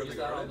 And For use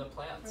the that garden? on the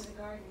plants. For the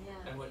garden,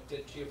 yeah. And what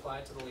did she apply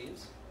it to the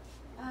leaves?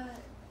 I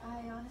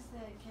honestly,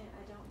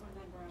 I don't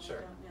remember, Sure.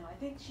 I don't know. I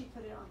think she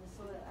put it on the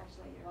soil,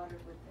 actually,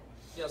 watered with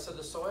it. Yeah, so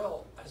the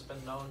soil has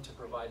been known to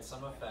provide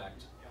some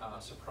effect.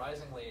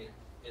 Surprisingly,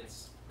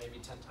 it's maybe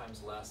 10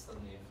 times less than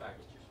the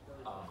effect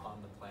on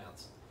the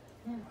plants.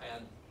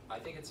 And I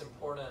think it's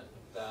important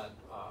that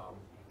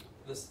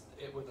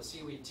with the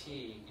seaweed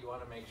tea, you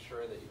want to make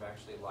sure that you've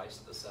actually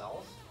lysed the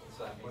cells.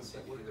 So that means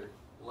either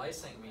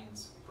lysing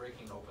means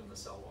breaking open the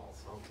cell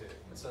walls. Okay.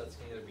 And so it's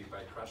going to either be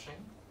by crushing,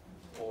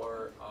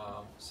 or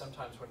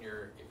sometimes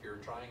if you're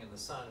drying in the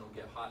sun, it'll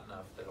get hot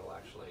enough that it'll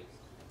actually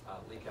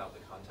leak out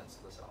the contents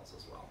of the cells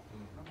as well.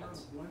 How about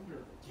a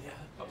blender? Yeah,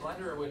 a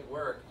blender would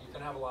work. You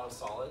can have a lot of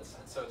solids,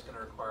 and so it's going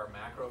to require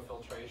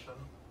macrofiltration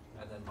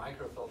and then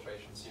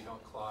microfiltration so you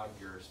don't clog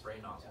your spray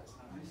nozzles.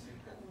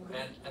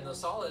 And the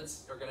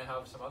solids are going to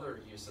have some other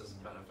uses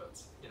and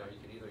benefits. You know, you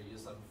could either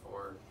use them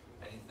for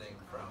anything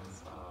from,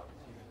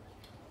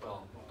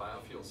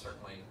 biofuels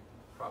certainly,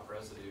 crop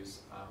residues.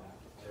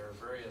 There are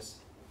various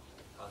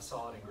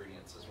solid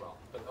ingredients as well,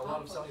 but a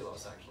lot of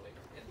cellulose actually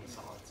in the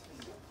solids.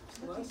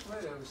 Last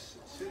night I was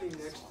sitting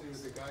next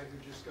to the guy who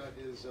just got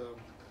his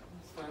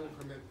final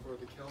permit for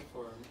the kelp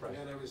farm, Right.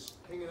 and I was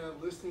hanging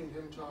out listening to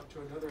him talk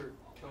to another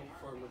kelp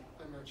farmer.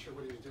 I'm not sure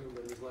what he was doing,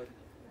 but it was like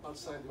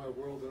outside my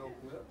world and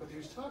opened it up. But he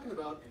was talking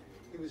about,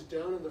 he was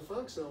down in the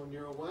funk zone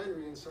near a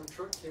winery, and some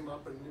truck came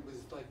up and it was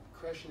like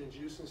crushing and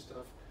juicing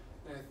stuff.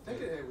 And I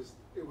think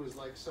it was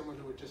like someone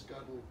who had just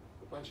gotten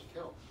a bunch of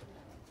kelp.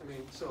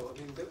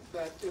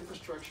 That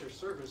infrastructure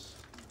service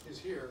is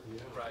here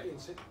Right.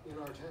 in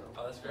our town.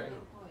 Oh, that's great.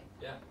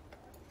 Yeah.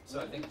 So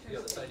I think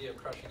this idea of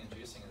crushing and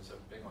juicing is a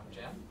big one.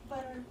 Jan?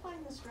 But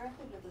applying this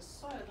directly to the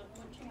soil,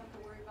 wouldn't you have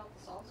to worry about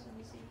the salts in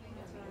the seaweed?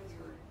 That's what I was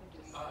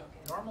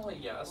worried. Normally,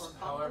 yes.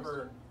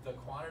 However, the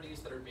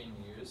quantities that are being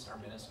used are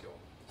minuscule.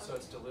 So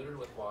it's diluted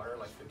with water,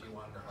 like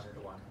 51 or 100 to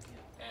 1.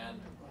 And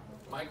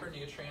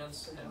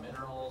micronutrients and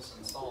minerals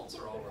and salts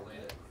are all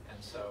related.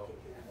 And so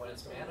when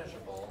it's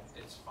manageable,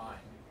 it's fine.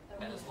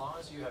 And as long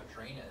as you have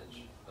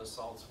drainage, the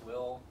salts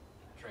will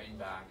drain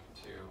back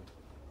to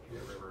the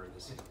river or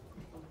the sea.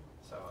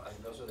 So I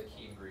think those are the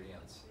key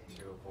ingredients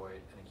to avoid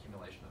an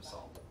accumulation of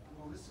salt.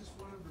 Well, this is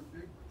one of the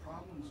big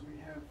problems we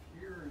have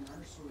here in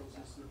our soils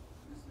is the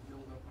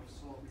buildup of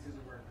salt because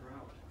of our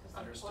drought.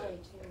 Understood.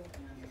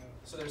 And,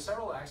 So there's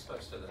several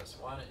aspects to this.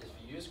 One is if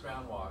you use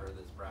groundwater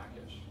that's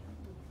brackish.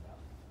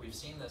 We've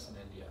seen this in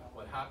India.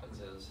 What happens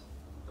is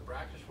the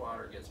brackish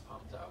water gets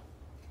pumped up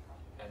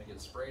and it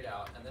gets sprayed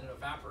out and then it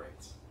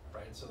evaporates,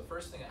 right? So the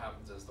first thing that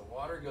happens is the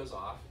water goes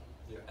off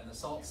and the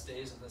salt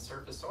stays in the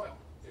surface soil,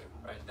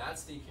 right?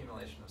 That's the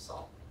accumulation of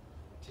salt.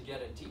 To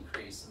get a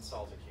decrease in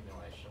salt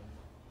accumulation,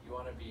 you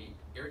want to be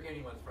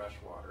irrigating with fresh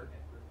water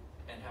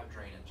and have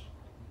drainage.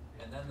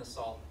 And then the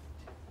salt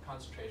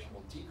concentration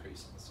will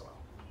decrease in the soil.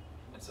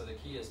 And so the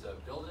key is to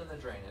build it in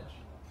the drainage,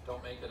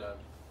 don't make it a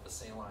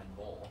saline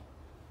bowl,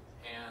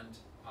 and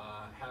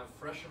have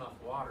fresh enough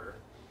water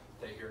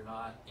that you're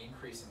not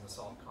increasing the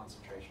salt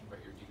concentration, but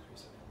you're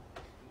decreasing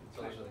it.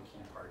 So those are the key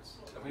parts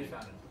that we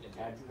found in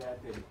India. Add to that,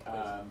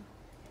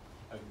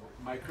 a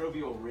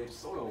microbial-rich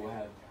soil will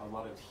have a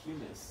lot of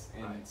humus,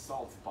 and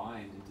salts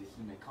bind into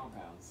humic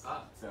compounds.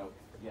 So,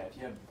 yeah, if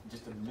you have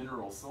just a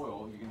mineral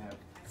soil, you're going to have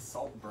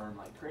salt burn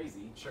like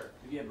crazy. Sure.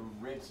 If you have a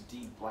rich,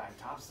 deep black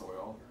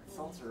topsoil,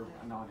 salts are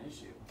a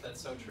non-issue. That's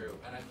so true.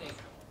 And I think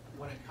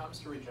when it comes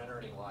to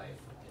regenerating life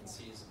in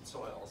seas and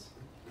soils,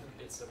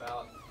 it's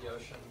about the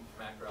ocean,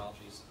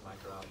 macroalgae,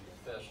 microalgae,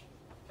 fish.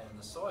 And in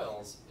the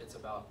soils, it's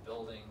about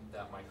building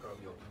that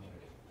microbial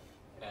community.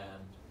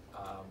 And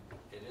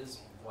it is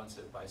once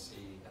hit by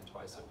sea and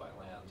twice hit by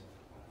land.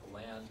 The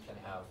land can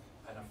have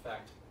an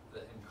effect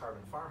that in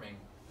carbon farming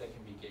that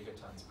can be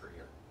gigatons per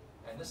year.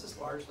 And this is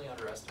largely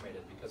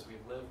underestimated because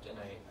we've lived in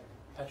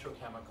a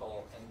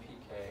petrochemical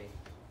NPK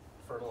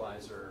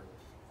fertilizer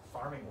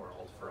farming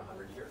world for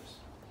 100 years.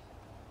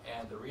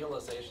 And the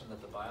realization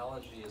that the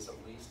biology is at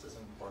least as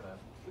important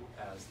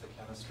as the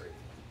chemistry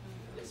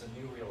is a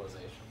new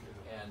realization.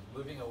 And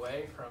moving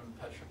away from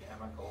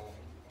petrochemical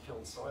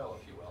killed soil,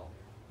 if you will,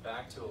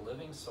 back to a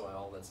living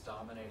soil that's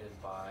dominated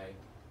by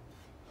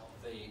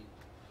the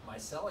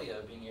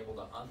mycelia being able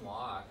to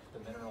unlock the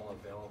mineral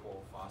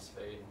available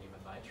phosphate and even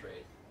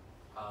nitrate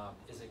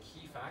is a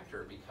key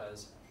factor,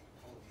 because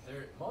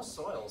most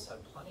soils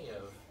have plenty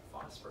of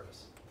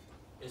phosphorus.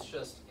 It's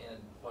just in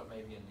what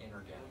may be an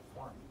inorganic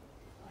form.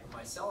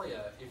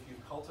 Mycelia, if you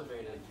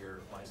cultivated your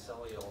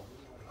mycelial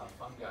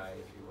fungi,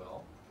 if you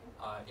will,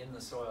 in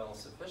the soil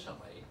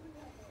sufficiently,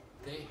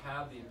 they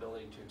have the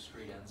ability to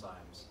excrete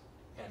enzymes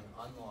and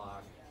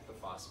unlock the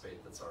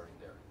phosphate that's already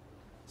there.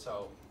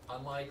 So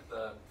unlike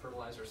the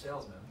fertilizer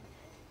salesman,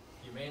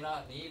 you may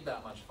not need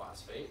that much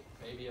phosphate,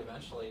 maybe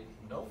eventually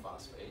no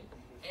phosphate,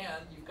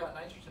 and you've got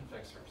nitrogen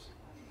fixers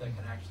that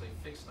can actually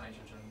fix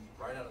nitrogen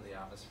right out of the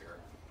atmosphere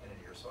and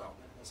into your soil.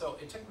 So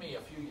it took me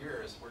a few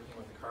years working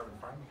with the carbon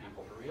farming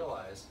people to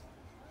realize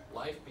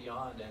life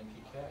beyond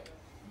NPK,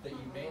 that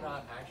you may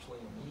not actually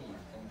need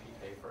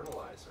NPK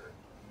fertilizer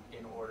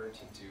in order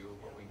to do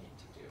what we need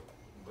to do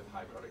with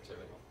high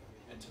productivity.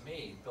 And to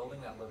me, building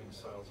that living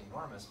soil is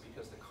enormous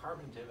because the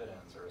carbon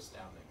dividends are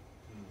astounding.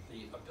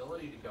 The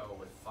ability to go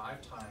with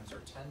 5 times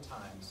or 10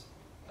 times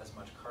as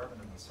much carbon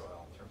in the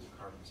soil in terms of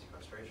carbon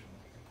sequestration,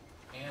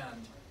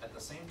 and at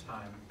the same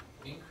time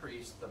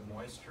increase the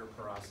moisture,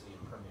 porosity,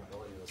 and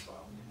permeability of the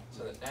soil,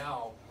 so that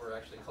now we're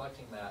actually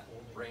collecting that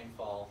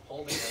rainfall,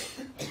 holding it,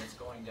 and it's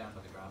going down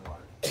to the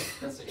groundwater.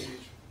 That's a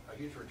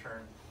huge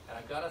return. And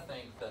I've got to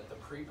think that the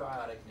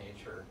prebiotic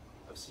nature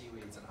of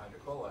seaweeds and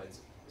hydrocolloids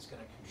is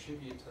going to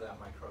contribute to that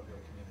microbial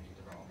community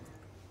development.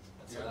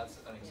 And so that's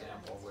an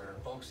example where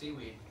bulk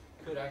seaweed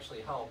could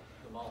actually help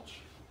the mulch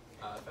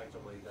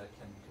effectively, that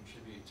can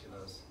contribute to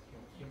those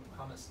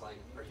humus-like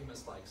or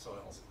humus-like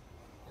soils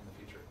in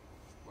the future.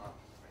 Wow.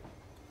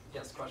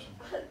 Yes, question?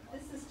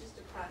 This is just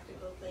a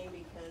practical thing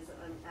because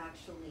I'm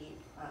actually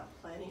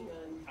planning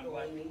on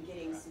going and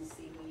getting some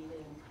seaweed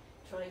and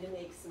trying to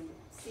make some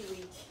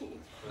seaweed tea.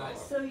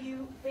 Nice. So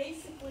you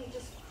basically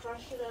just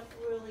crush it up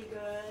really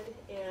good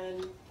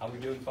and How we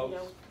doing, folks?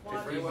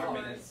 water 3 more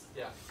pours, minutes.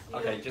 Yeah.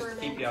 Okay, just to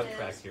keep you on ferment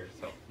track it. here,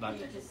 so not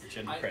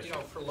shouldn't pressure. You know,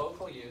 for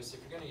local use,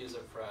 if you're going to use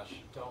it fresh,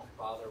 don't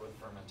bother with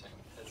fermenting.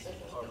 It's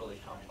overly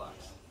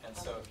complex. And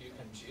so if you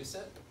can juice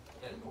it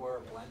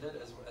or blend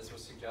it, as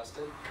was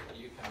suggested,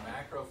 you can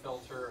macro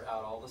filter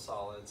out all the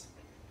solids.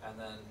 And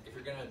then if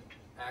you're going to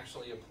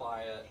actually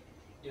apply it,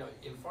 you know,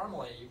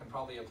 informally, you can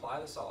probably apply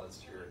the solids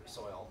to your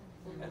soil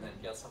and then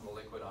get some of the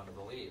liquid onto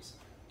the leaves.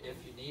 If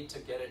you need to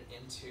get it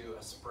into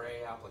a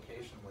spray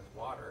application with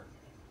water,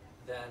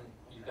 then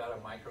you've got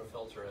to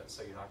microfilter it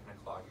so you're not going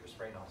to clog your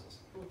spray nozzles.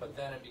 But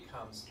then it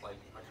becomes like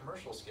a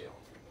commercial scale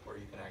where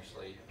you can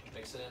actually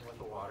mix it in with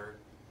the water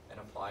and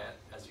apply it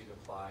as you'd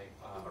apply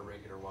a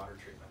regular water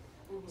treatment.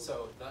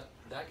 So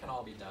that can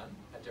all be done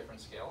at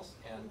different scales,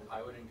 and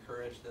I would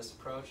encourage this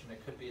approach, and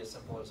it could be as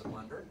simple as a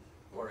blender,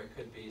 or it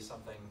could be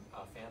something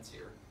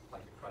fancier,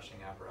 like a crushing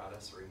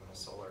apparatus or even a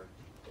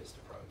solar-based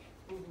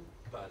approach.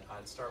 But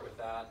I'd start with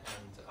that,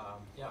 and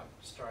yeah,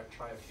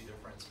 try a few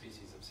different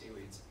species of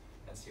seaweeds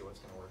and see what's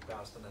going to work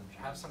best, and then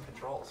have some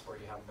controls where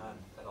you have none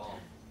at all.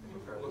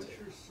 What's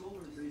your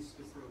solar-based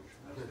approach?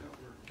 How does that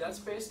work? That's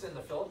based in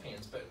the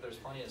Philippines, but there's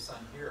plenty of sun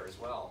here as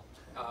well.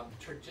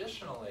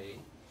 Traditionally,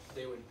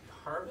 they would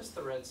harvest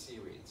the red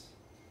seaweeds,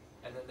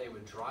 and then they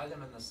would dry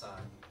them in the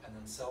sun, and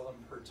then sell them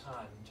per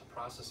ton to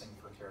processing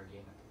for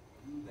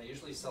carrageenan. They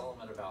usually sell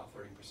them at about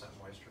 30%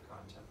 moisture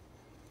content.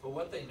 But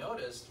what they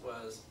noticed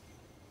was,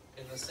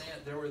 in the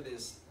sand, there was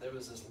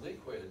this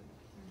liquid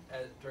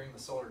during the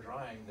solar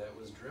drying that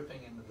was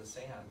dripping into the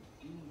sand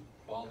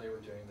while they were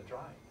doing the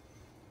drying.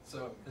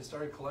 So they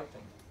started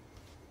collecting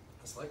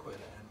this liquid,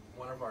 and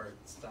one of our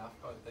staff,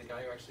 the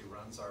guy who actually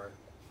runs our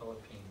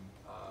Philippine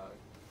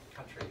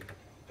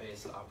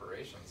country-based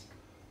operations,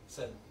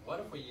 said, what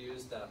if we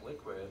used that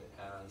liquid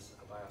as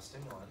a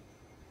biostimulant?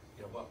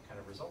 You know, what kind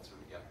of results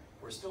would we get?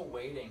 We're still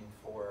waiting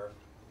for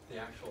the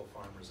actual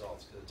farm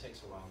results because it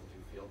takes a while to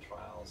do field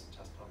trials and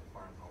test it on the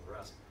farm and all the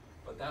rest.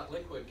 But that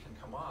liquid can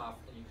come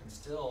off, and you can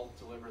still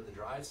deliver the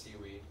dried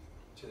seaweed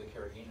to the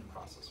carrageenan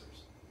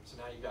processors. So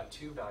now you've got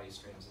 2 value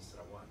streams instead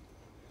of 1.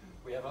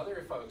 We have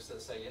other folks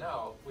that say, you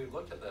know, we've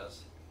looked at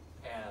this,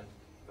 and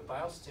the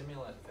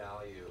biostimulant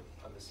value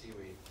of the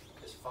seaweed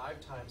is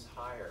 5 times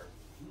higher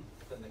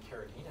than the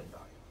carrageenan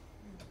value,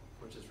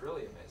 which is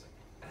really amazing.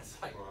 And it's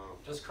like,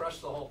 just crush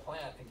the whole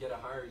plant and get a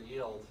higher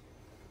yield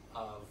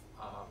of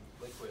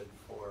liquid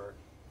for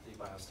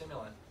the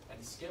biostimulant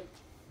and skip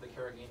the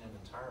carrageenan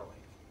entirely.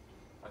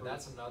 And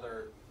that's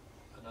another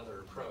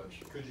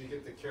approach. Could you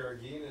get the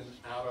carrageenan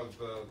out of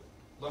the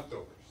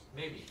leftovers?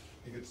 Maybe.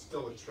 You could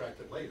still extract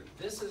it later.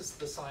 This is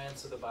the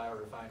science of the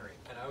biorefinery,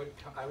 and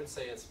I would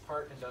say it's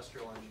part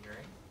industrial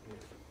engineering,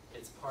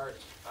 it's part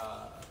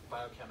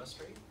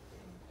biochemistry,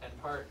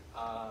 and part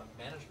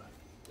management.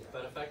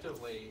 But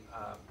effectively,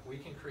 we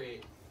can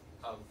create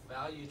a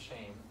value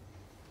chain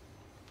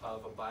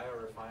of a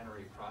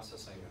biorefinery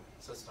processing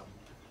system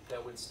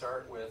that would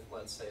start with,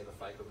 let's say,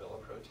 the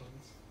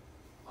phycobiliproteins,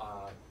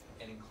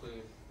 and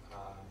include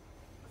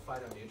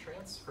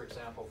phytonutrients. For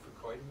example,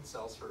 fucoidan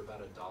sells for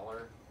about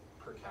 $1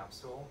 per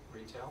capsule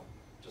retail,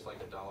 just like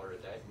 $1 a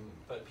day.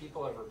 But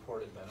people have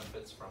reported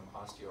benefits from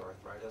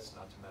osteoarthritis,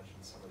 not to mention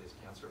some of these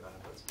cancer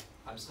benefits.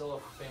 I'm still a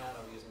fan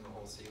of using the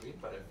whole seaweed,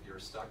 but if you're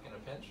stuck in a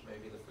pinch,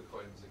 maybe the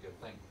fucoidan is a good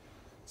thing.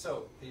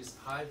 So these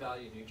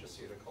high-value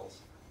nutraceuticals,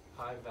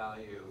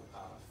 high-value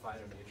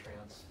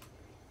phytonutrients,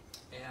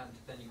 and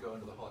then you go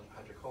into the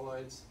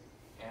hydrocolloids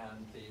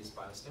and these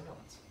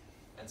biostimulants.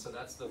 And so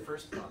that's the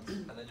first one.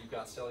 And then you've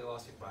got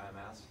cellulosic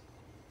biomass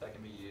that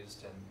can be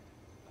used in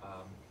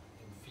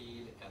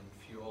feed and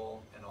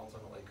fuel and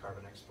ultimately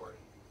carbon export.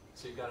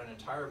 So you've got an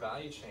entire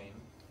value chain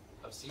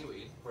of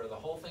seaweed where the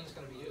whole thing's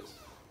going to be used.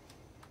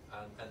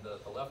 And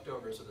the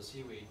leftovers of the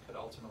seaweed could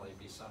ultimately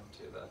be sunk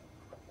to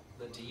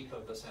the deep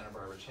of the Santa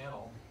Barbara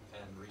Channel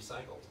and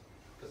recycled,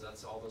 because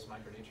that's all those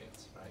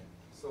micronutrients, right?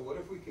 So what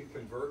if we could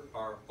convert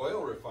our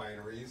oil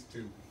refineries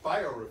to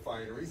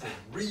biorefineries and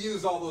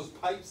reuse all those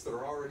pipes that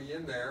are already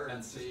in there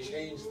and just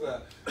change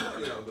the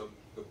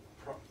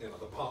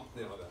pump,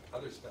 the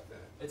other stuff in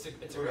it?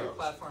 It's a great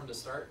platform to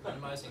start.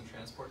 Minimizing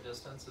transport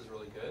distance is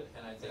really good,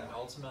 and I think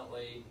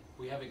ultimately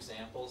we have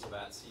examples of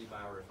at-sea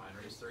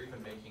biorefineries. They're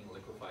even making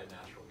liquefied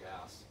natural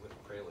gas with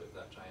Prelude,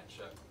 that giant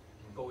ship.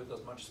 But with a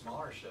much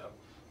smaller ship,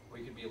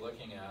 we could be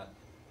looking at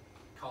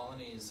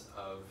colonies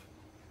of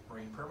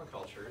marine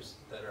permacultures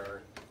that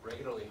are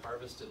regularly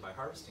harvested by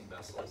harvesting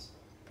vessels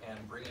and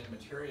bringing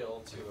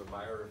material to a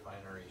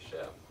biorefinery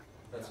ship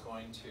that's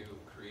going to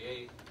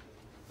create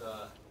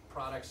the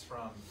products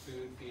from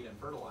food, feed, and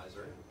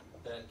fertilizer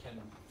that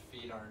can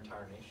feed our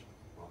entire nation.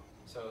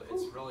 So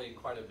it's really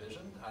quite a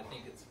vision. I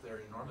think there are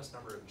an enormous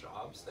number of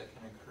jobs that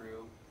can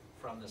accrue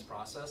from this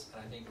process,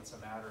 and I think it's a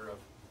matter of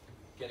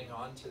getting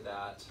onto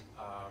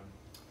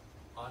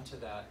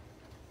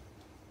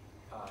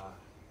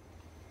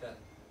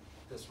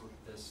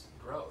this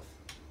growth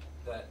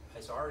that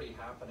is already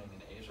happening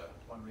in Asia.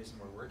 One reason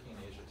we're working in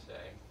Asia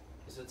today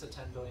is it's a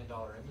 $10 billion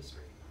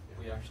industry.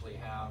 We actually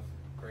have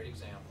great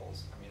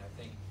examples. I mean,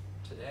 I think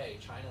today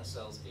China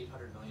sells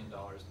 $800 million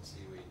in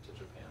seaweed to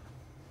Japan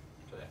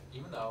today,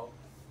 even though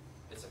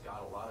it's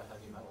got a lot of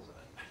heavy metals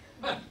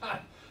in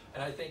it.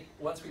 And I think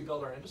once we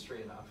build our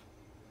industry enough,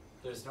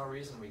 there's no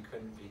reason we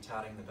couldn't be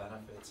touting the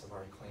benefits of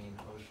our clean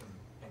ocean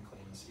and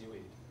clean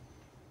seaweed.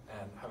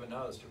 And heaven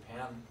knows,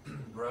 Japan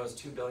grows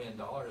 $2 billion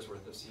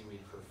worth of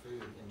seaweed for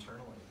food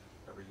internally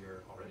every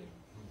year already.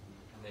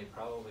 And they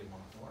probably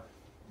want more.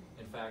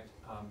 In fact,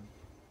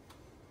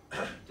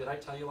 did I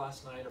tell you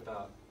last night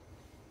about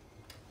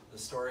the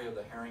story of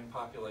the herring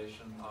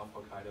population off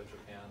Hokkaido,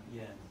 Japan?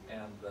 Yeah.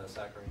 And the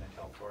Saccharina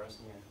kelp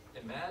forest?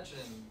 Yeah.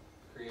 Imagine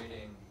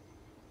creating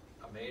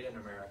a Made in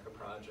America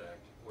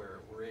project where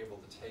we're able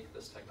to take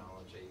this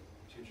technology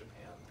to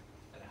Japan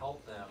and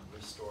help them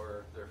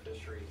restore their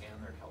fishery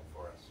and their kelp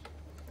forest.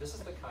 This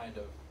is the kind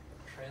of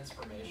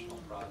transformational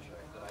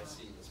project that I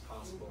see as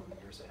possible in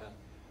the years ahead.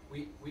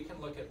 We can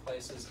look at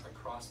places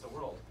across the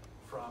world,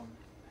 from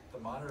the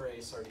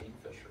Monterey sardine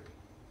fishery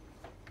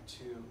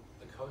to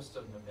the coast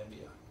of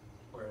Namibia,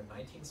 where in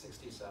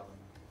 1967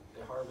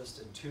 they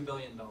harvested $2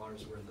 billion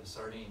worth of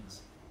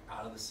sardines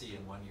out of the sea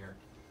in 1 year.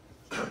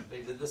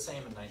 They did the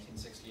same in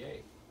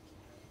 1968.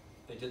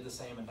 They did the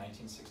same in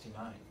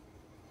 1969.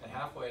 And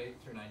halfway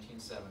through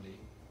 1970,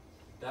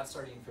 that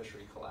sardine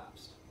fishery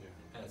collapsed,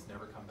 and it's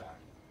never come back.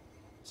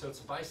 So it's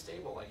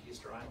bistable like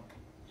Easter Island.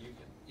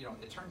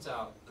 It turns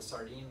out the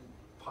sardine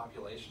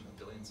population of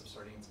billions of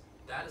sardines,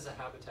 that is a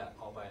habitat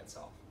all by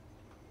itself.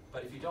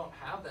 But if you don't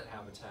have that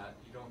habitat,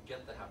 you don't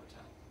get the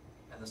habitat,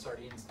 and the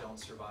sardines don't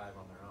survive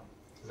on their own.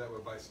 Is that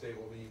what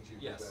bistable means?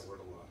 You use that word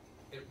a lot.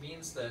 It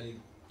means that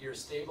you're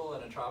stable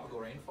in a tropical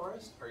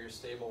rainforest, or you're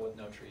stable with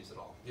no trees at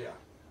all. Yeah.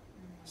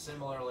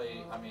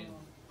 Similarly, I mean,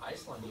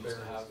 Iceland used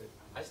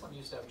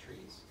to have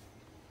trees.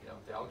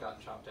 They all got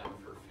chopped down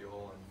for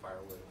fuel and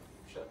firewood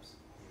and ships.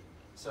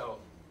 So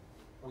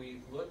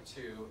we look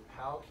to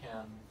how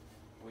can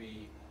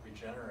we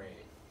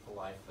regenerate the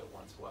life that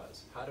once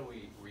was? How do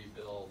we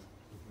rebuild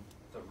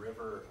the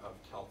river of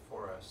kelp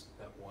forest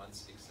that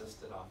once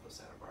existed off of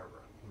Santa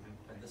Barbara?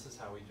 And this is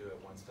how we do it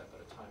one step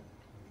at a time.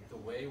 The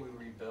way we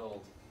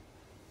rebuild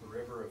the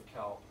river of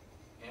kelp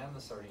and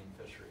the sardine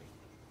fishery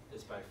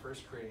is by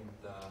first creating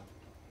the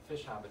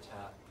fish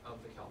habitat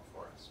of the kelp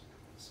forest,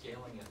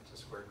 scaling it to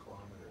square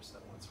kilometers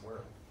that once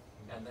were,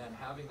 and then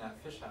having that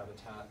fish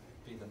habitat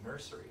be the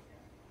nursery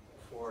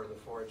for the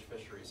forage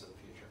fisheries of the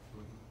future.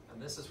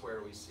 And this is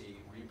where we see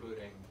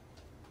rebooting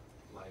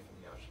life in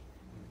the ocean,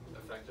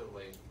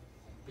 effectively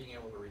being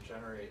able to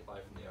regenerate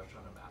life in the ocean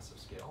on a massive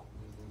scale,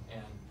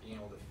 and being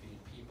able to feed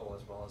people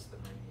as well as the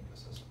marine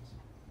ecosystems.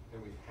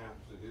 and we have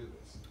to do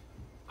this.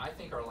 I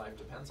think our life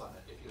depends on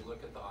it. If you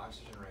look at the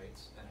oxygen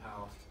rates and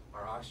how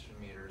our oxygen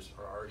meters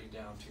are already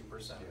down 2%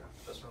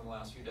 just from the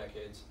last few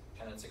decades,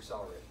 and it's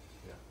accelerating.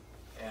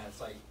 Yeah. And it's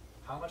like,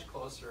 how much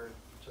closer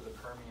to the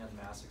Permian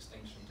mass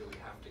extinction do we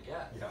have to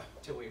get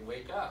till we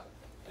wake up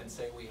and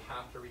say we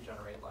have to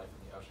regenerate life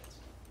in the oceans?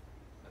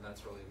 And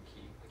that's really the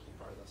key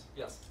part of this.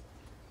 Yes?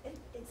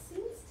 It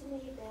seems to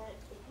me that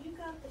if you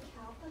got the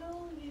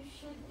capital, you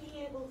should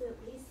be able to at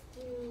least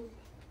do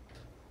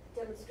a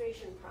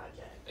demonstration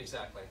project.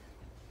 Exactly.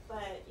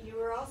 But you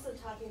were also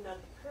talking about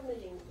the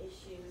permitting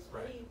issues.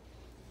 Right.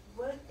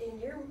 What, in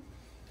your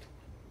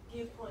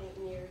viewpoint,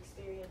 in your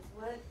experience,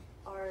 what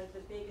are the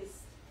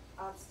biggest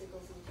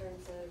obstacles in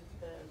terms of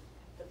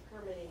the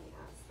permitting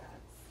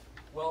aspects?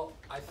 Well,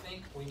 I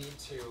think we need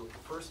to,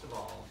 first of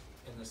all,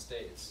 in the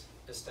States,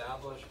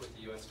 establish with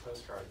the U.S.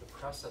 Coast Guard the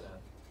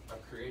precedent of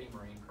creating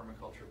marine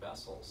permaculture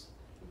vessels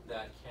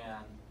that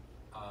can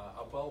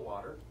upwell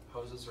water.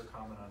 Hoses are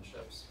common on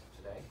ships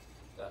today.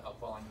 The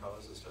upwelling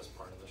hose is just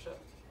part of the ship.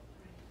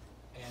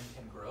 And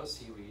can grow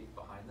seaweed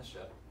behind the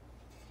ship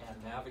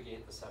and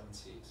navigate the 7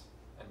 seas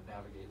and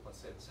navigate, let's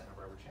say, the Santa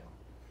Barbara Channel.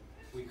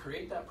 We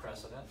create that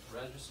precedent,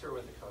 register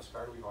with the Coast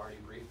Guard. We've already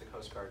briefed the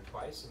Coast Guard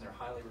twice, and they're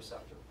highly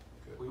receptive.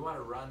 Good. We want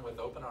to run with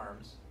open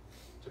arms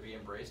to be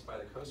embraced by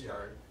the Coast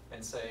Guard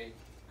and say,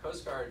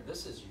 Coast Guard,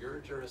 this is your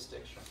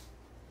jurisdiction,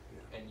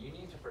 and you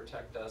need to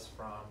protect us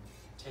from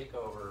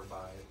takeover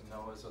by the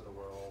NOAAs of the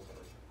world.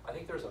 I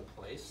think there's a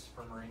place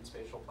for marine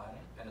spatial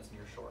planning, and it's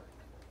near shore.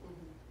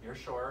 Near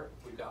shore,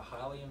 we've got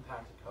highly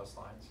impacted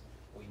coastlines.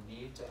 We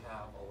need to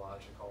have a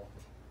logical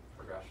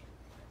progression.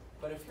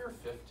 But if you're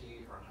 50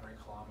 or 100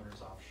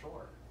 kilometers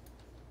offshore,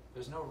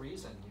 there's no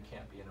reason you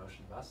can't be an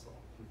ocean vessel.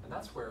 And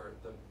that's where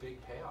the big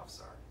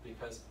payoffs are,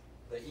 because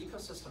the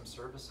ecosystem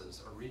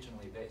services are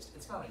regionally based.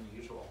 It's not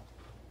unusual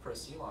for a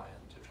sea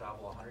lion to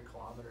travel 100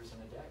 kilometers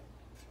in a day.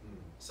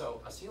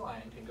 So a sea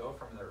lion can go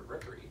from their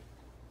rookery,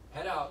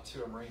 head out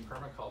to a marine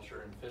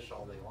permaculture and fish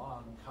all day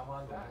long, and come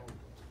on back,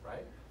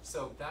 right?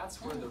 So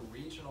that's where the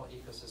regional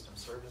ecosystem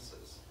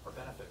services are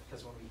benefit,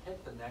 because when we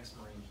hit the next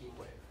marine heat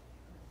wave,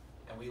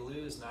 and we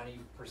lose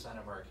 90%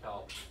 of our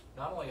kelp,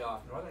 not only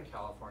off Northern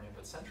California,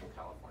 but Central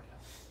California,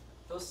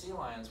 those sea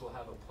lions will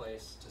have a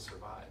place to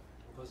survive.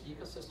 Those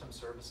ecosystem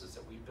services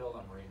that we build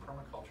on marine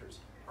permacultures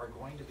are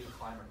going to be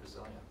climate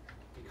resilient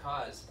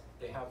because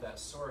they have that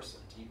source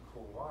of deep,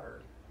 cool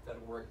water that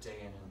will work day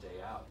in and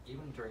day out,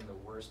 even during the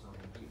worst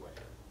marine heat wave.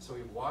 So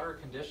we water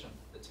condition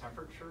the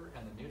temperature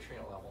and the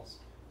nutrient levels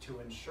to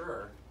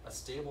ensure a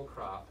stable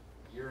crop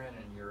year in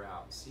and year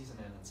out, season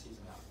in and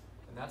season out.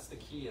 And that's the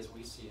key, as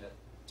we see it,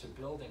 to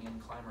building in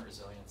climate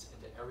resilience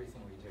into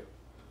everything we do,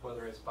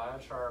 whether it's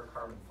biochar or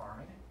carbon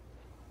farming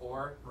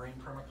or marine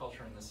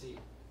permaculture in the sea.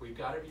 We've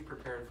got to be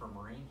prepared for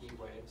marine heat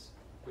waves.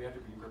 We have to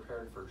be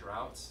prepared for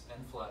droughts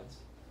and floods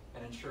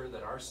and ensure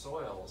that our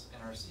soils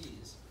and our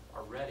seas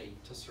are ready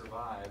to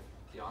survive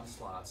the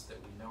onslaughts that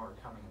we know are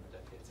coming in the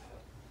decades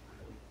ahead.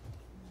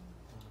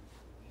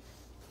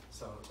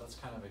 So that's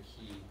kind of a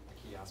key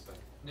aspect.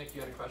 Nick,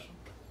 you had a question?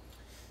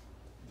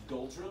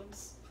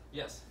 Doldrums?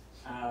 Yes.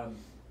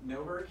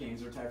 No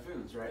hurricanes or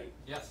typhoons, right?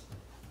 Yes.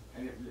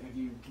 And have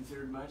you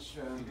considered much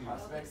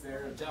prospects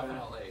there?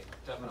 Definitely.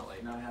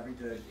 Not having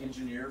to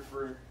engineer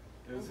for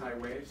those high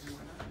waves and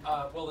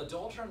whatnot? Well, the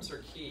doldrums are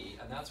key,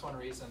 and that's one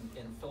reason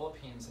in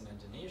Philippines and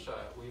Indonesia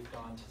we've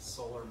gone to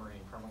solar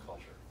marine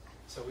permaculture.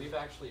 So we've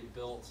actually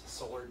built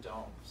solar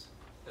domes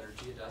that are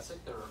geodesic,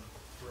 they're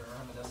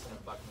reminiscent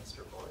of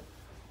Buckminster Fullerton,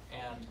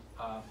 and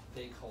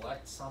they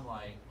collect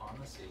sunlight on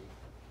the sea,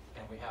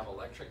 and we have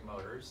electric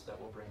motors that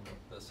will bring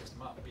the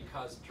system up.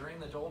 Because during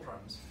the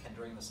doldrums and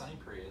during the sunny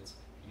periods,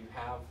 you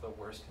have the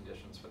worst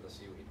conditions for the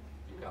seaweed.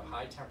 You've got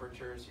high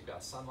temperatures, you've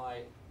got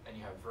sunlight, and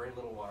you have very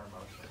little water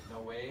motion. No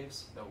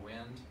waves, no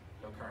wind,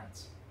 no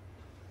currents.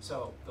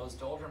 So those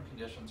doldrum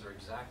conditions are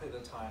exactly the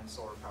time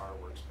solar power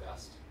works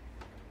best.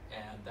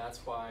 And that's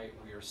why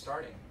we are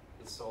starting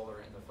with solar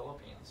in the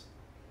Philippines.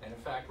 And in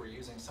fact, we're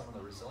using some of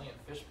the resilient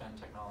fish pen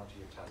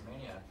technology of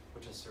Tasmania,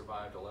 which has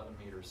survived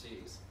 11-meter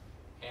seas,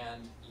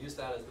 and use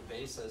that as the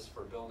basis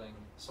for building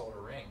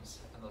solar rings.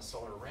 And those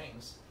solar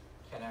rings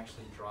can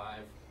actually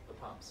drive the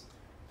pumps.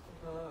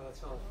 That's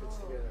how it fits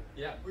together.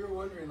 Yeah. We were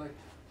wondering, like,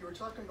 you were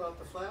talking about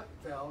the flap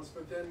valves,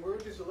 but then where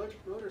do these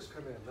electric motors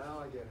come in? Now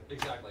I get it.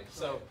 Exactly.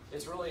 So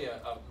it's really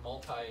a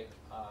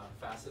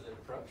multi-faceted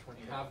approach. When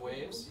you have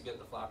waves, you get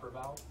the flapper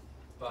valve,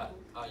 but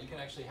you can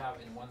actually have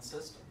in one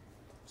system,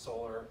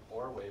 solar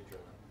or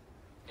wave-driven.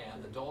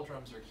 And the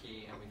doldrums are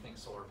key, and we think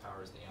solar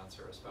power is the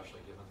answer,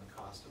 especially given the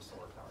cost of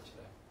solar power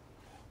today.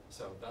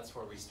 So that's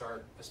where we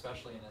start,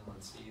 especially in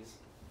inland seas.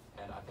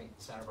 And I think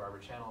the Santa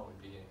Barbara Channel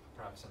would be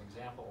perhaps an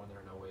example when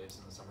there are no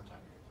waves in the summertime.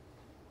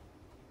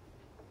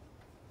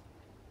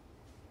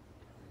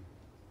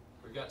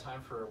 We've got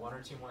time for one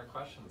or two more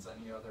questions.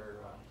 Any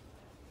other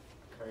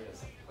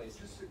areas, please?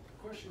 Just a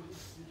question,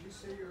 did you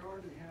say you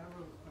already have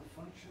a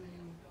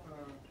functioning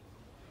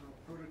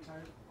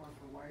prototype off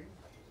Hawaii?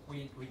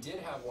 We did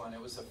have one.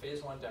 It was a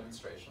phase 1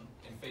 demonstration.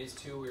 In phase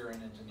 2, we were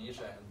in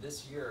Indonesia, and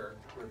this year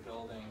we're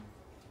building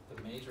the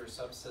major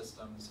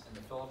subsystems in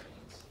the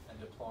Philippines and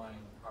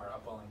deploying our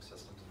upwelling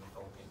systems in the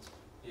Philippines.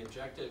 The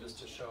objective is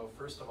to show,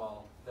 first of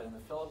all, that in the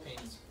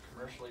Philippines,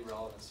 commercially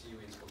relevant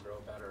seaweeds will grow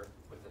better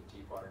with the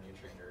deep water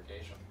nutrient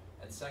irrigation.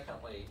 And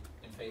secondly,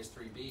 in phase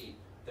 3B,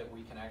 that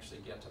we can actually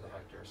get to the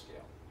hectare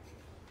scale.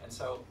 And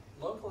so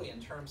locally,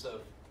 in terms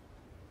of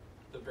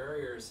the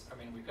barriers,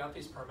 I mean, we've got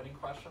these permitting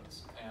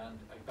questions, and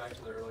back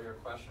to the earlier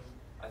question,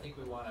 I think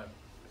we want to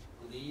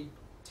lead,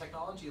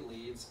 technology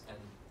leads and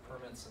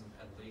permits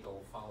and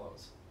legal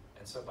follows.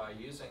 And so by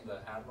using the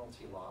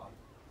Admiralty law,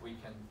 we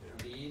can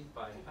lead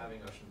by having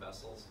ocean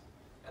vessels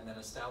and then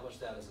establish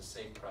that as a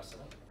safe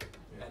precedent,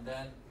 and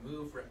then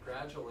move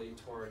gradually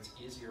towards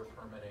easier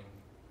permitting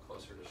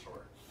closer to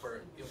shore.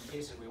 For in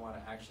cases we want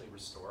to actually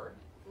restore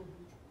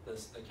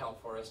the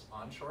kelp forest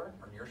onshore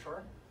or near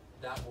shore,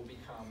 that will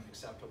become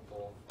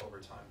acceptable over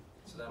time.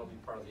 So that'll be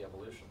part of the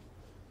evolution.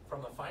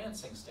 From the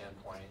financing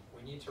standpoint,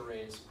 we need to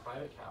raise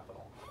private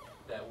capital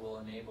that will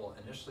enable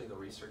initially the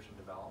research and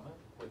development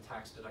with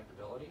tax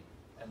deductibility,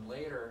 and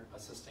later a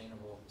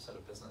sustainable set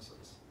of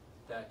businesses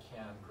that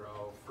can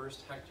grow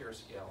first hectare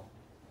scale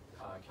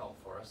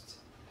kelp forests,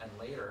 and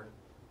later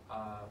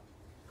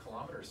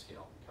kilometer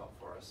scale kelp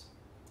forests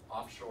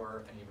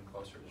offshore and even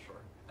closer to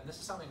shore. And this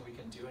is something we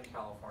can do in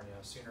California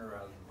sooner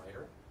rather than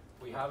later.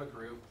 We have a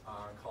group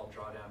called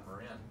Drawdown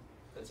Marine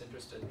that's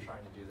interested in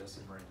trying to do this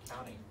in Marin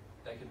County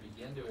that could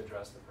begin to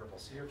address the purple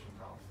sea urchin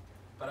problem.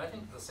 But I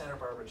think the Santa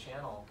Barbara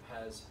Channel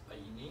has a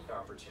unique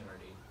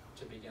opportunity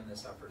to begin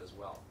this effort as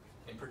well.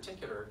 In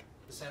particular,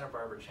 the Santa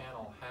Barbara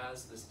Channel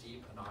has this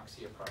deep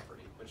anoxia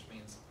property, which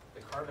means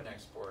the carbon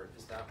export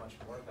is that much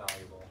more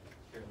valuable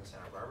here in the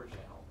Santa Barbara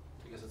Channel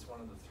because it's one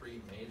of the 3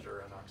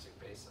 major anoxic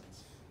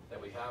basins that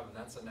we have, and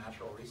that's a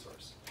natural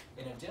resource.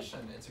 In addition,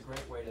 it's a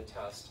great way to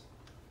test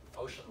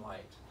ocean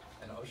light.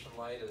 And ocean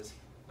light is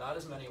not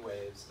as many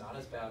waves, not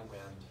as bad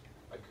wind,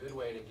 a good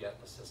way to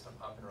get the system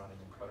up and running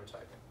and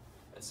prototyping.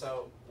 And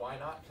so why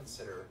not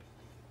consider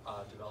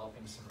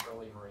developing some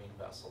early marine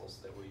vessels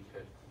that we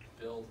could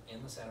build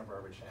in the Santa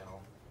Barbara Channel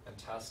and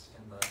test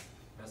in the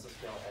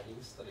mesoscale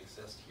eddies that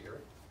exist here,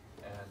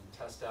 and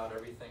test out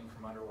everything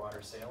from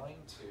underwater sailing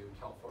to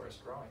kelp forest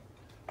growing.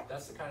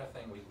 That's the kind of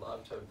thing we'd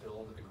love to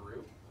build a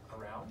group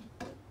around,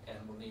 and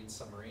we'll need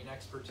some marine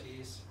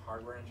expertise,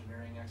 hardware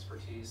engineering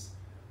expertise,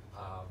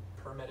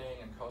 permitting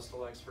and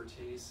coastal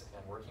expertise,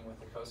 and working with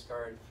the Coast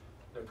Guard.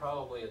 There are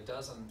probably a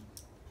dozen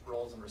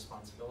roles and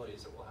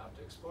responsibilities that we'll have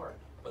to explore.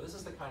 But this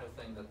is the kind of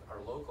thing that our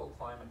local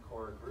climate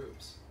core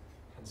groups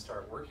can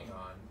start working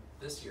on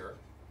this year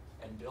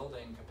and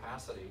building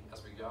capacity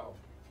as we go.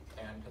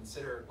 And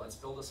consider, let's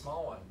build a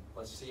small one.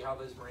 Let's see how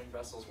those marine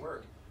vessels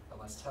work, and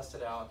let's test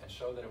it out and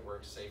show that it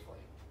works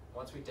safely.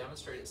 Once we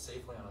demonstrate it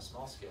safely on a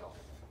small scale,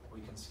 we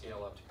can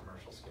scale up to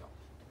commercial scale.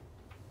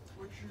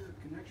 What's your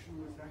connection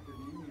with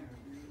academia?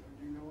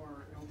 Do you know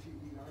our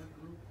LTER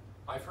group?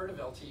 I've heard of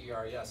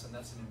LTER, yes, and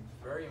that's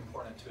very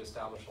important to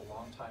establish a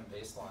long-time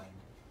baseline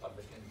of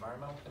the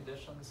environmental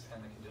conditions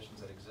and the conditions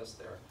that exist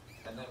there.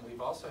 And then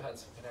we've also had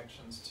some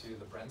connections to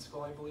the Bren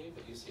School, I believe,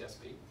 at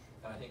UCSB,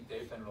 and I think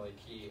they've been really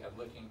key at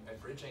looking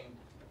at bridging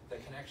the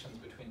connections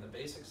between the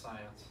basic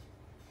science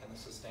and the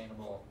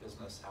sustainable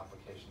business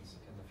applications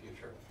in the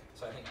future.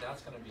 So I think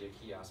that's going to be a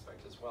key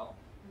aspect as well.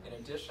 In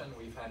addition,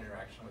 we've had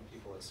interaction with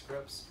people at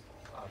Scripps,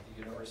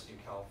 the University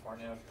of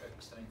California,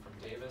 extending from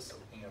Davis,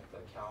 looking at the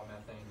cow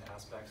methane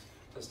aspects,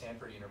 to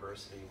Stanford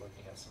University,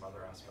 looking at some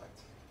other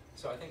aspects.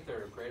 So I think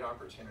there are great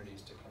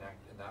opportunities to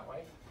connect in that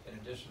way. In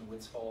addition,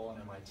 Woods Hole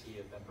and MIT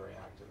have been very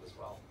active as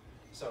well.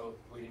 So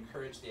we'd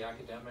encourage the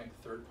academic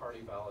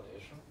third-party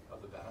validation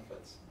of the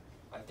benefits.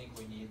 I think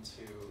we need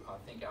to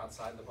think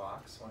outside the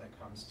box when it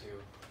comes to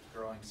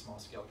growing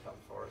small-scale kelp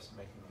forests and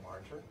making them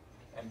larger,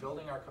 and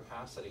building our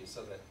capacity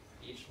so that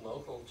each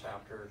local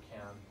chapter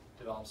can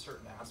develop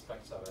certain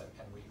aspects of it,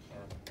 and we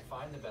can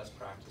find the best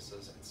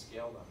practices and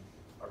scale them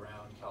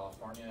around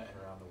California and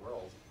around the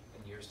world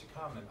in years to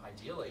come, and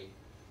ideally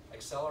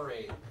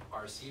accelerate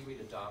our seaweed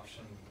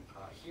adoption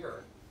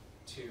here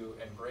to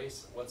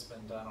embrace what's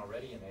been done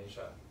already in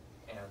Asia,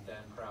 and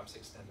then perhaps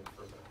extend it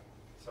further.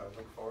 So I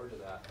look forward to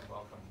that and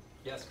welcome.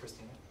 Yes,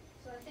 Christina?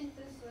 So I think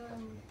this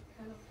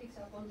kind of picks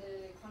up on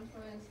the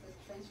conference, the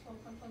Transform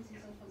conference in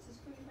San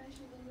Francisco you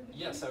mentioned in the beginning.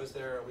 Yes, I was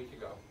there a week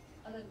ago.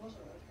 Oh, that was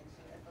alright,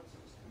 sorry, I thought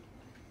so.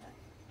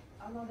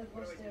 I know that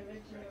was the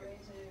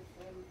regenerative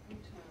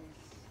returns.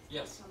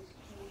 Yes.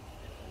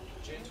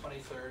 June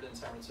 23rd in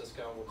San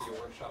Francisco will be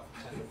a workshop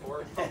from 10 to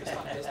 4 focused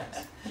on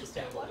business,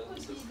 sustainable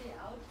businesses. What would be the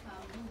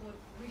outcome you would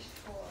wish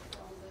for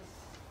from this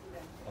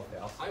event? Okay,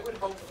 I would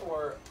hope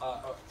for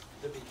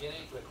the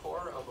beginning, the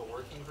core of a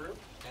working group,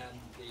 and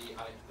the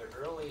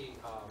early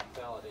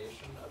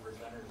validation of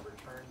regenerative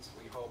returns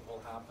we hope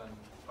will happen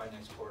by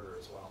next quarter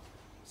as well.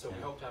 So we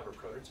hope to have a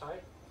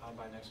prototype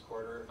by next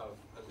quarter of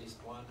at least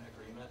one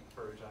agreement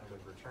for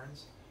regenerative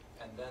returns,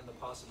 and then the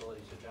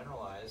possibility to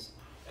generalize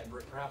and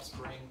perhaps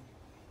bring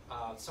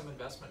some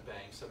investment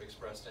banks have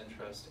expressed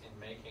interest in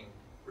making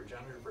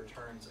regenerative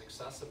returns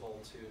accessible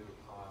to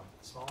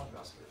small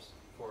investors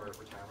for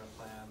retirement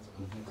plans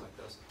and things like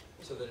this,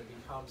 so that it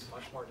becomes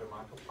much more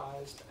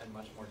democratized and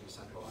much more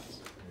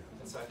decentralized.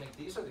 And so I think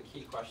these are the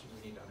key questions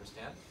we need to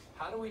understand.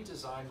 How do we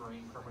design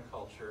marine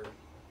permaculture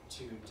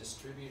to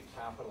distribute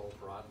capital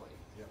broadly?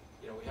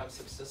 You know, we have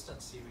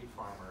subsistence seaweed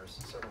farmers,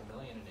 several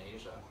million in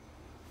Asia,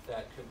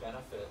 that could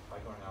benefit by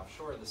going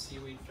offshore. The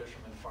seaweed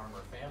fishermen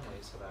farmer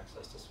families have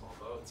access to small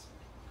boats.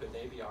 Could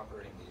they be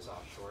operating these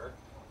offshore?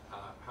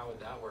 How would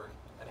that work?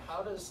 And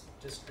how does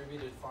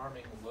distributed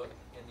farming look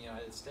in the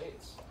United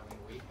States? I mean,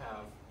 we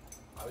have,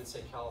 I would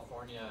say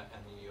California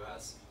and the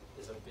US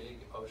is a big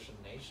ocean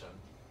nation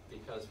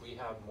because we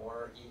have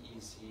more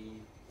EEZ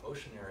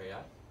ocean area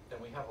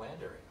than we have land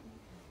area.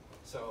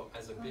 So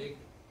as a big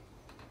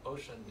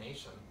ocean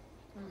nation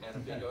and a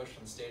big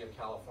ocean state of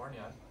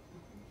California,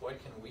 what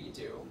can we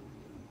do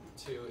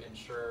to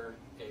ensure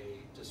a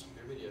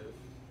distributive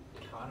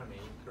economy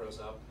grows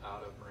up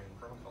out of marine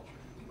permaculture?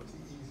 What's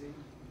EEZ?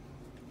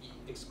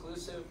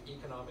 Exclusive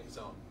economic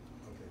zone.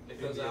 Okay.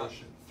 It goes In the out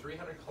ocean.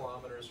 300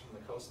 kilometers from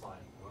the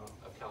coastline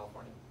of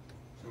California.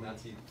 So we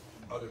keep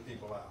other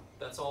people out.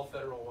 That's all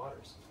federal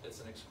waters.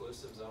 It's an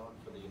exclusive zone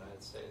for the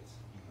United States.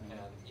 And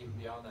even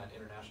beyond that,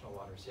 international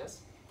waters.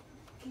 Yes?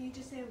 Can you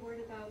just say a word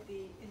about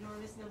the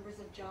enormous numbers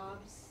of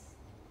jobs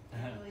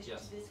in relation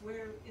Yes. to this?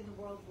 Where in the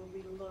world will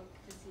we look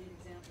to see an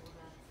example of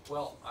that?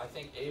 Well, I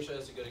think Asia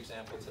is a good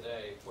example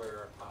today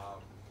where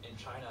in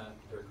China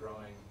they're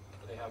growing,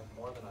 they have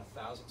more than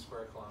 1,000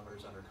 square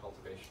kilometers under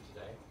cultivation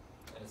today,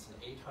 and it's an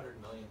 $800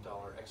 million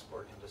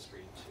export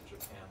industry to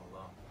Japan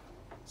alone.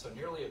 So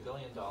nearly $1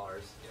 billion, you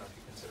know, if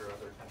you consider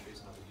other countries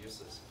and other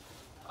uses.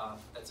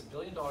 That's $1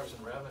 billion in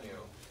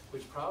revenue,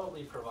 which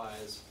probably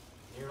provides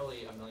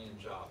nearly 1 million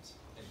jobs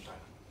in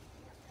China.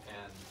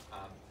 And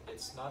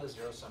it's not a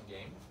zero-sum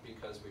game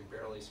because we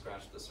barely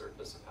scratched the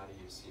surface of how to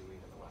use seaweed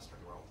in the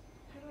Western world.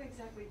 How do I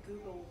exactly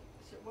Google,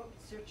 what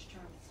search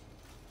terms?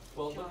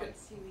 Well, Jobs, look at,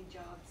 seaweed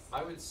jobs.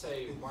 I would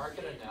say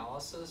market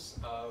analysis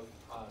of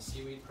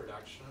seaweed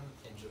production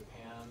in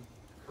Japan,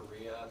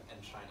 Korea,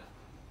 and China.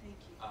 Thank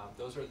you.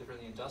 Those are the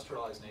really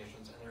industrialized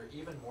nations, and there are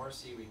even more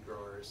seaweed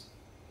growers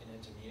in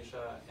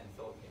Indonesia and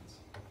Philippines.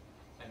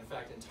 And in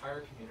fact,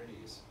 entire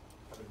communities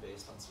have been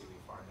based on seaweed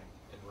farming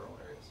in rural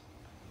areas.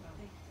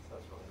 Thank you. So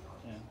that's really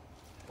enormous.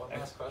 Yeah. One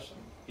last question?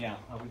 Yeah,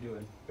 how we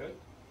doing? Good?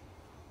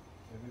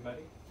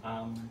 Everybody?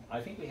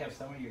 I think we have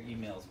some of your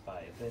emails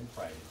by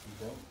Eventbrite. If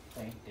you don't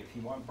think, if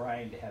you want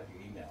Brian to have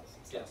your emails,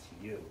 it's up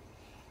to you.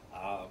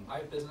 I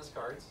have business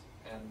cards,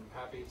 and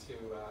happy to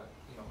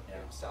you know,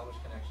 establish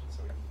connections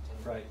so we can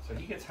continue. Right, so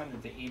he gets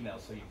hundreds of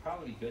emails, so you're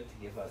probably good to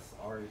give us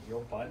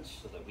your bunch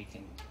so that we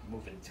can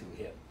move it to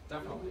him.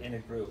 Definitely. In a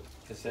group,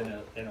 because then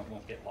it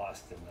won't get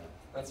lost in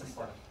the. That's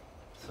important.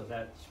 So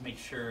that, make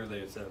sure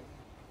there's a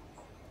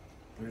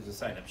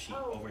sign-up sheet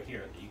over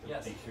here that you can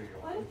make sure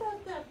you're on. What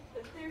about that,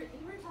 you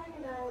were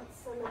talking about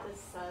some of the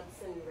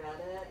subs in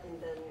Reddit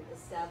and then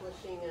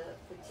establishing a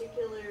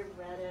particular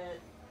Reddit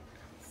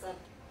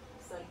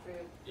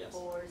subgroup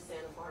for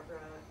Santa Barbara.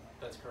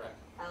 That's correct.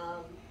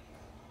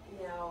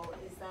 You know,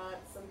 is that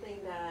something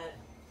that,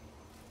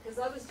 because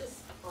I was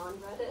just on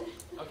Reddit.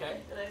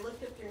 Okay. And I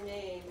looked up your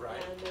name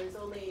and there's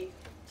only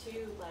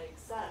 2 like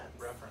subs.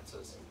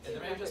 References. And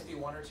there may just be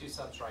 1 or 2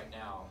 subs right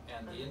now,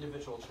 and the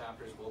individual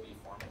chapters will be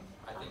forming.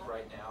 I think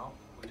right now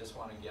we just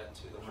want to get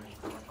to the Marine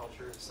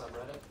Permaculture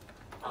subreddit,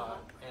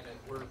 and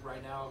we're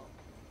right now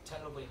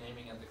tentatively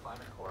naming it the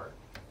Climate Corps.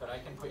 But I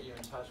can put you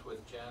in touch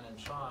with Jen and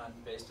Sean,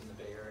 based in the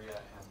Bay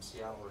Area and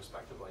Seattle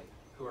respectively,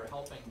 who are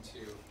helping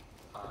to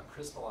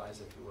crystallize,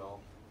 if you will,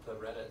 the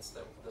subreddits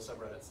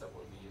that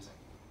we'll be using.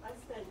 I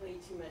spend way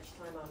too much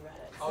time on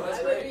Reddit. Oh, that's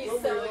I great.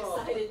 would be so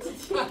excited to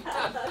do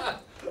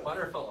that.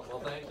 Wonderful. Well,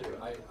 thank you.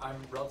 I'm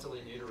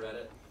relatively new to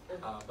Reddit,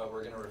 but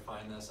we're going to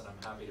refine this, and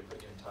I'm happy to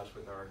put you in touch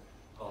with our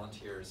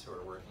volunteers who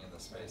are working in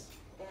this space.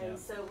 And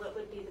so what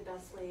would be the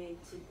best way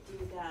to do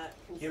that?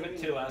 Give it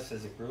to us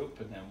as a group,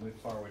 and then we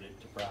forward it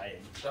to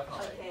Brian.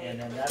 Definitely. Okay. And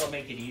then that'll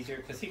make it easier,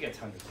 because he gets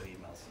hundreds of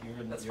emails.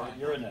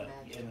 You're in a,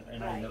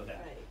 and I know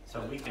that.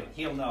 So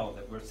he'll know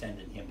that we're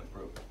sending him a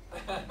group,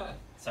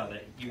 so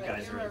that you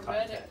guys are in You're a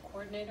contact. Reddit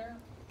coordinator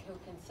who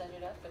can set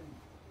it up and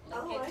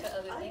Oh, link it to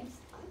other things?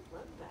 I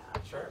love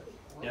that. Sure.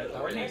 Yeah,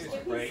 coordinators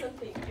are great.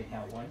 You can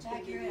have one.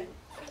 Accurate.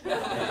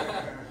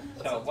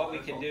 So what we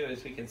can do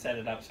is we can set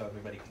it up so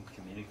everybody can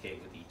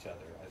communicate with each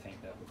other. I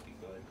think that would be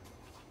good.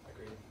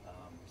 Agreed.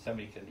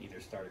 Somebody can either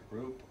start a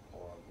group,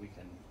 or we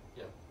can.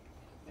 Yeah.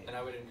 And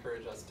I would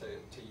encourage us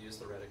to use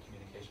the Reddit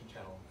communication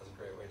channel as a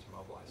great way to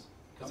mobilize.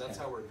 Because that's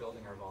how we're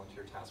building our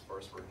volunteer task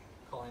force. We're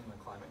calling them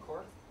the Climate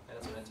Corps, and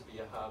it's meant to be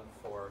a hub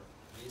for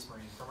these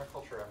marine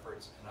permaculture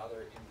efforts and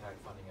other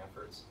impact funding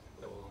efforts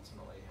that will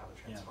ultimately have a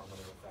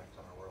transformative effect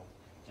on our world.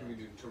 Can we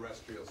do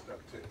terrestrial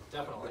stuff too?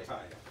 Definitely. The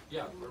tie-in.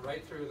 Yeah, we're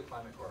right through the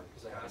Climate Corps,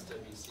 because it has to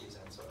be seas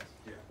and soils.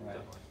 Yeah. Right.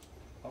 Definitely.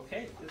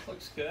 Okay, this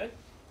looks good.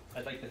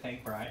 I'd like to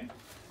thank Brian.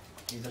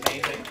 He's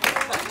amazing. And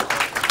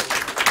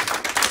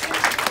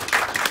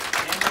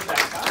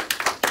Rebecca.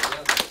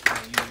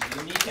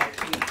 You need that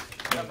team to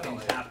make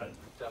things happen.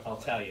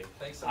 tell you.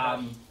 Thanks so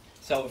much.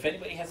 So if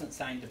anybody hasn't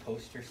signed the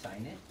poster,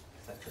 sign it.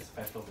 That's a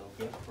special little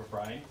gift for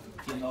Brian.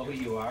 He'll know who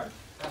you are.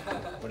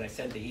 When I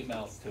send the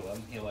emails to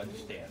him, he'll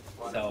understand.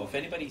 So if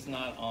anybody's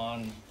not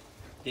on,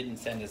 didn't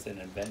send us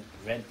an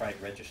Eventbrite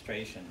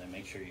registration, then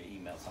make sure your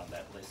email's on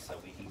that list so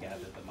we can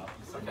gather them up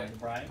and send them to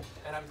Brian.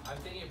 And I'm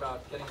thinking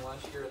about getting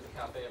lunch here at the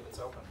cafe if it's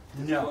open.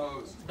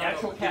 No.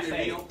 Natural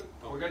Cafe.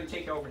 We're going to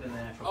take over to the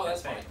Natural Cafe. Oh,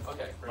 that's fine.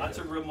 Okay. Lots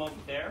of room over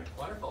there.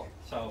 Wonderful.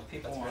 So if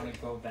people want to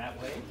go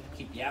that way,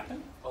 keep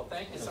yapping. Well,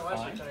 thank you so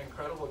much. It's an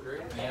incredible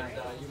group, and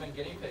you've been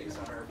guinea pigs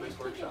on our first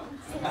workshop.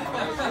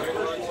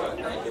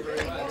 Thank you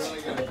very much.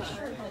 Really good.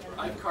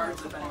 I have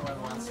cards if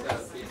anyone wants to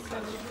be in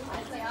touch.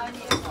 I say I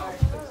need a card.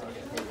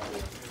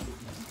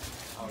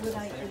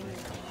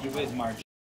 You with Marge.